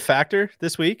that'll be a factor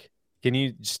this week. Can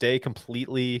you stay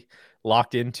completely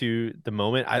locked into the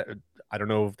moment? I don't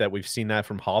know that we've seen that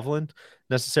from Hovland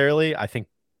necessarily. I think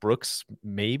Brooks,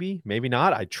 maybe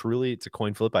not. It's a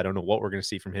coin flip. I don't know what we're going to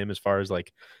see from him as far as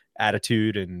like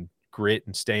attitude and grit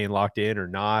and staying locked in or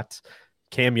not.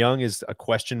 Cam Young is a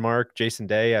question mark. Jason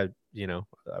Day, I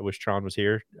wish Tron was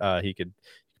here. He could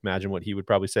imagine what he would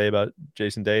probably say about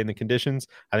Jason Day and the conditions.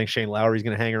 I think Shane Lowry's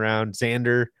going to hang around.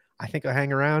 Xander, I think I'll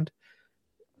hang around.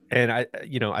 And I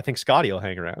think Scotty will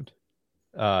hang around.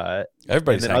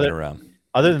 Everybody's hanging around.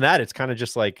 Other than that, it's kind of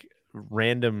just like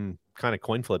random kind of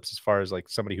coin flips as far as like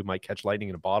somebody who might catch lightning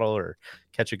in a bottle or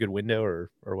catch a good window or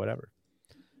whatever.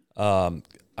 I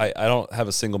don't have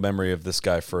a single memory of this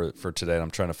guy for today. And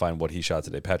I'm trying to find what he shot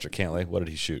today. Patrick Cantlay, what did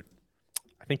he shoot?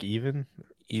 I think even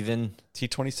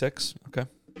T26. Okay.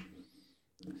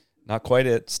 Not quite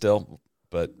it still,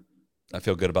 but I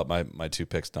feel good about my two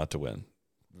picks not to win.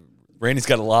 Randy's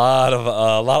got a lot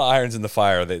of irons in the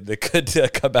fire. They could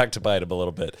come back to bite him a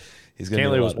little bit. He's going to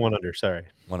Cantlay was 1 under. Sorry,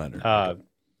 1 under.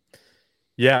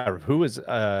 Yeah. Who was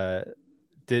Randy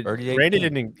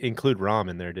didn't include Rom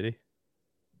in there, did he?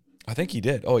 I think he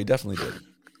did. Oh, he definitely did.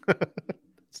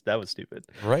 That was stupid.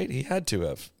 Right? He had to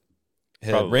have.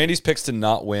 Probably. Randy's picks to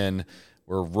not win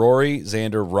were Rory,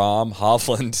 Xander, Rom,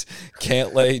 Hovland,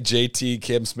 Cantlay, JT,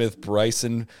 Kim Smith,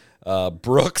 Bryson,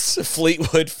 Brooks,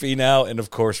 Fleetwood, Finau, and of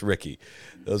course Ricky.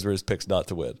 Those were his picks not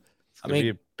to win. I mean, be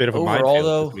a bit of a overall, minefield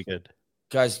though, this weekend.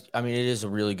 Guys, I mean, it is a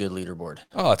really good leaderboard.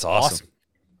 Oh, it's awesome.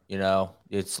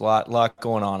 It's a lot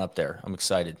going on up there. I'm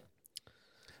excited.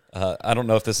 I don't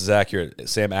know if this is accurate.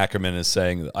 Sam Ackerman is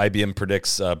saying IBM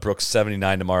predicts Brooks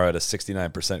 79 tomorrow at a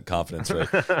 69% confidence rate.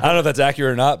 I don't know if that's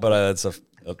accurate or not, but that's a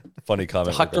funny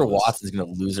comment. Dr. Watson's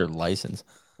going to lose her license.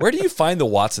 Where do you find the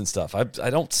Watson stuff? I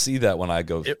don't see that when I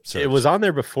go search. It was on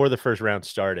there before the first round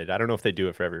started. I don't know if they do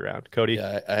it for every round. Cody?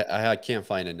 Yeah, I can't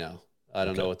find it now. I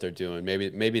don't know what they're doing.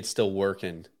 Maybe it's still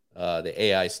working. The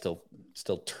AI still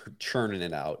churning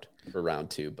it out for round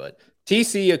 2, but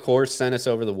TC, of course, sent us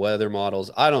over the weather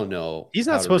models. I don't know. He's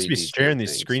not supposed to be sharing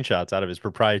these screenshots out of his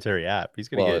proprietary app. He's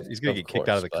gonna get kicked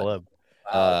out of the club.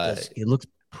 It looks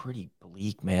pretty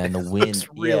bleak, man. The wind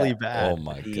really bad. Oh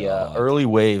my god! Early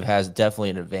wave has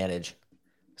definitely an advantage.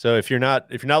 So if you're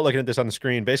not looking at this on the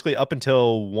screen, basically up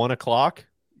until 1 o'clock,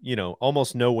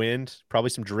 almost no wind, probably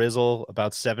some drizzle,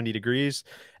 about 70 degrees.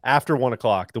 After 1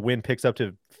 o'clock, the wind picks up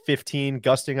to 15,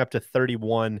 gusting up to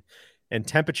 31. And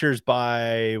temperatures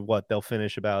by they'll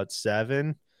finish about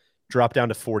 7, drop down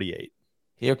to 48.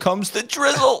 Here comes the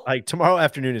drizzle. Like tomorrow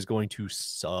afternoon is going to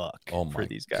suck for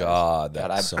these guys. God,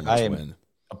 that's so much wind.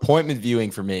 Appointment viewing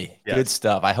for me. Yeah. Good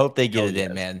stuff. I hope they get it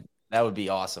in, man. That would be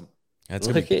awesome. That's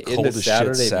going to be cold as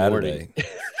shit Saturday.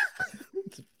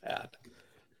 It's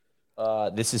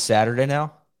bad. This is Saturday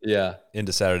now? Yeah.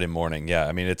 Into Saturday morning. Yeah.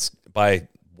 I mean, it's by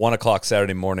 1 o'clock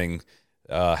Saturday morning.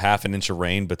 Half an inch of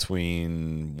rain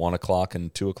between 1 o'clock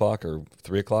and 2 o'clock or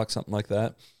 3 o'clock, something like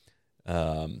that.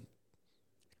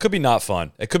 Could be not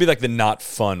fun. It could be like the not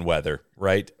fun weather,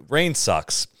 right? Rain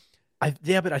sucks.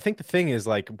 But I think the thing is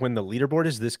like when the leaderboard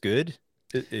is this good,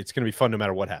 it's going to be fun no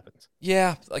matter what happens.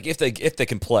 Yeah, like if they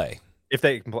can play.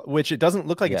 Which it doesn't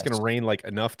look like it's going to rain like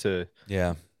enough to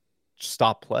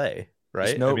stop play,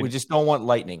 right? We just don't want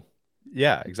lightning.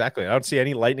 Yeah, exactly. I don't see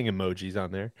any lightning emojis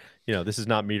on there. This is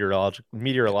not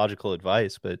meteorological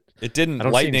advice, but it didn't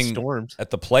lightning storms at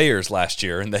the Players last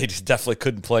year, and they definitely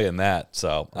couldn't play in that.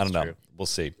 So I don't know. True. We'll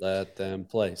see. Let them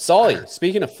play. Solly,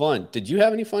 speaking of fun, did you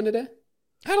have any fun today?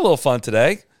 I had a little fun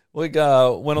today. We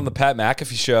went on the Pat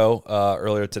McAfee show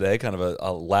earlier today, kind of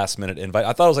a last-minute invite.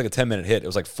 I thought it was like a 10-minute hit. It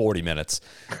was like 40 minutes.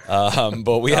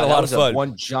 But we had a lot of fun.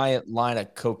 One giant line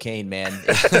of cocaine, man.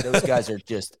 Those guys are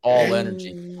just all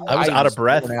energy. I was out of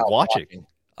breath watching.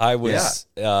 I was,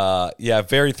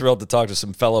 very thrilled to talk to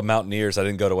some fellow Mountaineers. I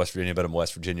didn't go to West Virginia, but I'm a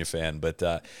West Virginia fan. But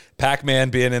Pac-Man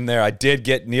being in there,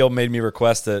 Neil made me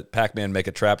request that Pac-Man make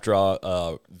a trap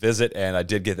draw visit, and I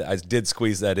did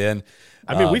squeeze that in.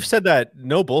 I mean, we've said that,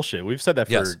 no bullshit. We've said that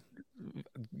for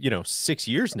 6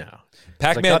 years now.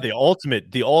 Pac-Man, the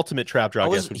ultimate trap draw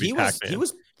guess would be Pac-Man. He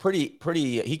was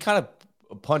pretty. He kind of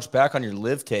punched back on your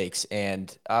live takes,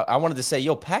 and I wanted to say,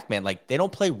 yo, Pac-Man, like they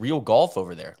don't play real golf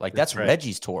over there. Like that's right.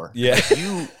 Reggie's tour. Yeah. Like,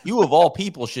 you of all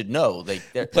people should know.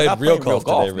 They're played not real playing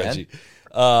golf today, man. Reggie.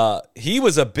 He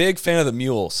was a big fan of the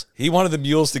mules. He wanted the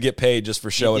mules to get paid just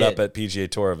for showing up at PGA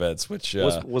Tour events. Which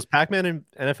was Pac-Man an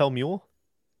NFL mule?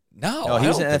 No, he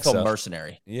was an NFL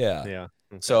mercenary. Yeah.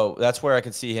 Okay. So that's where I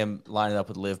could see him lining up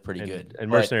with Liv pretty good. And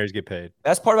But mercenaries get paid.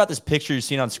 that's part about this picture you're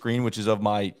seeing on screen, which is of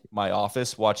my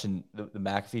office watching the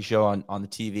McAfee show on the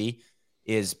TV.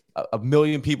 Is a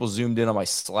million people zoomed in on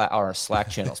our Slack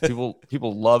channels. People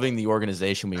loving the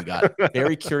organization we got.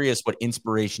 Very curious what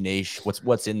inspiration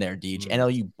what's in there, Deej.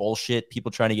 NLU bullshit. People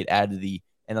trying to get added to the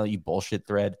NLU bullshit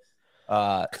thread.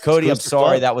 Cody, I'm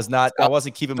sorry, I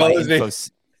wasn't keeping my info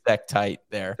sec tight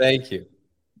there. Thank you.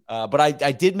 But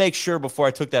I did make sure before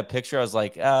I took that picture, I was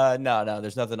like, no,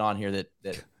 there's nothing on here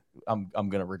that I'm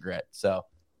gonna regret. So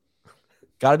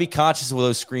got to be conscious of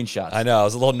those screenshots. I know I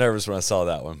was a little nervous when I saw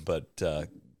that one, but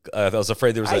I was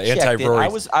afraid there was an anti-Rory.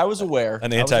 I was aware.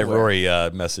 An anti-Rory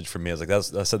message from me. I was like,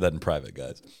 I said that in private,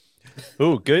 guys.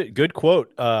 Ooh, good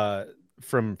quote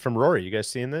from Rory. You guys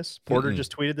seeing this? Porter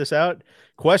just tweeted this out.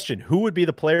 Question: who would be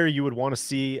the player you would want to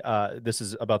see? This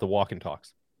is about the walk-in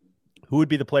talks. Who would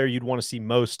be the player you'd want to see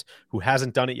most who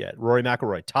hasn't done it yet? Rory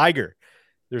McIlroy, Tiger.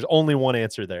 There's only one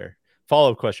answer there.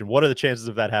 Follow-up question: what are the chances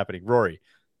of that happening? Rory,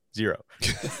 0.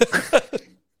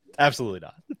 Absolutely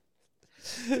not.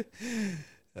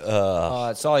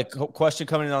 Saw a question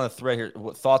coming in on the thread here.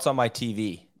 Thoughts on my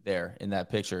TV there in that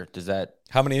picture? Does that?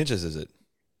 How many inches is it?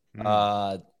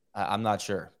 I'm not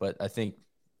sure, but I think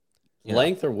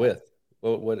Length or width?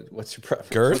 What's your preference?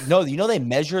 Girth? No, they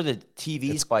measure the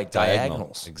TVs by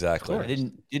diagonals. Exactly. I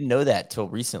didn't know that till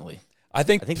recently. I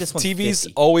think this one's TVs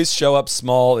 50. always show up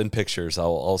small in pictures.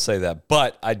 I'll say that.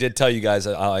 But I did tell you guys,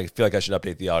 I feel like I should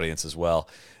update the audience as well.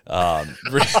 I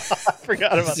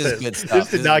forgot about This is this. good stuff.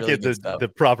 This did This not is really get good stuff. the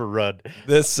proper run.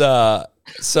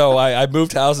 So I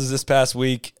moved houses this past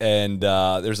week, and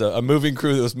there's a moving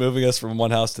crew that was moving us from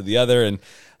one house to the other, and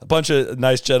a bunch of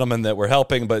nice gentlemen that were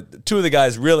helping, but 2 of the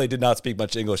guys really did not speak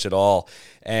much English at all.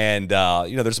 And,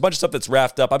 there's a bunch of stuff that's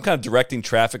wrapped up. I'm kind of directing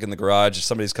traffic in the garage.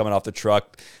 Somebody's coming off the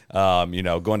truck, going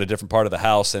to a different part of the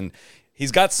house, and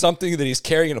he's got something that he's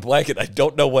carrying in a blanket. I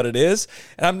don't know what it is.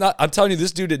 And I'm telling you,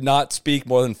 this dude did not speak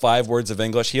more than 5 words of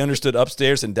English. He understood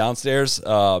upstairs and downstairs.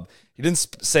 He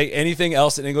didn't say anything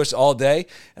else in English all day.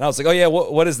 And I was like, oh, yeah,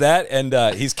 what is that? And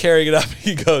he's carrying it up.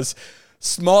 He goes,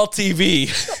 small TV.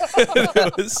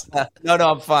 No,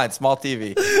 I'm fine. Small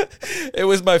TV. It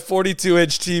was my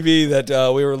 42-inch TV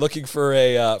that we were looking for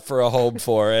a home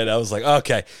for. And I was like,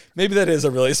 okay, maybe that is a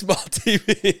really small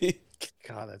TV.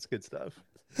 God, that's good stuff.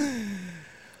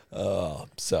 All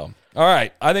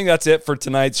right. I think that's it for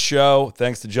tonight's show.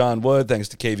 Thanks to John Wood. Thanks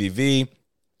to KVV.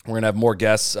 We're going to have more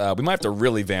guests. We might have to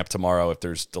really vamp tomorrow if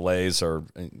there's delays or,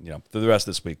 through the rest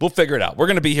of this week. We'll figure it out. We're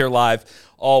going to be here live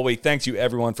all week. Thanks you,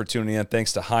 everyone, for tuning in.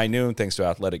 Thanks to High Noon. Thanks to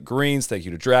Athletic Greens. Thank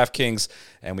you to DraftKings.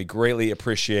 And we greatly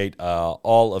appreciate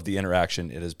all of the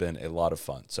interaction. It has been a lot of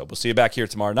fun. So we'll see you back here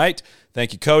tomorrow night.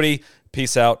 Thank you, Cody.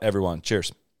 Peace out, everyone.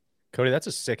 Cheers. Cody, that's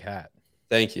a sick hat.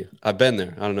 Thank you. I've been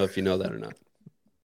there. I don't know if you know that or not.